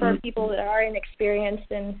 especially for people that are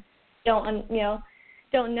inexperienced and don't know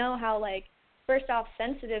how, like, first off,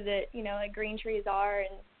 sensitive that, like, green trees are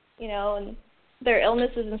and, and their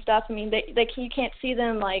illnesses and stuff. I mean, you can't see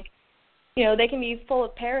them, like, they can be full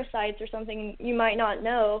of parasites or something you might not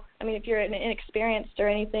know. I mean, if you're inexperienced or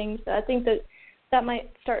anything. So I think that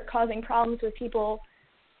might start causing problems with people,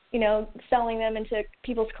 selling them into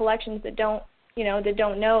people's collections that don't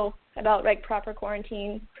know about, like, proper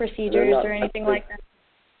quarantine procedures or anything like that.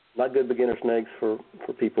 Not good beginner snakes for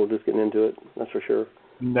people just getting into it. That's for sure.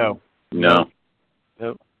 No. Nope.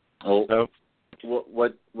 Oh, nope.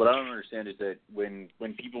 What I don't understand is that when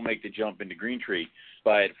people make the jump into green tree,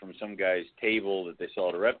 buy it from some guy's table that they saw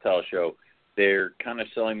at a reptile show, they're kind of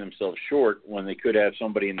selling themselves short when they could have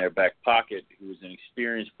somebody in their back pocket who is an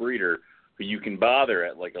experienced breeder who you can bother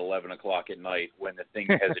at like 11 o'clock at night when the thing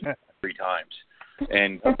has it 3 times.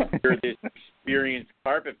 And you're this experienced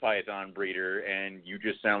carpet python breeder, and you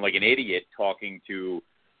just sound like an idiot talking to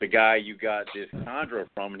the guy you got this chondro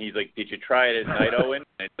from, and he's like, "Did you try it at night, Owen?"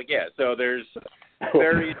 And it's like, "Yeah." So there's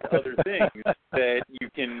various other things that you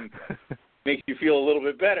can make you feel a little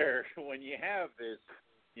bit better when you have this.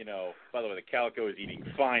 By the way, the calico is eating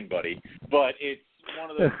fine, buddy. But it's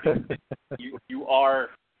one of those things that you are,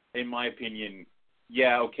 in my opinion,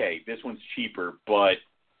 yeah, okay, this one's cheaper, but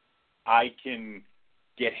I can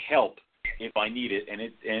get help if I need it.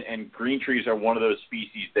 And green trees are one of those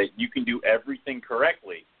species that you can do everything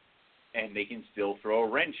correctly, and they can still throw a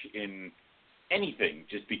wrench in anything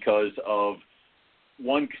just because of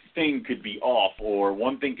one thing could be off or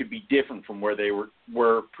one thing could be different from where they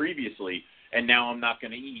were previously, and now I'm not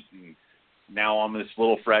going to eat, and now I'm this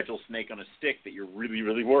little fragile snake on a stick that you're really,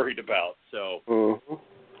 really worried about. So, so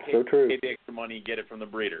true. Pay the extra money and get it from the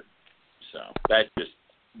breeder. So that's just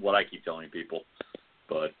what I keep telling people.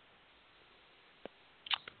 But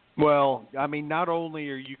well, I mean, not only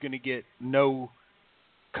are you going to get no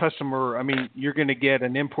customer, I mean, you're going to get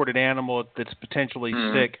an imported animal that's potentially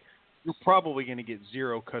sick. You're probably going to get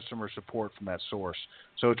zero customer support from that source.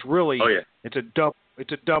 So it's really, it's a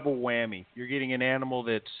double whammy. You're getting an animal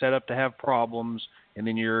that's set up to have problems, and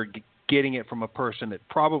then you're getting it from a person that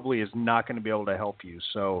probably is not going to be able to help you.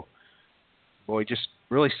 So, boy, just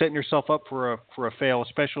really setting yourself up for a fail,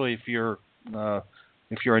 especially if you're a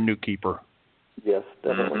new keeper. Yes,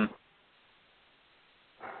 definitely.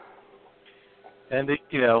 And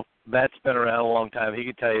Matt's been around a long time. He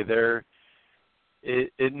can tell you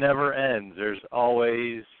it never ends. It's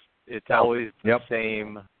always the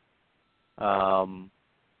same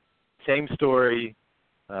story,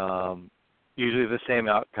 usually the same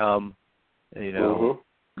outcome.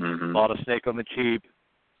 Bought a snake on the cheap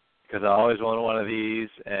because I always wanted one of these,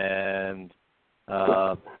 and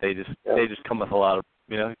they just come with a lot of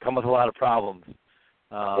problems.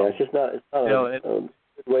 It's just not a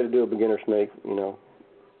good way to do a beginner snake, No.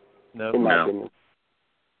 In my opinion.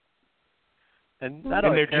 And not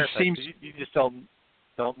only parasites, you just don't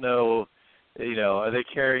know, are they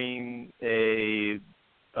carrying a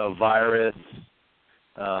virus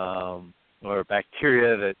or a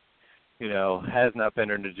bacteria that has not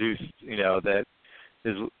been introduced, that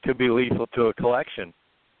could be lethal to a collection.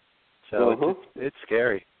 So it's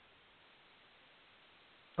scary.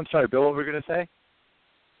 I'm sorry, Bill, what were you going to say?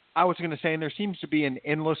 I was going to say, and there seems to be an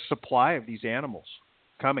endless supply of these animals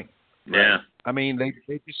coming. Yeah. I mean,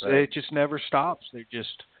 it just never stops. They're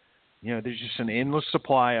just, there's just an endless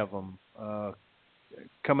supply of them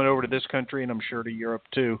coming over to this country, and I'm sure to Europe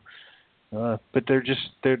too. but they're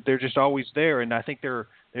just always there, and I think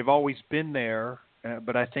they've always been there.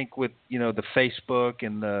 But I think with the Facebook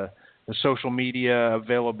and the social media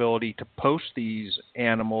availability to post these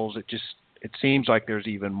animals, it seems like there's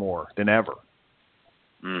even more than ever.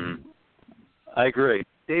 Mm-hmm. I agree.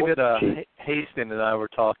 David Haston and I were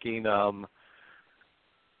talking,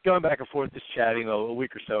 going back and forth, just chatting a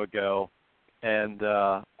week or so ago, and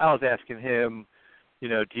I was asking him,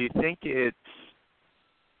 do you think it's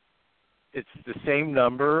the same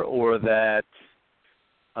number, or that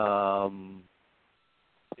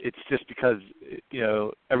it's just because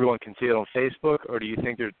everyone can see it on Facebook, or do you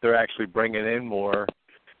think they're actually bringing in more?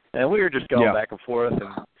 And we were just going back and forth,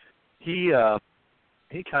 and he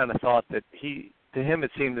kind of thought that to him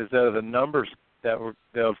it seemed as though the numbers that were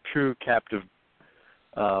of true captive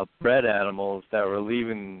bred animals that were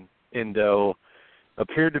leaving Indo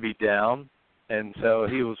appeared to be down, and so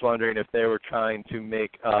he was wondering if they were trying to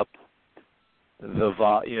make up the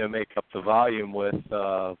volume with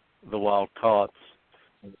the wild caughts.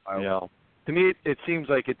 To me, it seems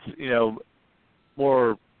like it's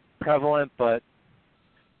more prevalent, but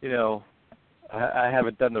I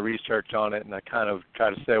haven't done the research on it, and I kind of try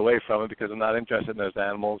to stay away from it because I'm not interested in those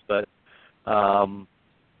animals. But I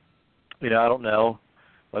don't know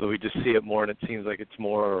whether we just see it more and it seems like it's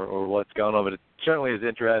more, or what's going on. But it certainly is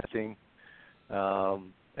interesting,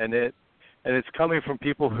 and it's coming from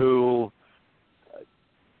people who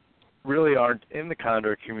really aren't in the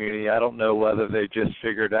condor community. I don't know whether they just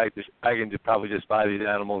figured I can probably just buy these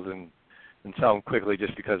animals and sell them quickly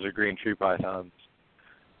just because they're green tree pythons.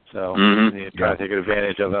 So try to take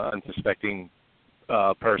advantage of an unsuspecting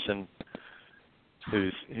person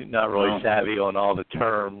who's not really savvy on all the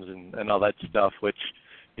terms and all that stuff, which,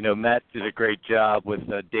 Matt did a great job with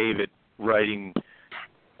David writing,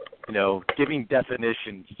 giving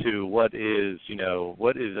definitions to what is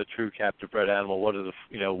a true captive bred animal,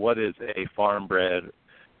 what is a farm bred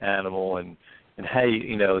animal, and how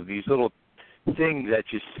these little things that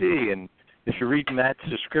you see. And if you read Matt's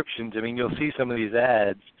descriptions, you'll see some of these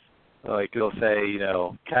ads, like it'll say,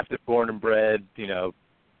 captive born and bred,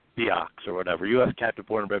 Beox or whatever, U.S. captive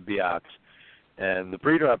born and bred Beox. And the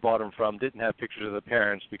breeder I bought them from didn't have pictures of the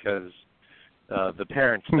parents because the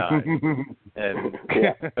parents died. And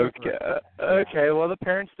okay, well, the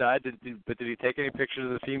parents died, but did he take any pictures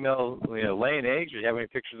of the female, laying eggs, or did he have any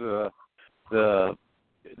pictures of the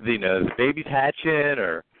babies hatching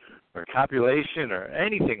or copulation or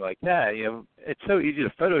anything like that? It's so easy to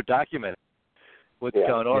photo document what's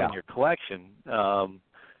going on in your collection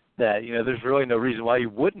that there's really no reason why you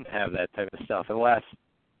wouldn't have that type of stuff unless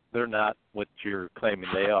they're not what you're claiming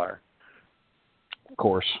they are. Of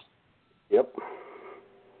course. Yep.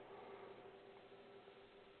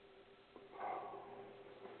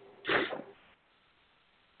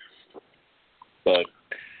 But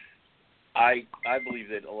I believe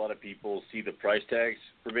that a lot of people see the price tags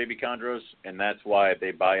for baby chondros, and that's why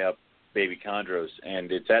they buy up baby chondros.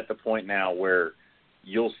 And it's at the point now where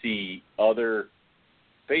you'll see other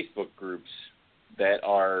Facebook groups that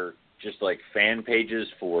are just like fan pages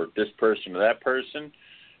for this person or that person,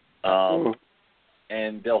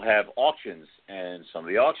 and they'll have auctions, and some of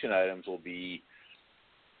the auction items will be,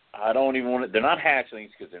 they're not hatchlings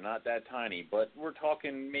because they're not that tiny, but we're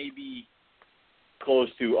talking maybe close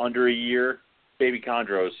to under a year baby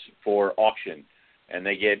chondros for auction, and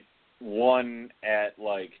they get one at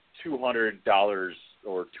like $200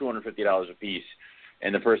 or $250 a piece,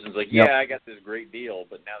 and the person's like, I got this great deal,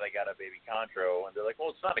 but now they got a baby chondro, and they're like, well,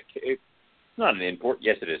 it's not an import.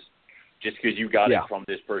 Yes, it is. Just because you got it from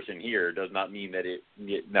this person here does not mean that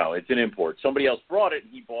it's an import. Somebody else brought it,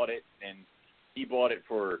 and he bought it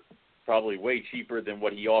for probably way cheaper than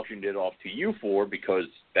what he auctioned it off to you for, because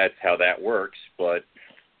that's how that works. But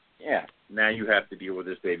now you have to deal with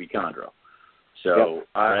this baby chondro. So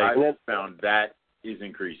I found that is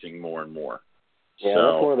increasing more and more. Yeah,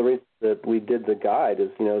 so that's one of the reasons that we did the guide is,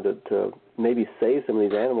 that maybe save some of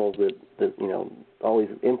these animals that all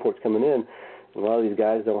these imports coming in. A lot of these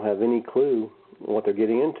guys don't have any clue what they're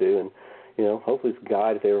getting into, and hopefully this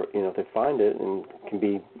guide, if they find it and can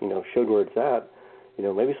be showed where it's at,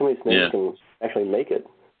 maybe some of these things can actually make it.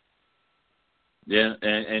 Yeah,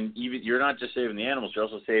 and even you're not just saving the animals, you're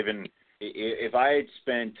also saving. If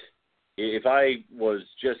I was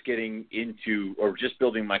just getting into or just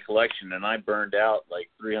building my collection and I burned out like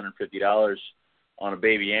 $350 on a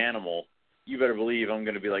baby animal, you better believe I'm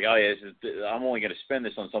going to be like, I'm only going to spend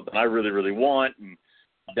this on something I really, really want, and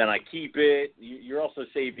then I keep it. You're also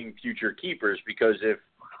saving future keepers, because if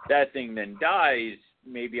that thing then dies,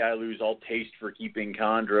 maybe I lose all taste for keeping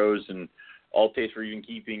chondros and all taste for even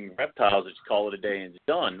keeping reptiles. Just call it a day and it's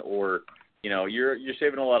done. Or you're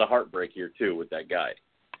saving a lot of heartbreak here too with that guy.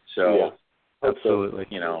 So Yeah, absolutely.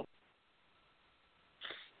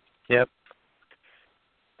 Yep.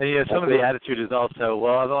 And some of the attitude is also,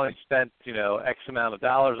 well, I've only spent X amount of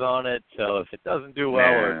dollars on it, so if it doesn't do well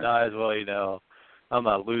or it dies, well, I'm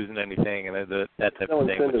not losing anything, and that type of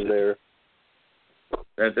thing. No incentive there.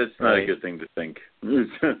 That's not a good thing to think.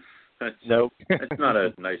 Nope. That's not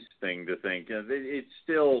a nice thing to think. It's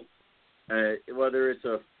still, whether it's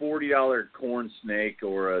a $40 corn snake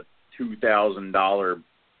or a $2,000,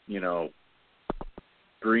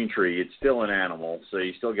 green tree, it's still an animal. So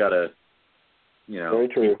you still got to,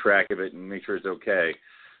 keep track of it and make sure it's okay.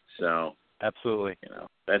 So absolutely,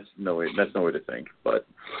 that's no way to think. But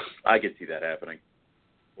I could see that happening.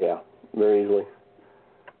 Yeah, very easily.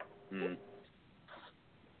 Mm.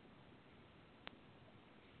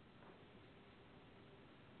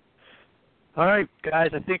 All right, guys,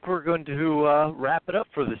 I think we're going to wrap it up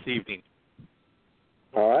for this evening.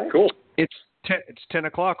 All right. Cool. It's 10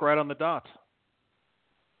 o'clock right on the dot.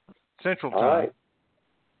 Central time. All right.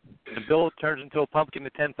 The bill turns into a pumpkin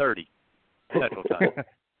at 10:30 Central Time.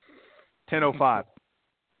 10:05.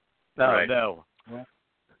 No, right. no.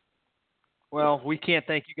 Well, we can't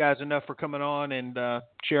thank you guys enough for coming on and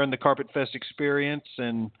sharing the CarpetFest experience.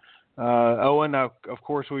 And Owen, of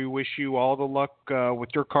course, we wish you all the luck with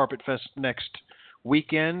your CarpetFest next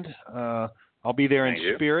weekend. I'll be there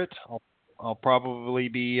in spirit. I'll probably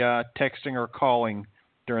be texting or calling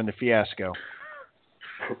during the fiasco.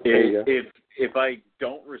 If I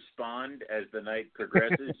don't respond as the night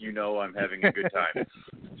progresses, I'm having a good time.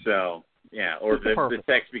 So, yeah, or if the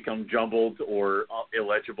text becomes jumbled or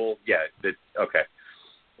illegible, okay.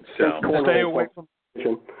 So stay away from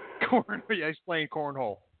corn. Yeah, he's playing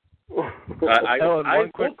cornhole. One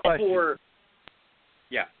quick question.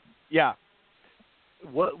 Yeah.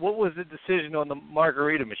 What was the decision on the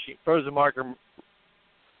margarita machine? Frozen margarita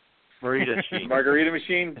machine. Margarita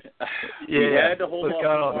machine? We had to hold off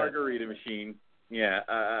on the margarita machine. Yeah,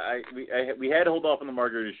 we had to hold off on the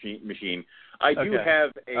margarita machine. I do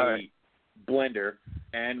have a blender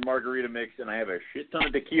and margarita mix, and I have a shit ton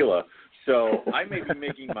of tequila. So I may be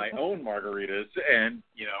making my own margaritas and,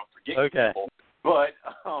 forget people. But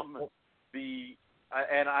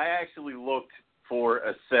I actually looked for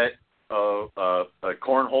a set of a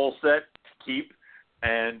cornhole set to keep,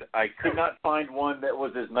 and I could not find one that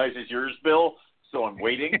was as nice as yours, Bill. So I'm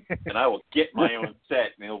waiting, and I will get my own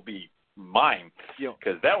set, and it'll be mine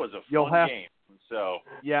because that was a fun game. So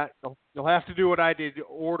yeah, you'll have to do what I did.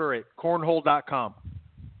 Order it, cornhole.com.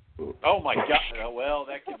 Oh my God! Well,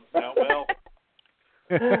 that can well.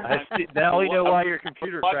 Now we know why your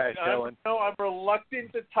computer crashed, Owen. I'm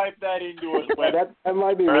reluctant to type that into a web. That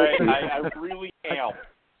might be right. I really am.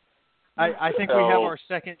 I think we have our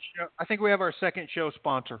second show. I think we have our second show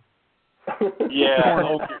sponsor. Yeah.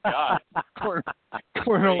 Cornhole. Oh dear God.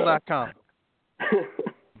 Cornhole.com.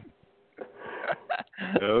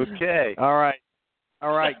 Okay. All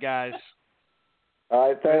right, guys. All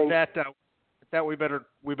right, thanks. With that, we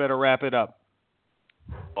better wrap it up.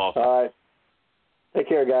 Awesome. All right. Take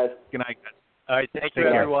care, guys. Good night, guys. All right, thank you,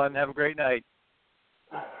 everyone. Have a great night.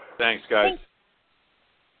 Thanks, guys.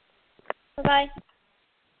 Bye-bye.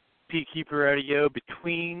 GTPKeeper Radio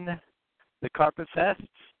between the CarpetFests.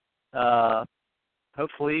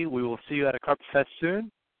 Hopefully, we will see you at a CarpetFest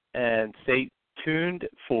soon, and stay tuned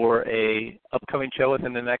for a upcoming show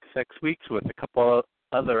within the next 6 weeks with a couple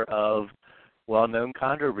other of well-known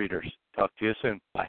chondro breeders. Talk to you soon. Bye.